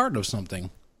a part of something.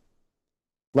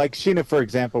 Like Sheena, for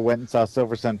example, went and saw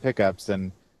Silver Sun Pickups,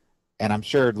 and I'm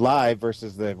sure live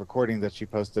versus the recording that she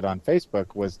posted on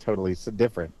Facebook was totally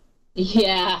different.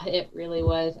 Yeah, it really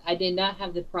was. I did not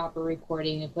have the proper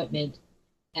recording equipment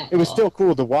at It was all. still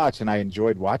cool to watch, and I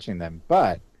enjoyed watching them,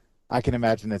 but I can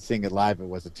imagine that seeing it live, it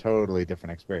was a totally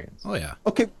different experience. Oh, yeah.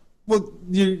 Okay, well,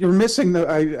 you're missing the.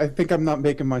 I think I'm not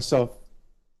making myself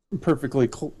perfectly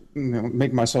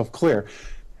make myself clear.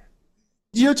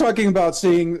 You're talking about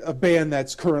seeing a band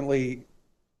that's currently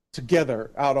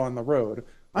together out on the road.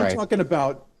 I'm Right. talking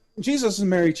about Jesus and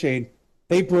Mary Chain.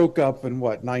 They broke up in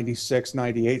 96,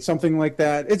 98, something like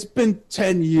that. It's been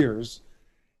 10 years.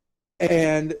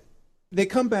 And they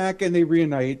come back and they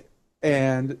reunite,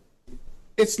 and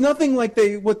it's nothing like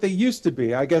what they used to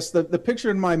be. I guess the picture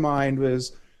in my mind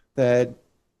was that,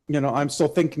 I'm still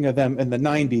thinking of them in the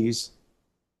 90s,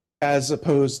 as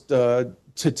opposed to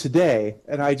today.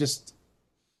 And I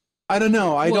don't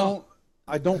know. I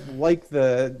don't like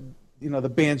the the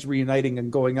bands reuniting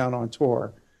and going out on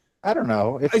tour. I don't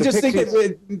know. I just think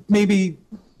it maybe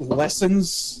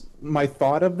lessens my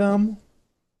thought of them.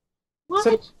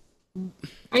 What?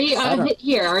 Are you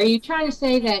here? Are you trying to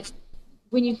say that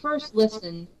when you first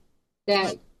listen,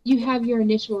 that you have your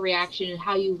initial reaction and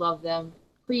how you love them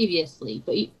previously,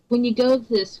 but when you go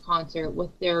to this concert when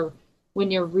they're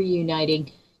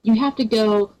reuniting, you have to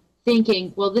go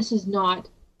thinking, well, this is not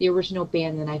the original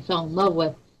band that I fell in love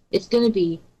with. It's going to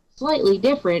be slightly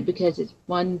different because it's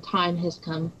one time has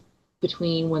come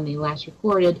between when they last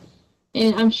recorded,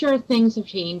 and I'm sure things have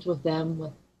changed with them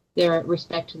with their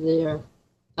respect to their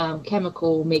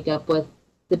chemical makeup with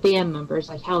the band members,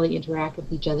 like how they interact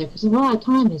with each other, because a lot of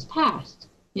time has passed.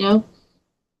 I don't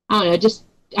know.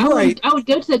 I would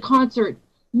go to the concert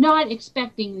not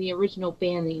expecting the original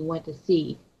band that you went to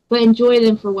see, but enjoy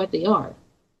them for what they are.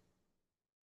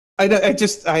 I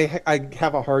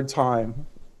have a hard time.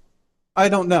 I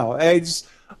don't know. I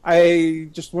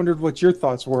just wondered what your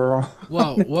thoughts were.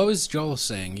 Well, what was Joel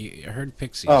saying? You heard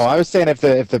Pixies. Oh, I was saying if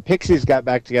the Pixies got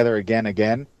back together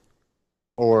again,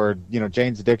 or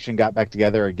Jane's Addiction got back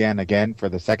together again for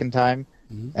the second time,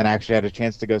 and I actually had a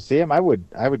chance to go see him, I would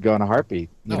go in a heartbeat.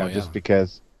 Just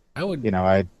because I would.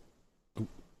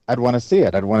 I'd want to see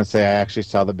it. I'd want to say I actually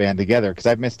saw the band together, because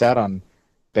I've missed out on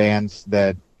bands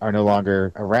that are no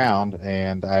longer around,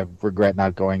 and I regret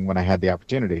not going when I had the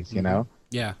opportunities.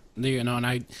 Yeah,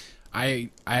 and I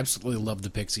absolutely love the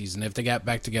Pixies, and if they got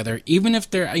back together, even if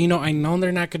they're, I know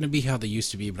they're not going to be how they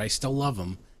used to be, but I still love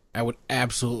them. I would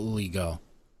absolutely go.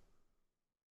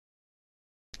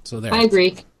 So there. I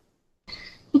agree.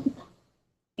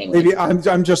 Maybe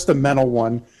I'm just the mental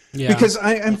one, because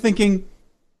I'm thinking.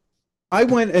 I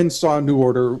went and saw New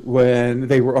Order when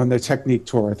they were on the Technique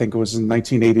tour. I think it was in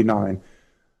 1989.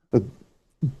 The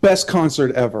best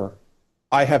concert ever.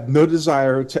 I have no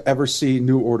desire to ever see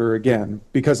New Order again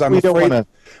because I'm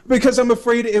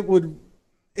afraid it would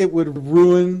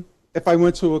ruin. If I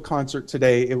went to a concert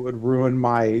today, it would ruin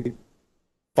my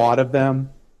thought of them.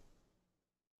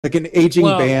 Like an aging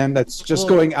band that's just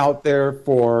going out there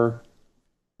for.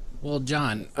 Well,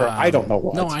 John, I don't know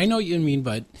what. No, I know what you mean,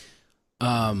 but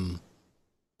I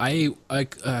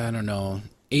don't know.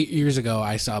 8 years ago,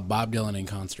 I saw Bob Dylan in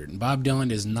concert, and Bob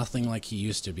Dylan is nothing like he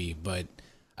used to be. But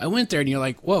I went there, and you're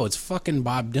like, "Whoa, it's fucking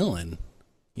Bob Dylan."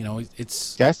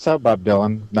 It's. Yeah, I saw Bob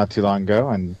Dylan not too long ago,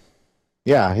 and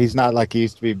yeah, he's not like he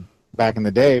used to be back in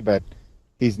the day, but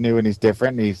he's new and he's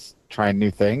different. And he's trying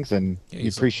new things, and you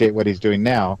appreciate what he's doing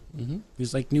now. Mm-hmm.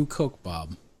 He's like new Coke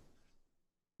Bob.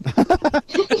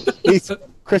 He's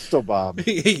Crystal Bob.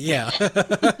 Yeah.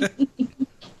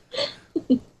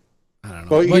 I don't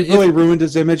know. Well, he really ruined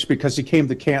his image because he came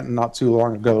to Canton not too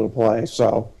long ago to play.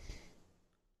 So,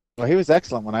 well, he was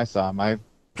excellent when I saw him. I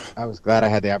was glad I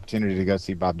had the opportunity to go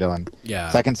see Bob Dylan. Yeah.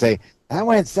 So I can say I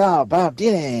went and saw Bob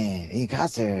Dylan in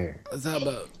concert.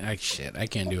 Shit, I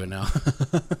can't do it now.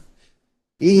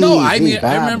 No, I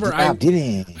remember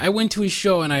Dylan. I went to his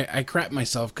show and I crapped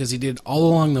myself because he did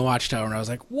All Along the Watchtower, and I was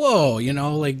like, whoa,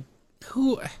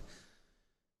 who?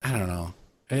 I don't know.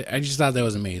 I just thought that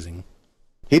was amazing.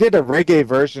 He did a reggae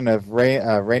version of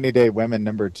Rainy Day Women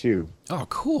 #2. Oh,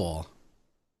 cool.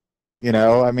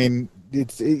 I mean,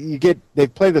 they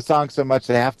play the song so much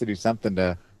they have to do something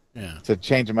to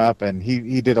change them up, and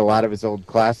he did a lot of his old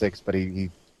classics, but he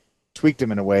tweaked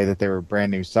them in a way that they were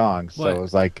brand new songs. So it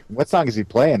was like, what song is he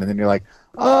playing? And then you're like,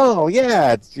 oh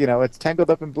yeah, it's Tangled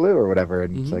Up in Blue or whatever,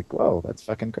 and it's like, whoa, that's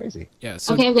fucking crazy. Yeah.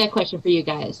 So, okay, I've got a question for you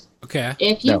guys. Okay.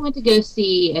 If you went to go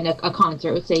see a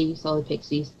concert, let's say you saw the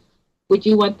Pixies, would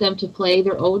you want them to play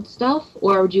their old stuff,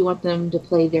 or would you want them to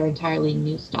play their entirely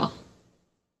new stuff?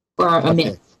 Or a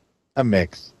mix? A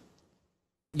mix.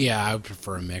 Yeah, I would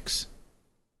prefer a mix.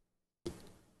 Do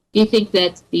you think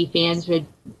that the fans would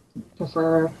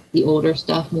prefer the older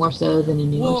stuff more so than the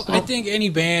newer stuff? Well, I think any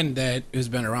band that has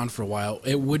been around for a while,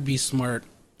 it would be smart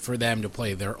for them to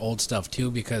play their old stuff too,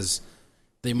 because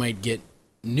they might get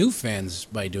new fans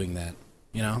by doing that,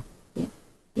 Yeah.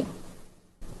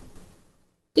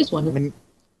 Just wondering. I mean,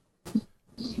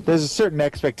 there's a certain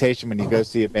expectation when you go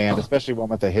see a band, especially one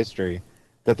with a history,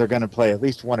 that they're going to play at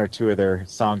least one or two of their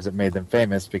songs that made them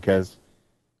famous, because,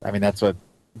 I mean, that's what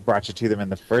brought you to them in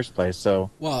the first place. So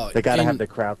they got to have the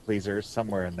crowd pleasers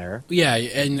somewhere in there. Yeah,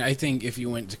 and I think if you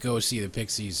went to go see the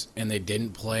Pixies and they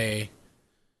didn't play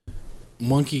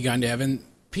Monkey Gone to Heaven,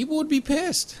 people would be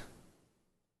pissed.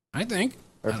 I think.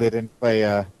 Or if they didn't play,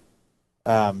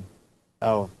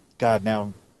 oh God, now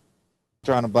I'm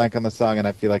drawing a blank on the song and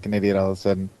I feel like an idiot all of a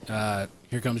sudden.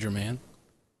 Here Comes Your Man.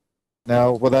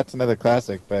 No, well, that's another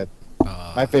classic, but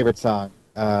my favorite song.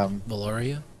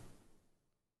 Valoria?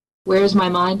 Where's My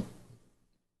Mind?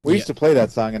 We used to play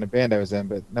that song in a band I was in,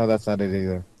 but no, that's not it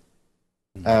either.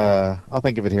 I'll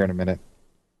think of it here in a minute.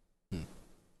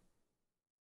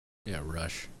 Yeah,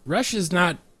 Rush. Rush is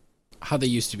not how they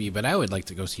used to be, but I would like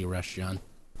to go see Rush, John.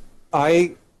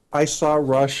 I saw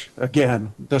Rush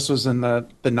again. This was in the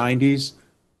 90s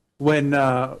when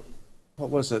what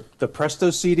was it? The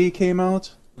Presto CD came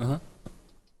out. Uh-huh.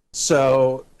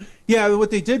 So, yeah,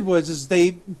 what they did was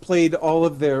they played all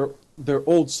of their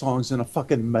old songs in a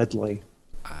fucking medley.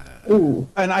 Ooh.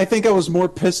 And I think I was more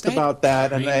pissed about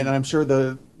that, and I'm sure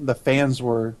the fans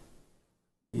were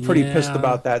pretty pissed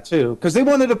about that too, because they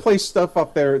wanted to play stuff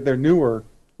off their newer.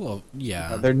 Well,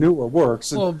 yeah, their newer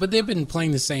works. Well, but they've been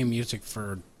playing the same music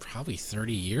for probably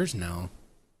 30 years now.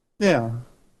 Yeah.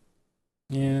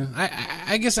 Yeah,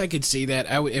 I guess I could see that.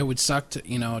 It would suck to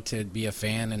to be a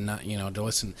fan and not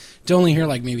to only hear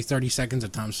like maybe 30 seconds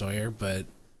of Tom Sawyer, but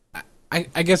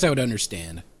I guess I would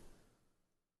understand.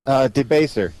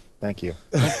 Debaser, thank you.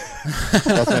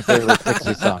 That's my favorite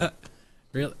Pixie song.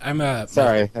 Really,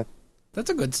 sorry. That's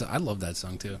a good song. I love that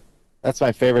song too. That's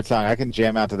my favorite song. I can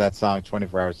jam out to that song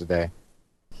 24 hours a day.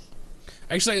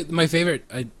 Actually, my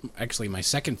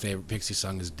second favorite Pixie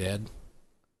song is Dead.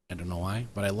 I don't know why,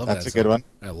 but I love that song. That's a good one.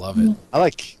 I love it. I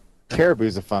like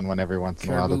Caribou's a fun one every once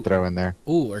in a while to throw in there.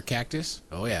 Ooh, or Cactus.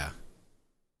 Oh, yeah.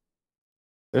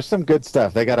 There's some good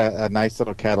stuff. They got a nice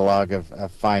little catalog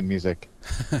of fine music.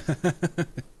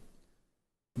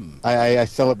 I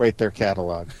celebrate their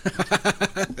catalog.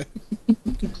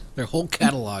 Their whole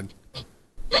catalog.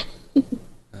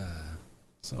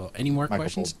 So, any more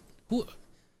questions?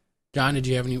 John, did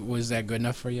you have any? Was that good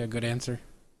enough for you? A good answer?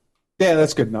 Yeah,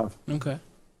 that's good enough. Okay.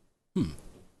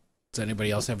 Does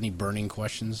anybody else have any burning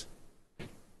questions?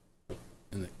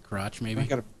 In the crotch, maybe? I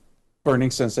got a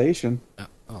burning sensation. I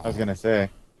was going to say.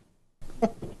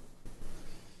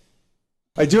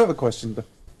 I do have a question,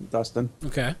 Dustin.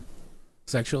 Okay.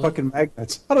 Sexual? Fucking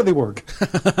magnets. How do they work?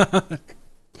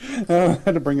 I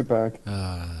had to bring it back.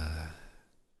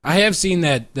 I have seen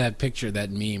that picture,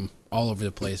 that meme, all over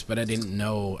the place, but I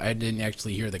didn't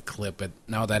actually hear the clip, but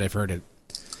now that I've heard it.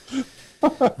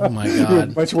 Oh my god! You're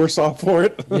much worse off for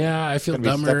it. Yeah, I feel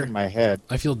dumber. Stuck in my head.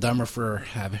 I feel dumber for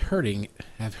have hurting.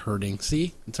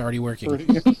 See, it's already working.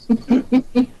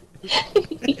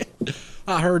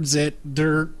 I heard it.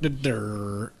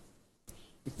 Dirt.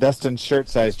 Dustin's shirt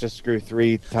size just grew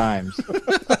 3 times.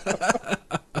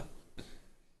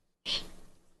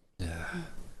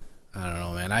 I don't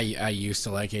know, man. I used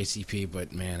to like ACP,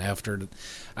 but man, after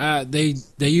they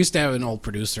used to have an old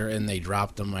producer and they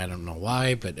dropped them. I don't know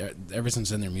why, but ever since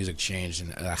then their music changed,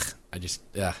 and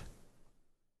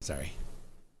sorry.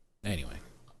 Anyway,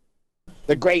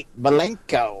 the Great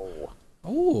Malenko.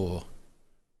 Oh,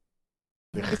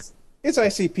 it's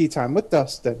ICP time with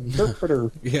Dustin.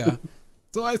 Yeah.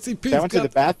 So ICP. I went to the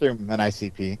bathroom in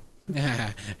ICP.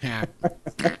 Yeah.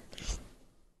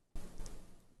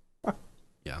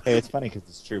 Hey, it's funny because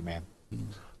it's true, man.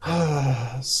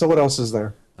 So what else is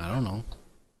there? I don't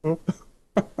know.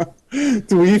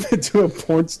 Do we even do a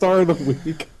porn star of the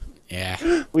week? Yeah.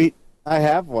 I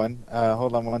have one.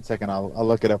 Hold on one second. I'll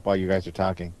look it up while you guys are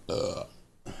talking. So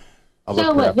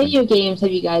what video games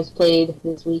have you guys played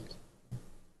this week?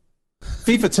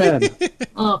 FIFA 10.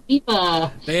 Oh,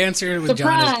 FIFA. The answer with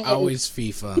John is always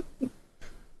FIFA.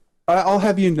 I'll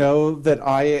have you know that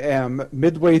I am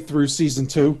midway through Season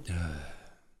 2.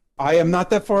 I am not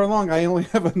that far along. I only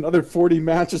have another 40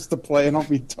 matches to play, and I'll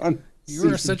be done.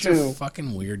 You are such a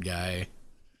fucking weird guy.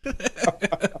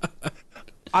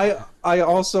 I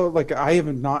also I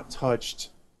have not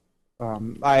touched.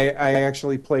 I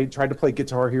actually tried to play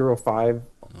Guitar Hero 5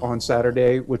 on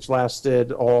Saturday, which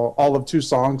lasted all of 2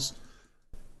 songs,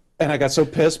 and I got so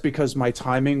pissed because my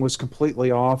timing was completely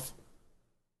off.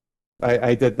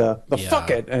 I did the fuck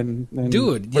it and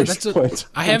dude, yeah,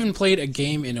 I haven't played a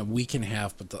game in a week and a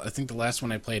half, but I think the last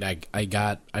one I played,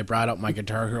 I brought up my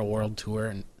Guitar Hero World Tour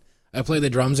and I played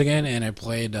the drums again, and I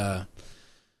played I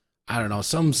don't know,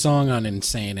 some song on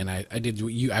Insane, and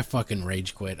I fucking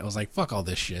rage quit. I was like, fuck all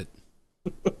this shit.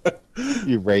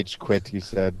 You rage quit, you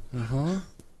said. Well,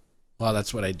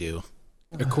 that's what I do,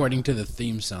 according to the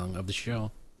theme song of the show.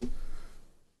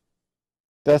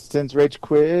 Dustin's rage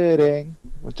quitting.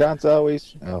 Well, John's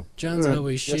always. Oh, John's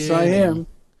always shit. Yes, I am.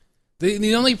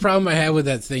 The only problem I have with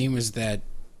that theme is that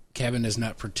Kevin is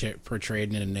not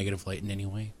portrayed in a negative light in any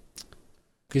way.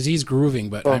 Because he's grooving,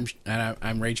 but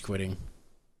I'm rage quitting.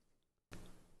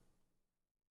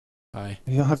 Hi.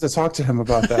 You'll have to talk to him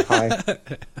about that. Hi.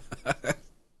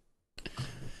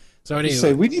 So anyway,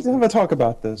 say we need to have a talk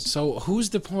about this. So who's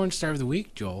the porn star of the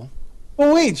week, Joel?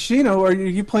 Oh wait, Shino, are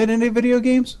you playing any video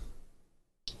games?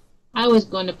 I was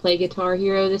going to play Guitar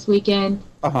Hero this weekend.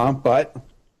 But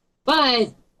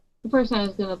the person I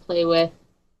was going to play with,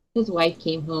 his wife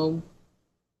came home.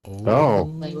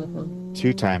 Oh, Play with him.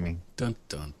 two timing. Dun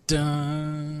dun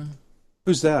dun.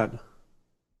 Who's that?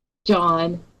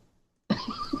 John.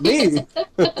 Me.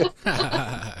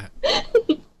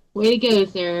 Way to go,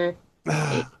 sir.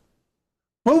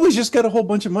 Well, we just got a whole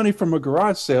bunch of money from a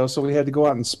garage sale, so we had to go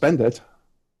out and spend it.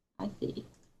 I see.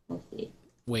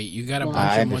 Wait, you got a Yeah.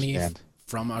 bunch I of money understand.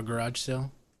 from a garage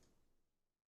sale?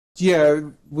 Yeah,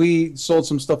 we sold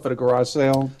some stuff at a garage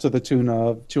sale to the tune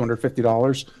of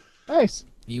 $250. Nice.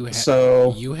 You had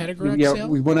a garage sale?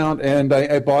 We went out and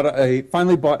I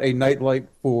finally bought a nightlight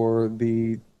for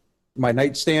my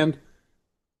nightstand,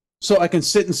 so I can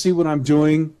sit and see what I'm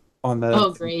doing on the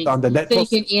Great. on the So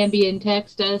Netflix. you can ambient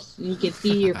text us, and you can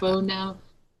see your phone now.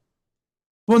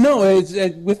 Well, no, it's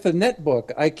with the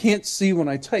netbook. I can't see when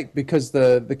I type because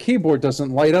the keyboard doesn't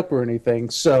light up or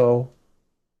anything. So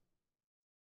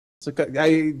it's like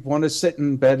I want to sit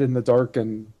in bed in the dark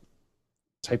and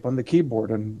type on the keyboard,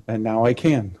 and now I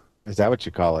can. Is that what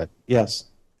you call it? Yes.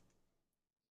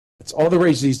 It's all the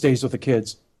rage these days with the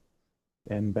kids.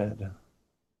 In bed.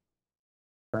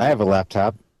 I have a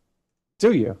laptop.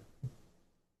 Do you?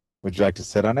 Would you like to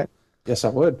sit on it? Yes, I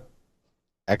would.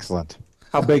 Excellent.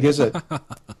 How big is it?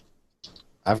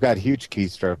 I've got huge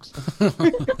keystrokes.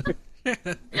 Do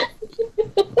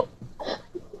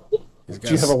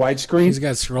you have a widescreen? He's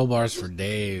got scroll bars for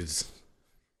days.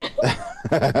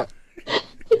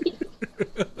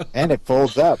 And it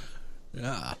folds up.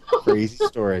 Yeah. For easy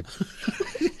storage.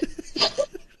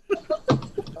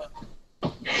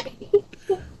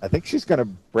 I think she's going to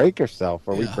break herself,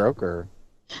 or we broke her.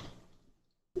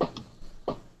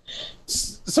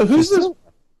 So who's this?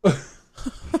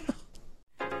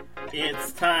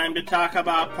 It's time to talk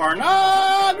about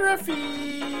pornography.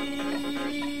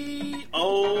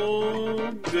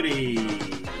 Oh, goody.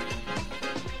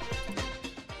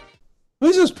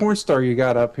 Who's this porn star you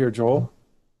got up here, Joel?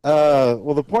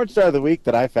 Well, the porn star of the week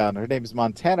that I found, her name is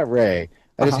Montana Ray.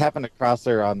 I just happened to cross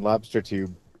her on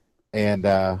LobsterTube, and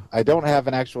I don't have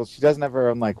an actual. She doesn't have her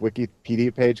own like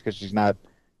Wikipedia page because she's not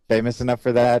famous enough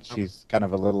for that. She's kind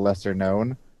of a little lesser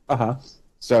known.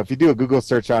 So if you do a Google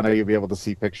search on her, you'll be able to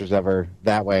see pictures of her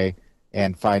that way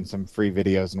and find some free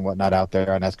videos and whatnot out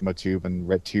there on EskimoTube and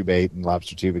RedTube8 and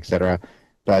LobsterTube, etc.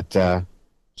 But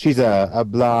she's a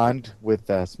blonde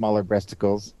with smaller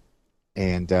breasticles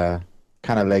and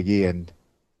kind of leggy and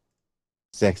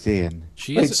sexy, and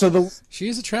She is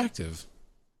attractive.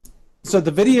 So the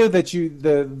video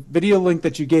link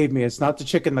that you gave me, it's not the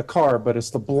chick in the car, but it's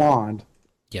the blonde.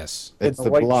 Yes. it's the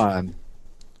white- blonde.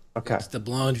 Okay. It's the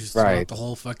blonde who's Right. throughout the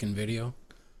whole fucking video.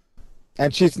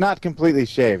 And she's not completely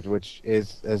shaved, which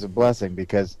is a blessing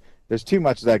because there's too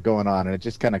much of that going on, and it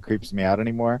just kind of creeps me out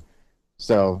anymore.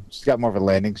 So she's got more of a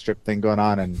landing strip thing going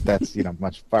on, and that's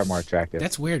far more attractive.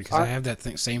 That's weird because I have that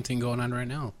same thing going on right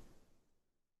now.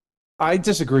 I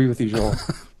disagree with you, Joel.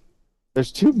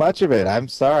 There's too much of it. I'm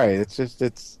sorry. It's just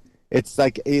it's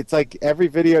like every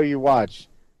video you watch,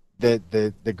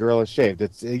 the girl is shaved.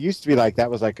 It used to be like that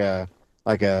was like a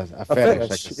fetish,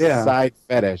 fetish, like a yeah. side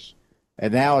fetish,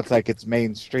 and now it's like it's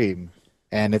mainstream.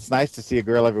 And it's nice to see a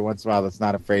girl every once in a while that's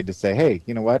not afraid to say, "Hey,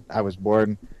 you know what? I was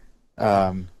born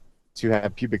to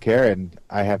have pubic hair, and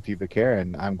I have pubic hair,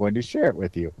 and I'm going to share it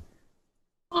with you."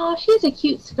 Oh, she has a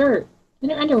cute skirt.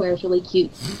 And her underwear is really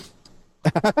cute.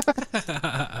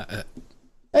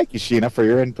 Thank you, Sheena, for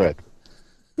your input.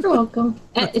 You're welcome.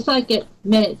 It's like at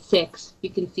minute 6. You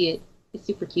can see it. It's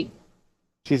super cute.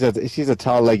 She's a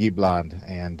tall, leggy blonde,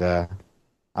 and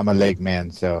I'm a leg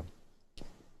man, so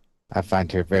I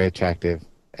find her very attractive,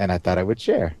 and I thought I would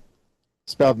share.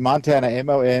 Spelled Montana,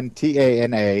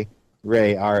 Montana,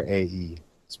 Ray, Rae.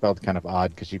 Spelled kind of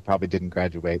odd because she probably didn't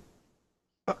graduate.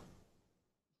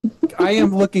 I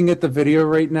am looking at the video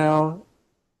right now,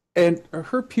 and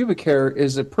her pubic hair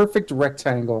is a perfect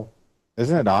rectangle.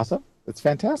 Isn't it awesome? It's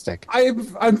fantastic.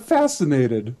 I'm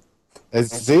fascinated.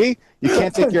 See? You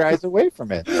can't take your eyes away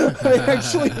from it. I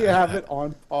actually have it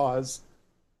on pause.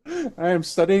 I am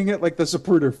studying it like the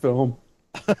Zapruder film.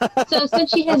 So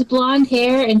since she has blonde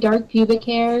hair and dark pubic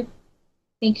hair, I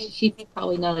think she's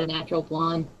probably not a natural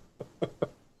blonde.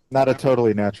 Not a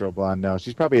totally natural blonde, no.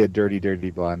 She's probably a dirty,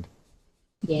 dirty blonde.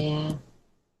 Yeah.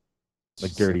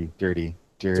 Like dirty.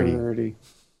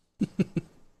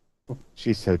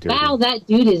 She's so dirty. Wow, that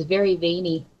dude is very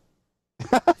veiny.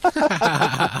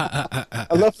 I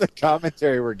love the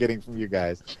commentary we're getting from you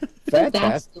guys.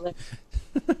 Fantastic.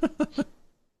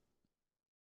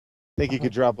 Think you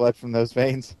could draw blood from those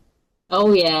veins?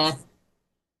 Oh yeah.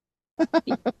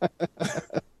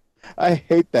 I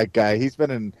hate that guy. He's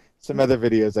been in some other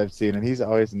videos I've seen, and he's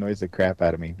always annoys the crap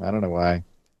out of me. I don't know why.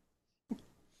 I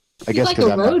He's guess like because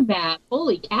a I'm road map.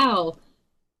 Holy cow.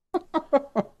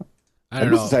 I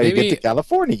don't this know. is how you Maybe get to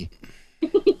California.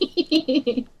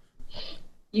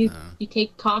 You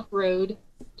take Cock Road,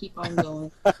 keep on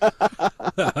going.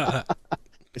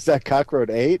 Is that Cock Road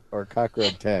 8 or Cock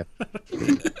Road 10?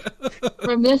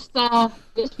 From this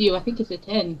view, I think it's a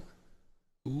 10.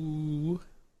 Ooh.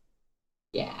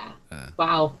 Yeah.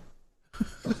 Wow.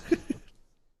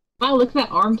 Wow, look at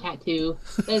that arm tattoo.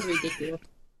 That is ridiculous.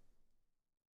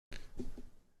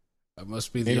 That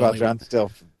must be the Meanwhile, only John's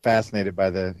still fascinated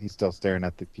by he's still staring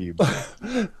at the pubes.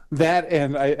 That,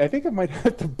 and I think I might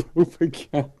have to poop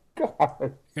again. God.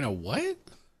 You're gonna what? He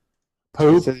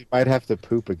Poop says he might have to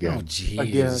poop again. Oh, jeez.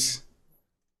 again.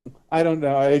 I don't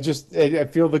know. I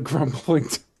feel the grumbling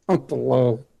down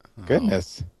below.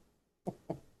 Goodness.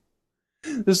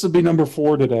 This will be number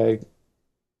 4 today.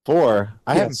 4?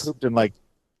 I haven't Yes. pooped in like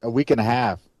a week and a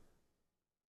half.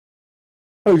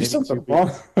 Oh, Maybe there's something 2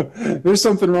 wrong. There's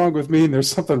something wrong with me, and there's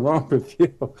something wrong with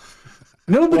you.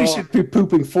 Nobody Well- should be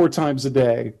pooping 4 times a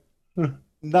day.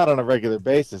 Not on a regular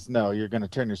basis. No, you're going to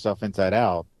turn yourself inside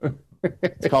out.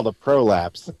 It's called a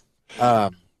prolapse.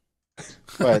 But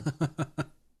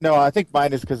no, I think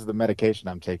mine is because of the medication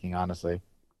I'm taking. Honestly,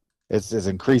 it's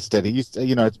increased it. It used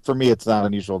to, for me, it's not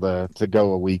unusual to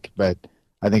go a week, but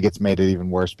I think it's made it even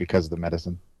worse because of the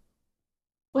medicine.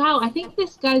 Wow, I think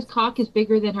this guy's cock is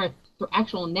bigger than her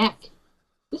actual neck.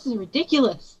 This is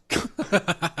ridiculous.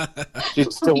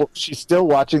 She's still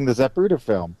watching the Zapruder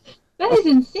film. That is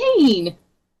insane.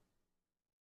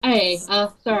 Hey,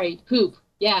 sorry, poop.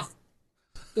 Yeah.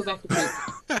 Go back to poop.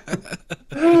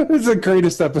 It's the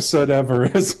greatest episode ever.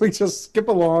 As we just skip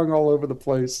along all over the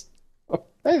place.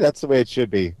 Hey, that's the way it should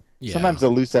be. Yeah. Sometimes the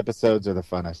loose episodes are the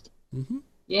funnest. Mm-hmm.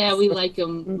 Yeah, we like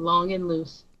them long and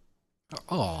loose.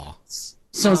 Oh.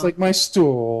 Sounds like my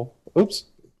stool. Oops.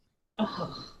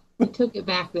 Oh, I took it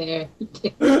back there.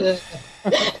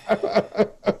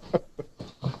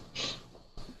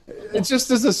 It's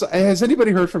just as this. Has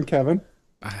anybody heard from Kevin?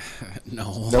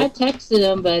 No. I texted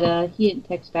him, but he didn't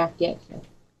text back yet. So.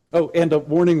 Oh, and a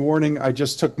warning! I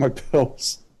just took my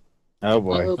pills. Oh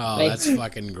boy. Oh, that's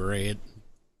fucking great.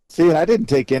 See, I didn't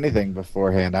take anything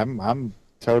beforehand. I'm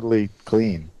totally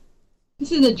clean.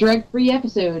 This is a drug-free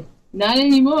episode. Not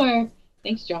anymore.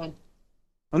 Thanks, John.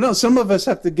 Oh no, some of us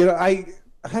have to get. I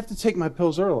have to take my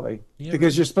pills early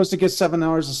because you're supposed to get 7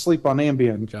 hours of sleep on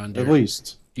Ambien, John, at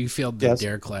least. You failed the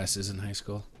DARE classes in high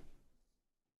school.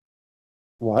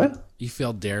 What? You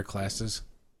failed DARE classes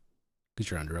because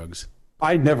you're on drugs.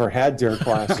 I never had DARE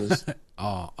classes.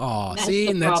 That's see,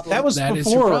 the and that's problem. That was that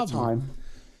is your before our problem.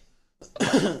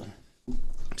 time.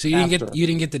 So you didn't After. get you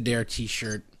didn't get the DARE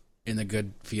T-shirt in the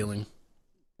good feeling.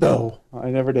 No,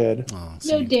 I never did. Oh,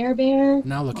 No Dare Bear.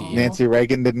 now look at you. Nancy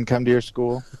Reagan didn't come to your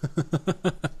school?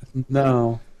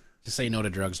 No. Just say no to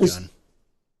drugs, John.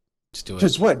 Just do it.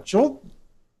 Because what, Joel?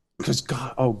 Because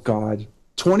God,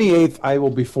 28th I will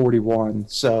be 41.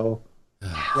 So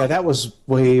yeah, that was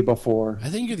way before. I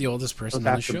think you're the oldest person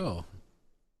Back on the to- show,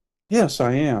 Yes,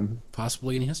 I am.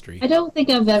 possibly in history. I don't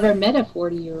think I've ever met a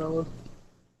 40-year-old.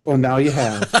 Well, now you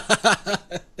have.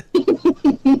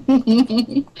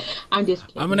 I'm just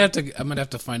kidding. I'm gonna have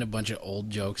to find a bunch of old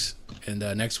jokes, and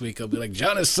next week I'll be like,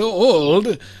 John is so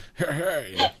old,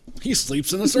 he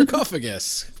sleeps in the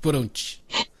sarcophagus. Ba-dum-tsh.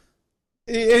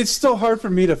 It's still hard for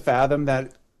me to fathom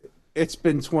that it's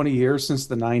been 20 years since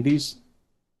the 90s.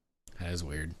 That is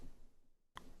weird.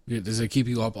 Does it keep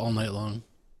you up all night long?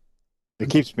 It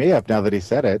keeps me up now that he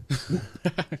said it.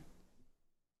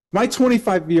 My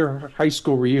 25-year high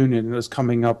school reunion is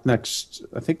coming up next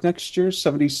year,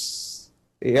 70.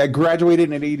 I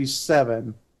graduated in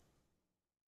 87.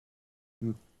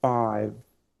 5.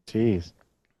 Jeez.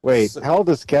 Wait, how old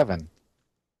is Kevin?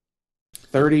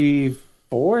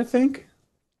 34, I think.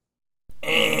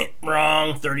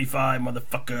 Wrong. 35,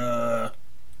 motherfucker.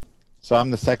 So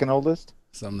I'm the second oldest?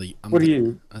 So I'm What are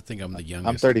you? I think I'm the youngest.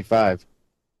 I'm 35.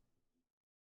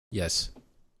 Yes.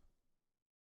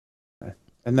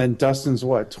 And then Dustin's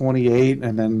what, 28,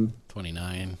 and then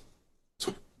 29.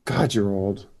 God, you're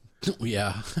old.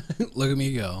 Yeah. Look at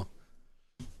me go.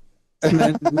 And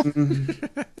then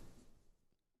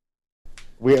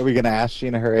Are we going to ask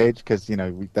Sheena her age? Because,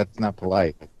 that's not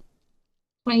polite.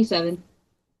 27.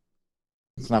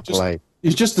 It's not polite.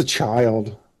 he's just a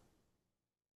child.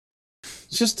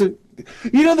 It's just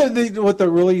You know what the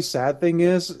really sad thing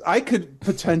is? I could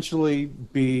potentially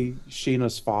be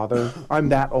Sheena's father. I'm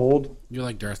that old. You're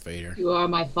like Darth Vader. You are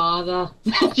my father.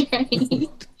 That's right.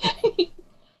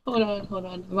 Hold on.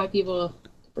 I might be able to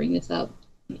bring this up.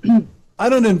 I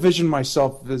don't envision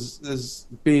myself as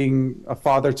being a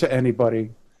father to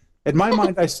anybody. In my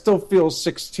mind, I still feel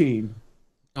 16.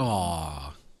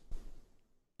 Aw.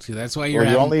 See, that's why you're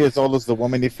Well, you're only as old as the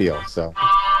woman you feel, so.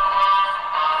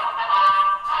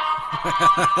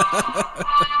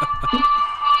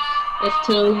 That's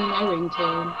totally my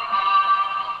ringtone.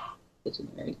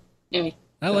 Anyway.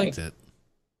 I liked it.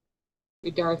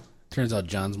 You're Darth. Turns out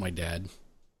John's my dad.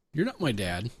 You're not my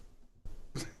dad.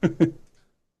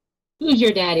 Who's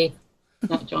your daddy?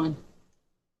 Not John.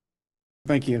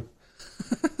 Thank you.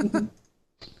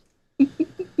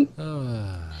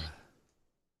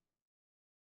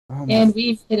 And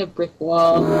we've hit a brick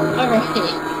wall. All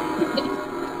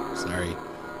right. Sorry.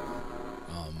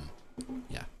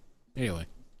 Yeah. Anyway.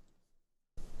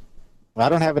 Well, I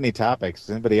don't have any topics.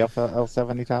 Does anybody else have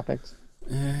any topics?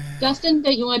 Dustin,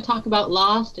 don't you want to talk about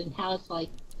Lost and how it's like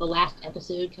the last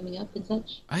episode coming up and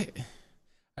such?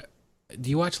 Do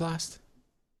you watch Lost?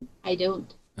 I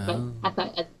don't. But I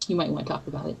thought you might want to talk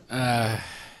about it.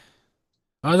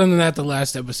 Other than that, the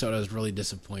last episode I was really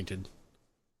disappointed.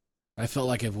 I felt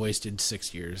like I've wasted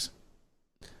 6 years.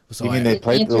 So You mean they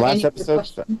played the last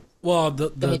episode? Well,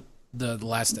 the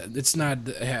last, it's not,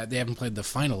 they haven't played the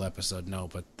final episode, no,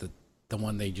 but the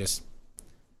one they just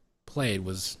played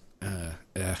was, I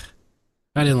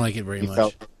didn't like it very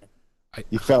much.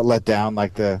 You felt let down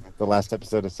like the last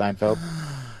episode of Seinfeld?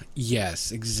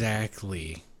 Yes,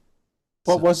 exactly.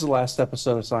 What was the last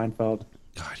episode of Seinfeld?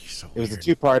 God, you're so It was a weird.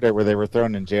 two-parter where they were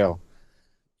thrown in jail.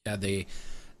 Yeah, they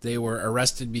were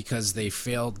arrested because they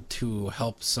failed to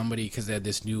help somebody because they had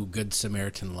this new Good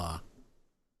Samaritan law.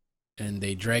 And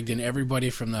they dragged in everybody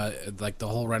from the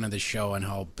whole run of the show and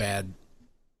how bad,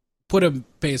 put them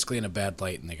basically in a bad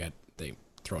light, and they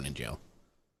thrown in jail.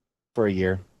 For a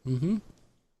year. Mm-hmm.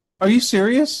 Are you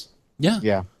serious? Yeah.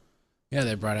 Yeah. Yeah,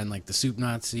 they brought in like the soup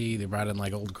Nazi, they brought in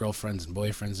like old girlfriends and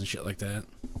boyfriends and shit like that.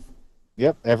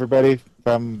 Yep, everybody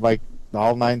from like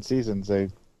all 9 seasons, they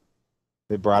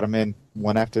brought them in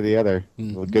one after the other.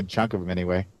 A good chunk of them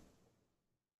anyway.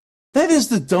 That is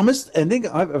the dumbest ending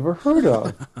I've ever heard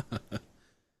of.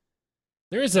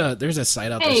 There's a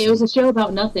site out there. Hey, it was a show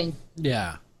about nothing.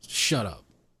 Yeah, shut up.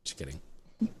 Just kidding.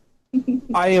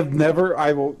 I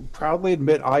will proudly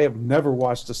admit, I have never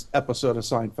watched this episode of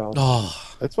Seinfeld.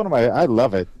 Oh, that's one of my, I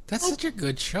love it. That's such a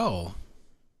good show.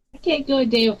 I can't go a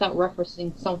day without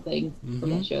referencing something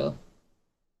from that show.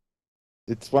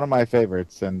 It's one of my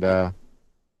favorites, and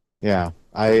yeah,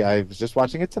 I was just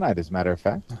watching it tonight, as a matter of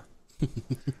fact.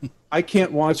 I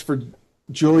can't watch for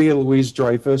Julia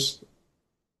Louis-Dreyfus.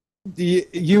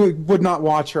 You would not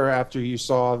watch her after you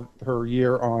saw her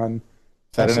year on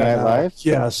Saturday Night Live?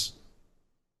 Yes.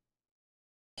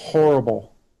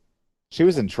 Horrible. She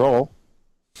was in Troll.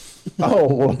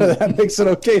 Oh, well, that makes it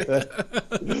okay then.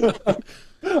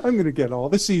 I'm going to get all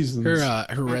the seasons.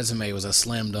 Her resume was a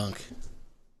slam dunk.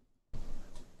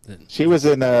 She was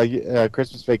in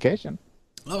Christmas Vacation.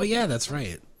 Oh yeah, that's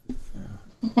right.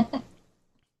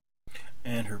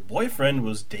 And her boyfriend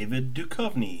was David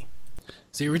Duchovny.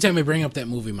 See, every time I bring up that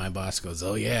movie, my boss goes,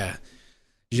 "Oh yeah,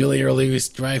 Julia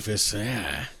Louis-Dreyfus."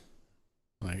 Yeah,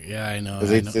 like yeah, I know.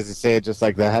 Does he say it just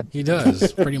like that? He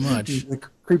does, pretty much. The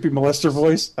creepy molester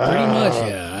voice. Pretty much,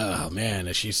 yeah. Oh man,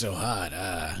 is she so hot?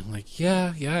 I'm like,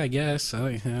 yeah, I guess.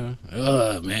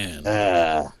 Oh man.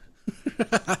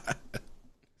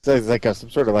 So it's like some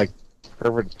sort of like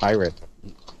pervert pirate.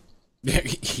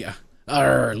 Yeah.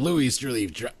 Louis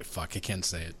fuck, I can't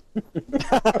say it.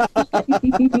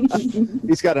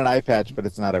 He's got an eye patch, but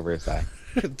it's not over his eye.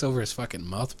 It's over his fucking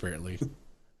mouth, apparently.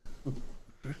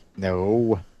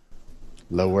 No.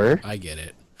 Lower. I get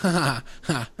it. Ha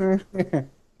ha.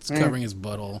 It's covering his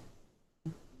butthole.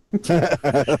 Now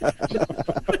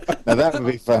that would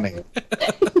be funny.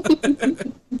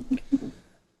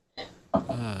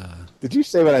 Did you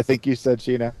say what I think you said,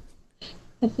 Sheena?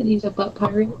 I said he's a butt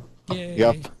pirate. Yay.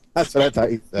 Yep. That's what I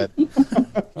thought you said.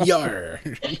 Yar.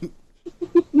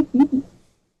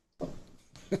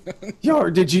 Yar,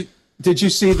 did you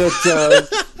see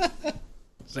that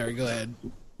Sorry, go ahead.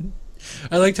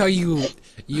 I liked how you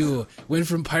went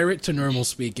from pirate to normal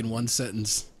speak in one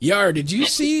sentence. Yar, did you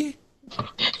see?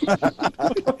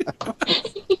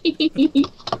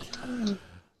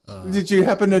 Did you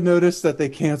happen to notice that they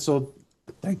canceled,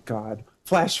 thank God,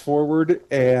 Flash Forward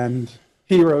and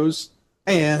Heroes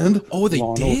and Oh, they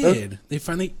Law and Order? did. They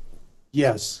finally.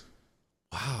 Yes.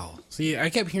 Wow. See, I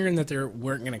kept hearing that they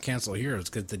weren't going to cancel Heroes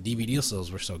because the DVD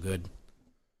sales were so good.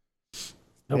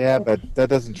 Yeah, but that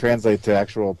doesn't translate to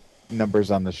actual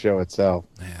numbers on the show itself.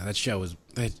 Yeah, that show was.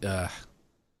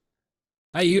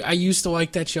 I used to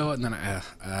like that show, and then I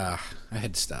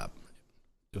had to stop.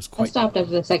 It was I quite. stopped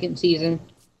after the second season.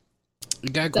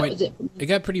 It got That quite. was it. It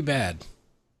got pretty bad.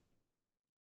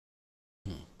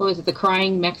 What was it? The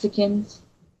Crying Mexicans?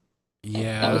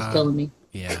 Yeah. That was killing me.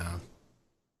 Yeah.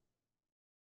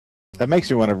 That makes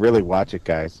you want to really watch it,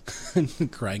 guys.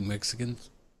 Crying Mexicans.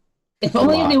 If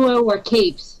only they would wear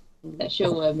capes, that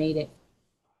show would have made it.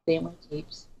 They didn't wear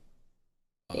capes.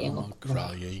 Oh,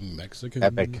 crying Mexican.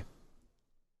 Epic.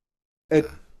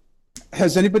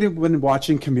 Has anybody been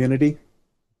watching Community?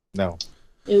 No.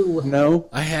 Ooh. No?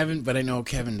 I haven't, but I know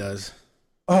Kevin does.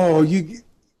 Oh, it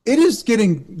is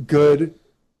getting good.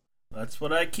 That's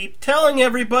what I keep telling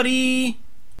everybody.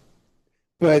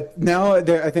 But now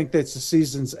I think that's the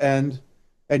season's end,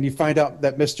 and you find out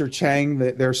that Mr. Chang,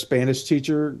 their Spanish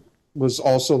teacher, was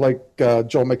also like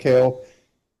Joel McHale.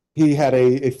 He had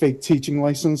a fake teaching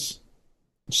license.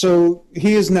 So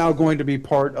he is now going to be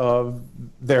part of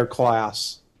their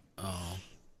class. Oh.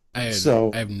 I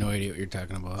have no idea what you're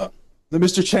talking about. The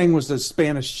Mr. Chang was the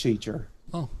Spanish teacher.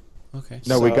 Oh, okay.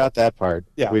 No, we got that part.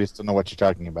 Yeah. We just don't know what you're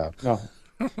talking about. No.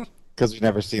 Because we've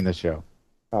never seen the show.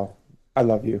 Oh, I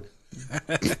love you.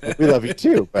 We love you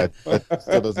too, but that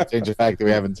still doesn't change the fact that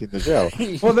we haven't seen the show.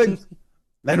 Well,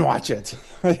 then watch it.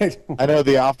 I know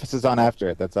The Office is on after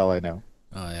it. That's all I know.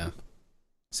 Oh, yeah.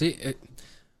 See,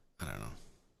 I don't know.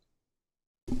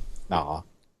 Nah.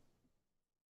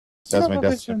 That was my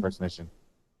Dustin impersonation.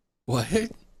 What?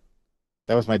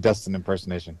 That was my Dustin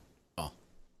impersonation. Oh.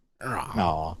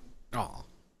 Nah. Oh.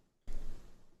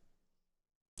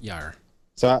 Yar.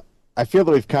 So I feel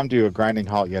that we've come to a grinding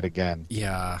halt yet again.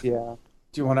 Yeah. Yeah.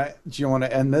 Do you want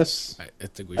to end this? I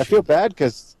think we I feel bad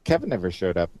because Kevin never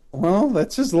showed up. Well,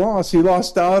 that's his loss. He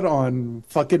lost out on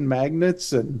fucking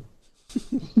magnets and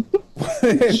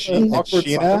awkward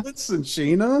silence and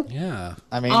Sheena. Yeah.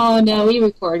 I mean, Oh no, we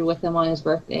recorded with him on his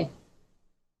birthday.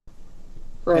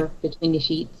 For Between the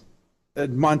Sheets.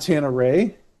 Montana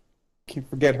Ray. Can't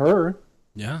forget her.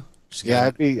 Yeah. Yeah,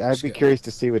 I'd be curious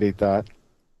to see what he thought.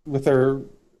 With her,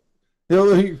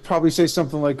 he'd probably say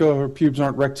something like, "Oh, her pubes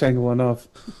aren't rectangle enough."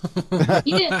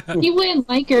 He wouldn't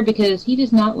like her because he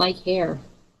does not like hair.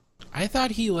 I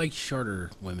thought he liked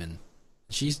shorter women.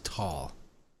 She's tall.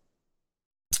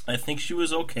 I think she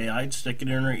was okay. I'd stick it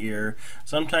in her ear.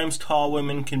 Sometimes tall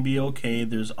women can be okay.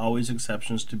 There's always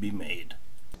exceptions to be made.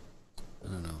 I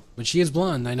don't know. But she is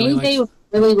blonde. I know Anything with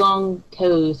really long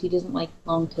toes. He doesn't like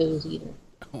long toes either.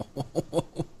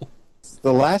 It's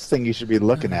the last thing you should be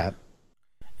looking at.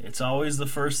 It's always the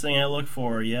first thing I look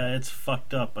for. Yeah, it's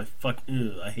fucked up. I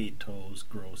hate toes.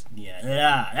 Gross.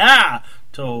 Yeah.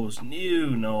 Toes.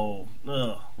 Ew, no.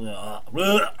 Ugh.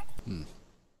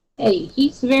 Hey,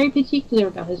 he's very particular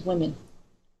about his women.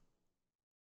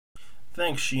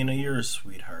 Thanks, Sheena. You're a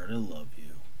sweetheart. I love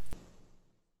you.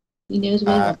 He knows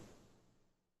women.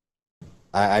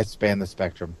 I span the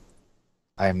spectrum.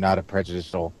 I am not a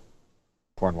prejudicial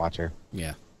porn watcher.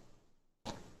 Yeah.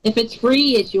 If it's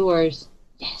free, it's yours.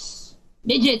 Yes.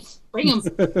 Midgets, bring them.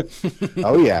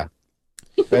 Oh, yeah.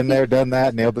 Been there, done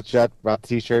that, nailed it shut, brought the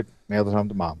t-shirt, mailed it home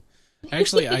to mom.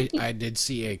 Actually, I did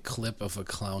see a clip of a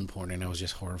clown porn, and I was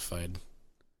just horrified.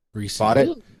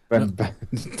 Recently. Bought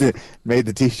it, made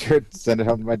the t-shirt, sent it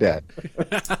home to my dad.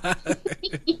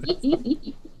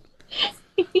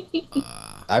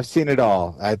 I've seen it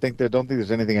all. I don't think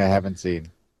there's anything I haven't seen.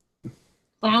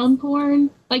 Clown porn?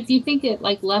 Like, do you think it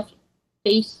left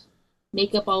face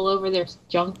makeup all over their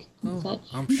junk and such?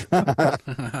 I'm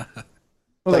sure.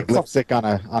 Like lipstick on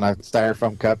a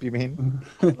styrofoam cup, you mean?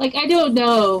 Like, I don't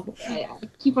know. I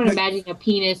keep on imagining a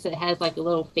penis that has a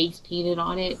little face painted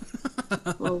on it.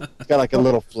 Well, It's got a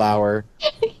little flower.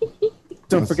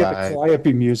 Don't forget the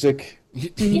Calliope music.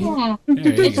 yeah.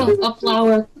 There you A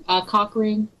flower cock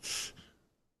ring.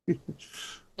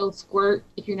 It'll squirt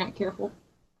if you're not careful.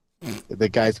 The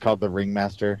guy's called the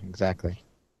Ringmaster. Exactly.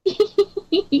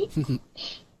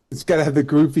 It's got to have the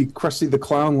groovy Krusty the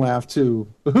Clown laugh, too.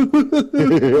 Can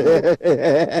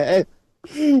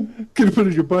you put it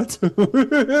in your butt?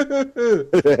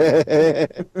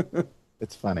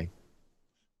 It's funny.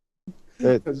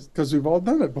 Because we've all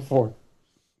done it before.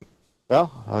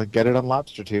 Well, I'll get it on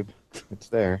Lobster Tube. It's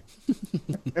there.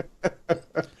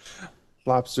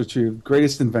 Lobster tube,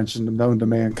 greatest invention known to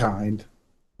mankind.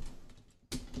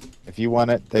 If you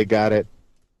want it, they got it.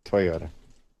 Toyota.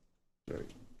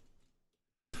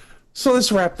 So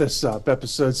let's wrap this up.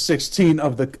 Episode 16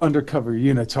 of the Undercover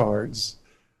Unitards.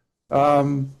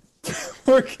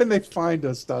 Where can they find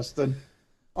us, Dustin?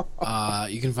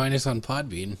 You can find us on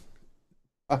Podbean.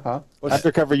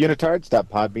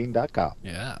 Undercoverunitards.podbean.com.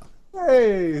 Yeah.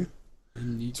 Hey.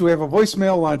 So we have a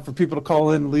voicemail line for people to call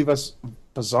in and leave us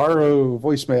bizarro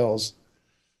voicemails.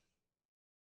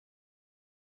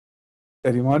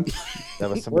 Anyone?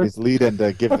 That was somebody's lead in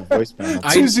to give the voicemail.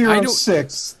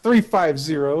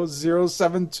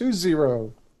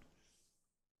 206-350-0720.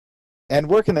 And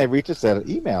where can they reach us at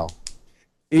email?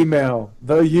 Email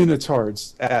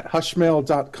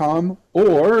theunitards@hushmail.com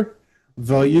or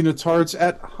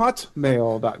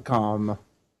theunitards@hotmail.com.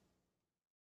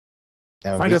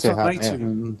 Find us on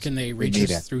iTunes. Can they reach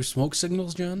us through smoke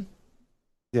signals, John?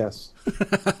 Yes.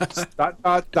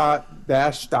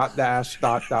 dash dash.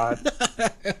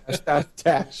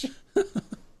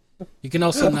 You can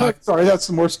also knock. Sorry, that's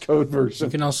the Morse code version.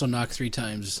 You can also knock 3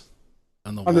 times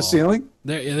on the wall. On the ceiling?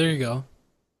 There you go.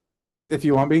 If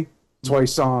you want me.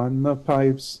 Twice on the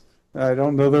pipes. I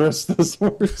don't know the rest of those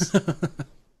words.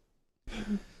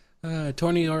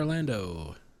 Tony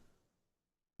Orlando.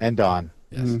 And Don.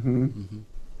 Yes.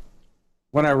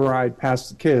 When I ride past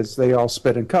the kids, they all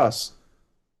spit and cuss.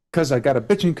 Because I got a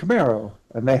bitchin' Camaro,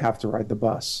 and they have to ride the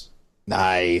bus.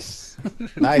 Nice.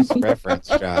 Nice reference,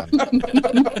 John.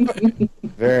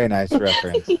 Very nice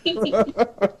reference.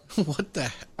 What the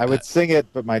heck? I would sing it,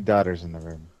 but my daughter's in the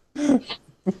room.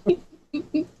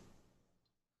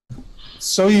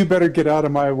 So you better get out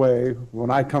of my way when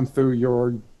I come through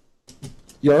your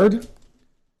yard.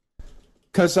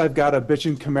 Because I've got a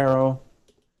bitchin' Camaro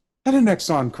and an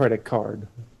Exxon credit card.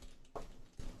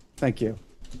 Thank you.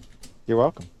 You're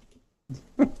welcome.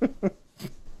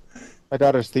 My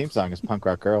daughter's theme song is Punk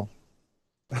Rock Girl.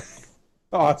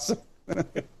 Awesome.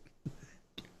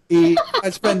 Eat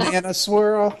a banana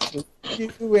swirl.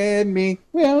 You and me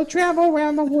will travel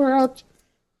around the world.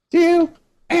 You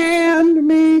and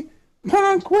me,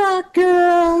 Punk Rock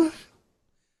Girl.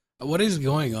 What is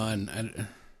going on?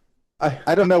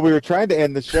 I don't know. We were trying to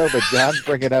end the show, but John's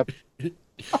bringing up,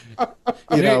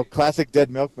 classic Dead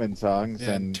Milkman songs.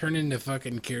 Yeah, and turn into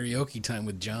fucking karaoke time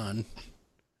with John.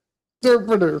 He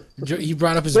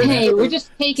brought up his. Hey, we're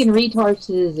just taking retards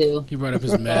to the zoo. He brought up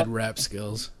his mad rap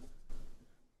skills.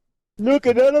 Look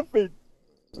at elephant.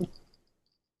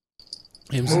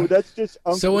 Oh, that's just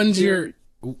Uncle So when's Jerry.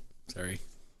 your? Sorry.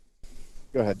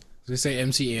 Go ahead. I was gonna say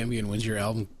MC Ambien. When's your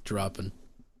album dropping?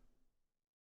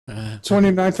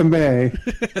 29th of May.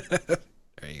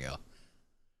 There you go.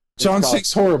 John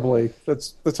Sings Horribly.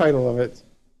 That's the title of it.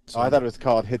 Oh, I thought it was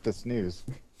called Hit the Snooze.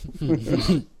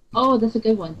 Oh, that's a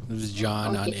good one. This is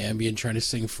John on Ambien trying to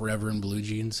sing Forever in Blue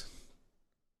Jeans.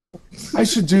 I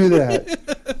should do that.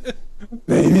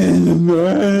 Baby in the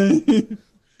morning,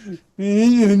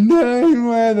 in the night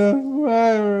where the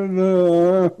fire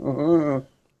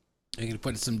I'm gonna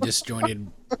put some disjointed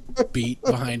beat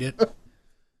behind it.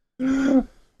 You're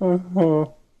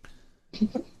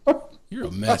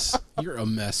a mess. You're a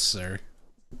mess, sir.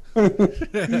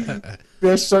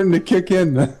 They're starting to kick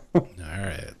in now. All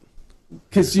right.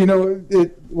 Because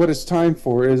what it's time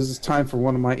for is it's time for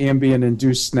one of my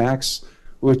Ambien-induced snacks,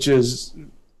 which is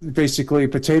basically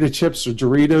potato chips or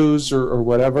Doritos or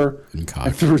whatever, and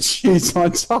throw cheese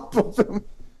on top of them.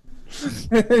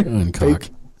 And cock.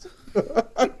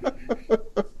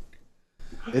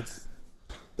 That's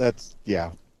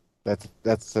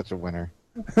such a winner.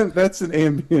 That's an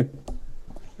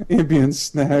ambient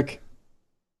snack.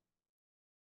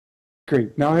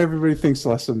 Great. Now everybody thinks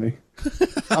less of me.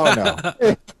 Oh no.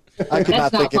 I could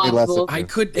not think any less of you. I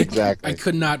could Exactly. I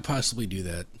could not possibly do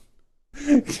that.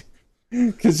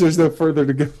 Because there's no further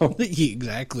to go.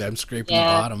 Exactly. I'm scraping the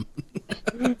bottom.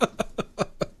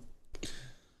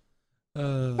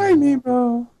 Hi,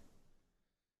 Nemo.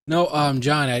 No,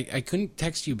 John, I couldn't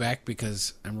text you back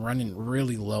because I'm running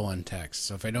really low on text.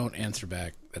 So if I don't answer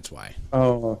back, that's why.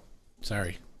 Oh.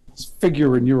 Sorry. It's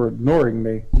figuring you were ignoring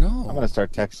me. No. I'm going to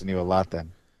start texting you a lot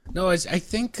then. No, I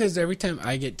think because every time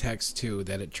I get texts too,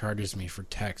 that it charges me for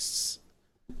texts.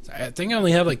 So I think I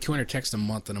only have like 200 texts a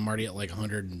month, and I'm already at like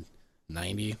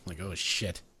 190. Like, oh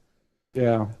shit.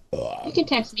 Yeah. You can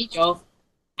text me, Joe.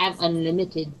 I'm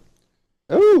unlimited.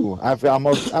 Ooh,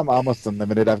 I'm almost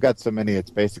unlimited. I've got so many, it's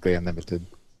basically unlimited.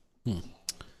 I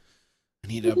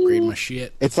need to upgrade my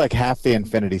shit. It's like half the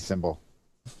infinity symbol.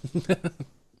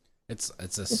 It's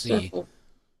a C.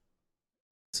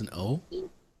 It's an O.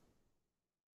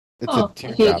 It's a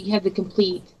teardrop. Okay, you have the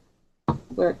complete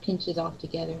where it pinches off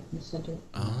together in the center.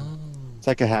 Oh. It's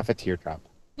like a half a teardrop.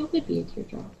 It would be a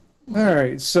teardrop. All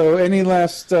right. So, any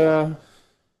last thoughts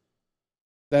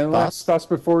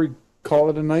before we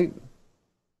call it a night?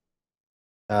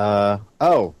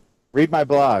 Oh, Read my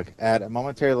blog at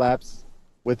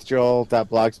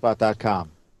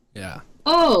momentaryLapsewithjoel.blogspot.com. Yeah.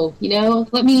 Oh,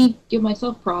 let me give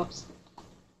myself props.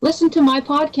 Listen to my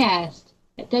podcast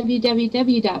at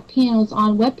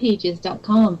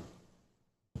www.panelsonwebpages.com.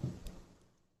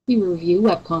 We review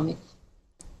webcomics.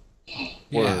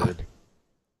 Word.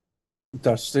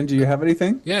 Dustin, do you have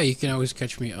anything? Yeah, you can always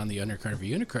catch me on the Undercover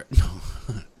Unicard. No.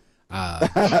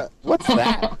 What's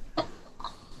that?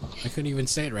 I couldn't even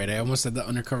say it right. I almost said the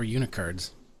Undercover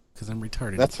Unicards because I'm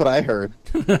retarded. That's what I heard.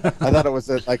 I thought it was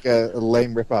like a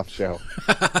lame ripoff show.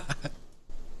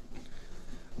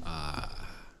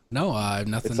 No,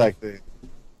 nothing. It's like the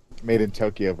Made in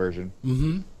Tokyo version.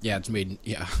 Mm-hmm. Yeah, it's made in...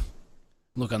 Yeah.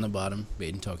 Look on the bottom.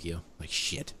 Made in Tokyo. Like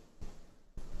shit.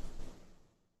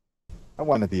 I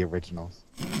wanted the originals.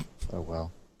 Oh,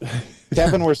 well.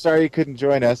 Kevin, we're sorry you couldn't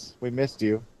join us. We missed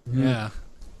you. Yeah.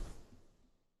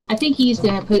 I think he's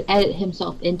going to edit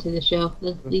himself into the show.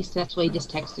 At least that's why he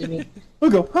just texted me. We'll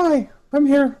go, hi, I'm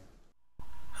here.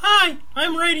 Hi,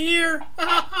 I'm right here.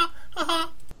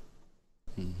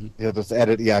 He'll just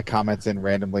edit comments in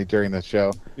randomly during the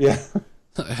show. Yeah.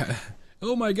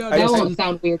 Oh my god. That won't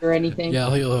sound weird or anything. Yeah,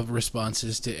 he'll have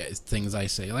responses to things I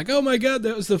say. Like, oh my god,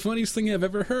 that was the funniest thing I've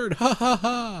ever heard. Ha ha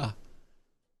ha.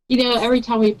 Every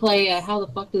time we play How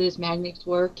the Fuck Do These Magnets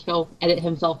Work, he'll edit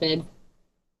himself in.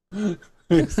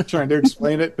 He's trying to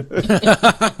explain it.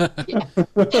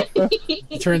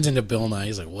 It turns into Bill Nye.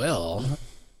 He's like, well.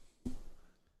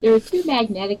 There are two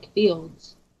magnetic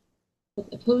fields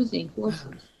with opposing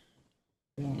forces.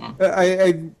 Yeah.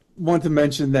 I want to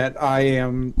mention that I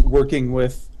am working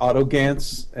with Otto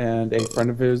Gantz and a friend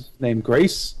of his named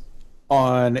Grace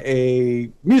on a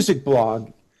music blog.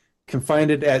 You can find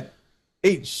it at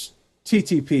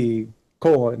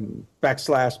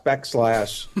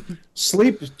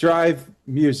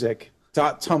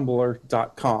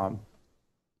http://sleepdrivemusic.tumblr.com.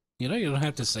 You don't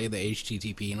have to say the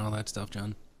HTTP and all that stuff,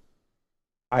 John.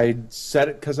 I said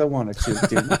it because I wanted to,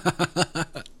 didn't I?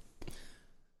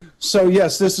 So,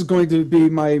 yes, this is going to be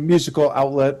my musical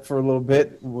outlet for a little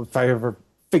bit, if I ever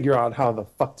figure out how the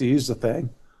fuck to use the thing.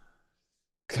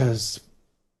 Because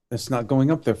it's not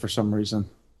going up there for some reason.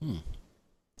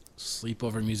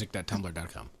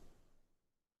 Sleepovermusic.tumblr.com.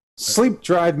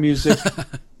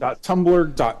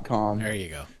 Sleepdrivemusic.tumblr.com. There you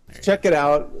go. Check it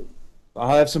out.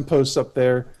 I'll have some posts up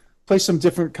there. Play some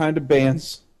different kind of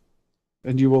bands,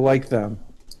 and you will like them.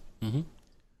 Mm-hmm.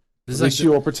 At least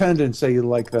you will pretend and say you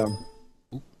like them.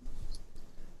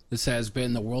 This has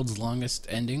been the world's longest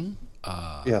ending.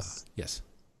 Yes. Yes.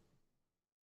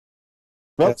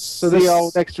 Well, see y'all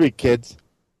next week, kids.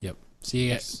 Yep.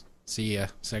 See ya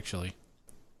sexually.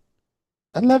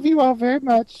 I love you all very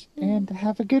much, and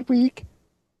have a good week,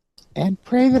 and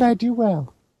pray that I do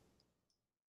well.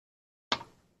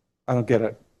 I don't get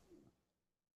it.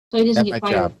 So he doesn't At get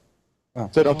my fired.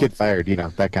 job. So don't get fired,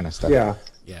 that kind of stuff. Yeah.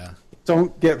 Yeah.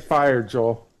 Don't get fired,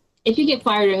 Joel. If you get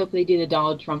fired, I hope they do the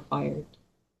Donald Trump fired.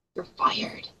 You're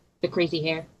fired. The crazy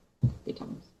hair. Good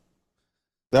times.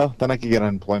 No, then I could get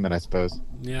unemployment, I suppose.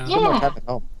 Yeah. Yeah. More time at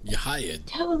home. You hired.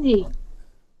 Totally.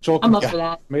 Joel I'm can up for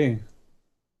that. me.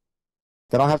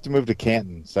 Then I'll have to move to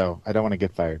Canton, so I don't want to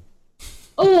get fired.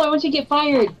 Oh, I want you to get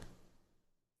fired.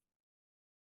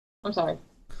 I'm sorry.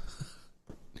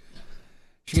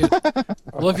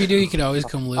 Well, if you do, you could always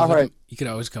come live. All with, right. You could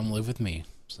always come live with me.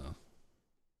 So.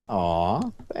 Aw,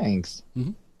 thanks.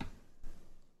 Mm-hmm.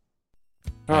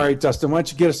 All right, Dustin, why don't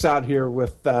you get us out here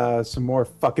with some more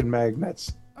fucking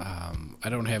magnets? I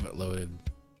don't have it loaded.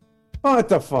 What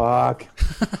the fuck?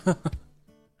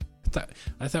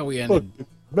 I thought we ended. Fucking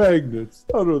magnets.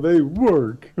 How do they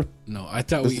work? No, I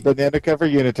thought This has been the Undercover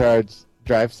Unitards.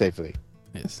 Drive safely.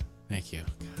 Yes, thank you.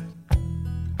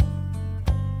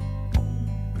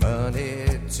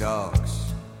 Money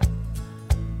talks,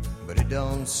 but it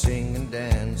don't sing and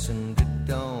dance and it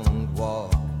don't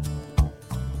walk.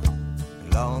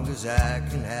 As long as I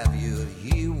can have you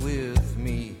here with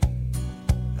me,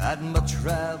 I'd much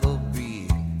rather be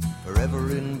forever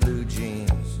in blue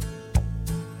jeans.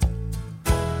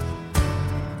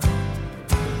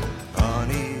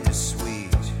 Honey's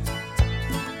sweet,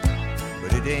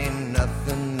 but it ain't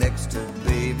nothing next to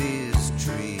baby's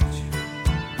treat.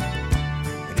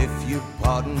 And if you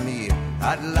pardon me,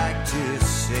 I'd like to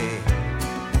say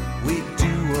we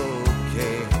do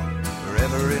okay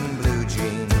forever in blue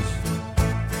jeans.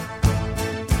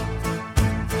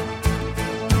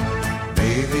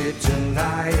 Baby,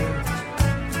 tonight,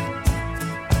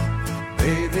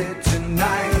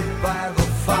 by the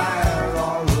fire,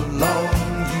 all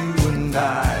alone, you and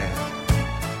I.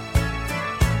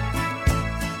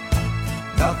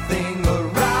 Nothing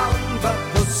around but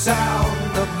the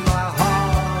sound of my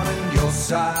heart and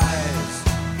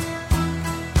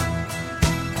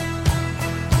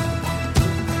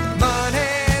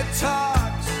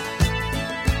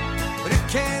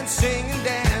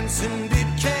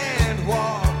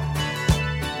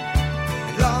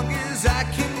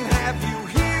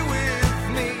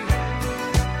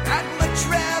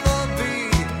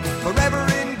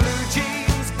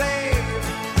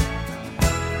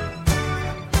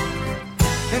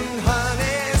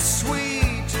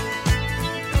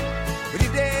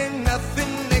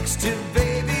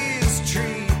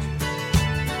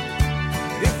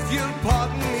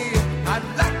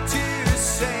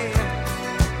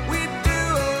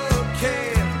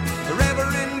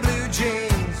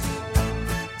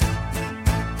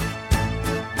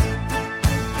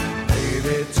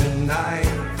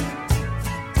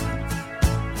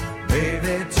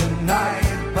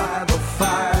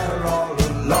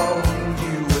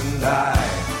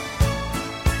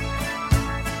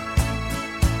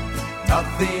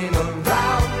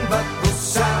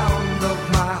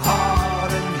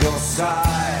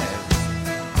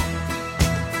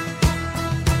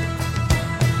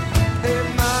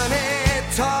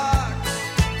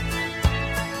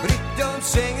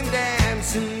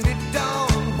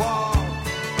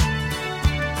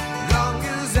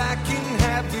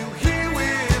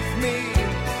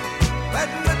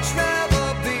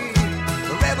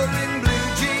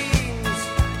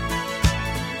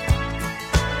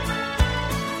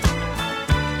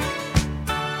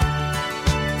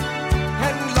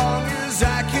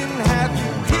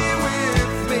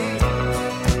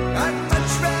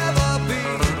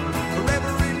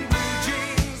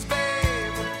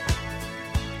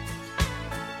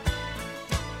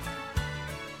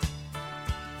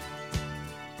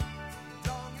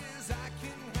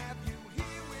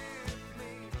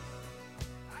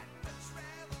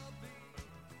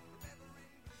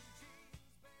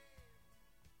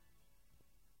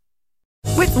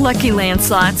With Lucky Land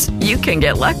Slots, you can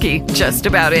get lucky just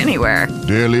about anywhere.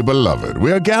 Dearly beloved,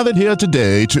 we are gathered here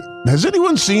today to... Has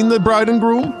anyone seen the bride and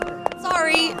groom?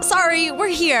 Sorry, we're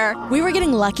here. We were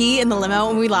getting lucky in the limo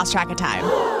and we lost track of time.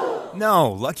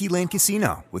 No, Lucky Land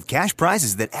Casino, with cash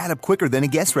prizes that add up quicker than a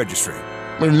guest registry.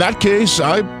 In that case,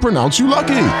 I pronounce you lucky.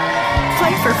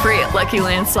 Play for free at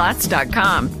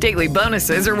LuckyLandSlots.com. Daily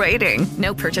bonuses are waiting.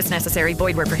 No purchase necessary.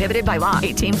 Void where prohibited by law.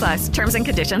 18+. Terms and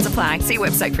conditions apply. See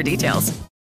website for details.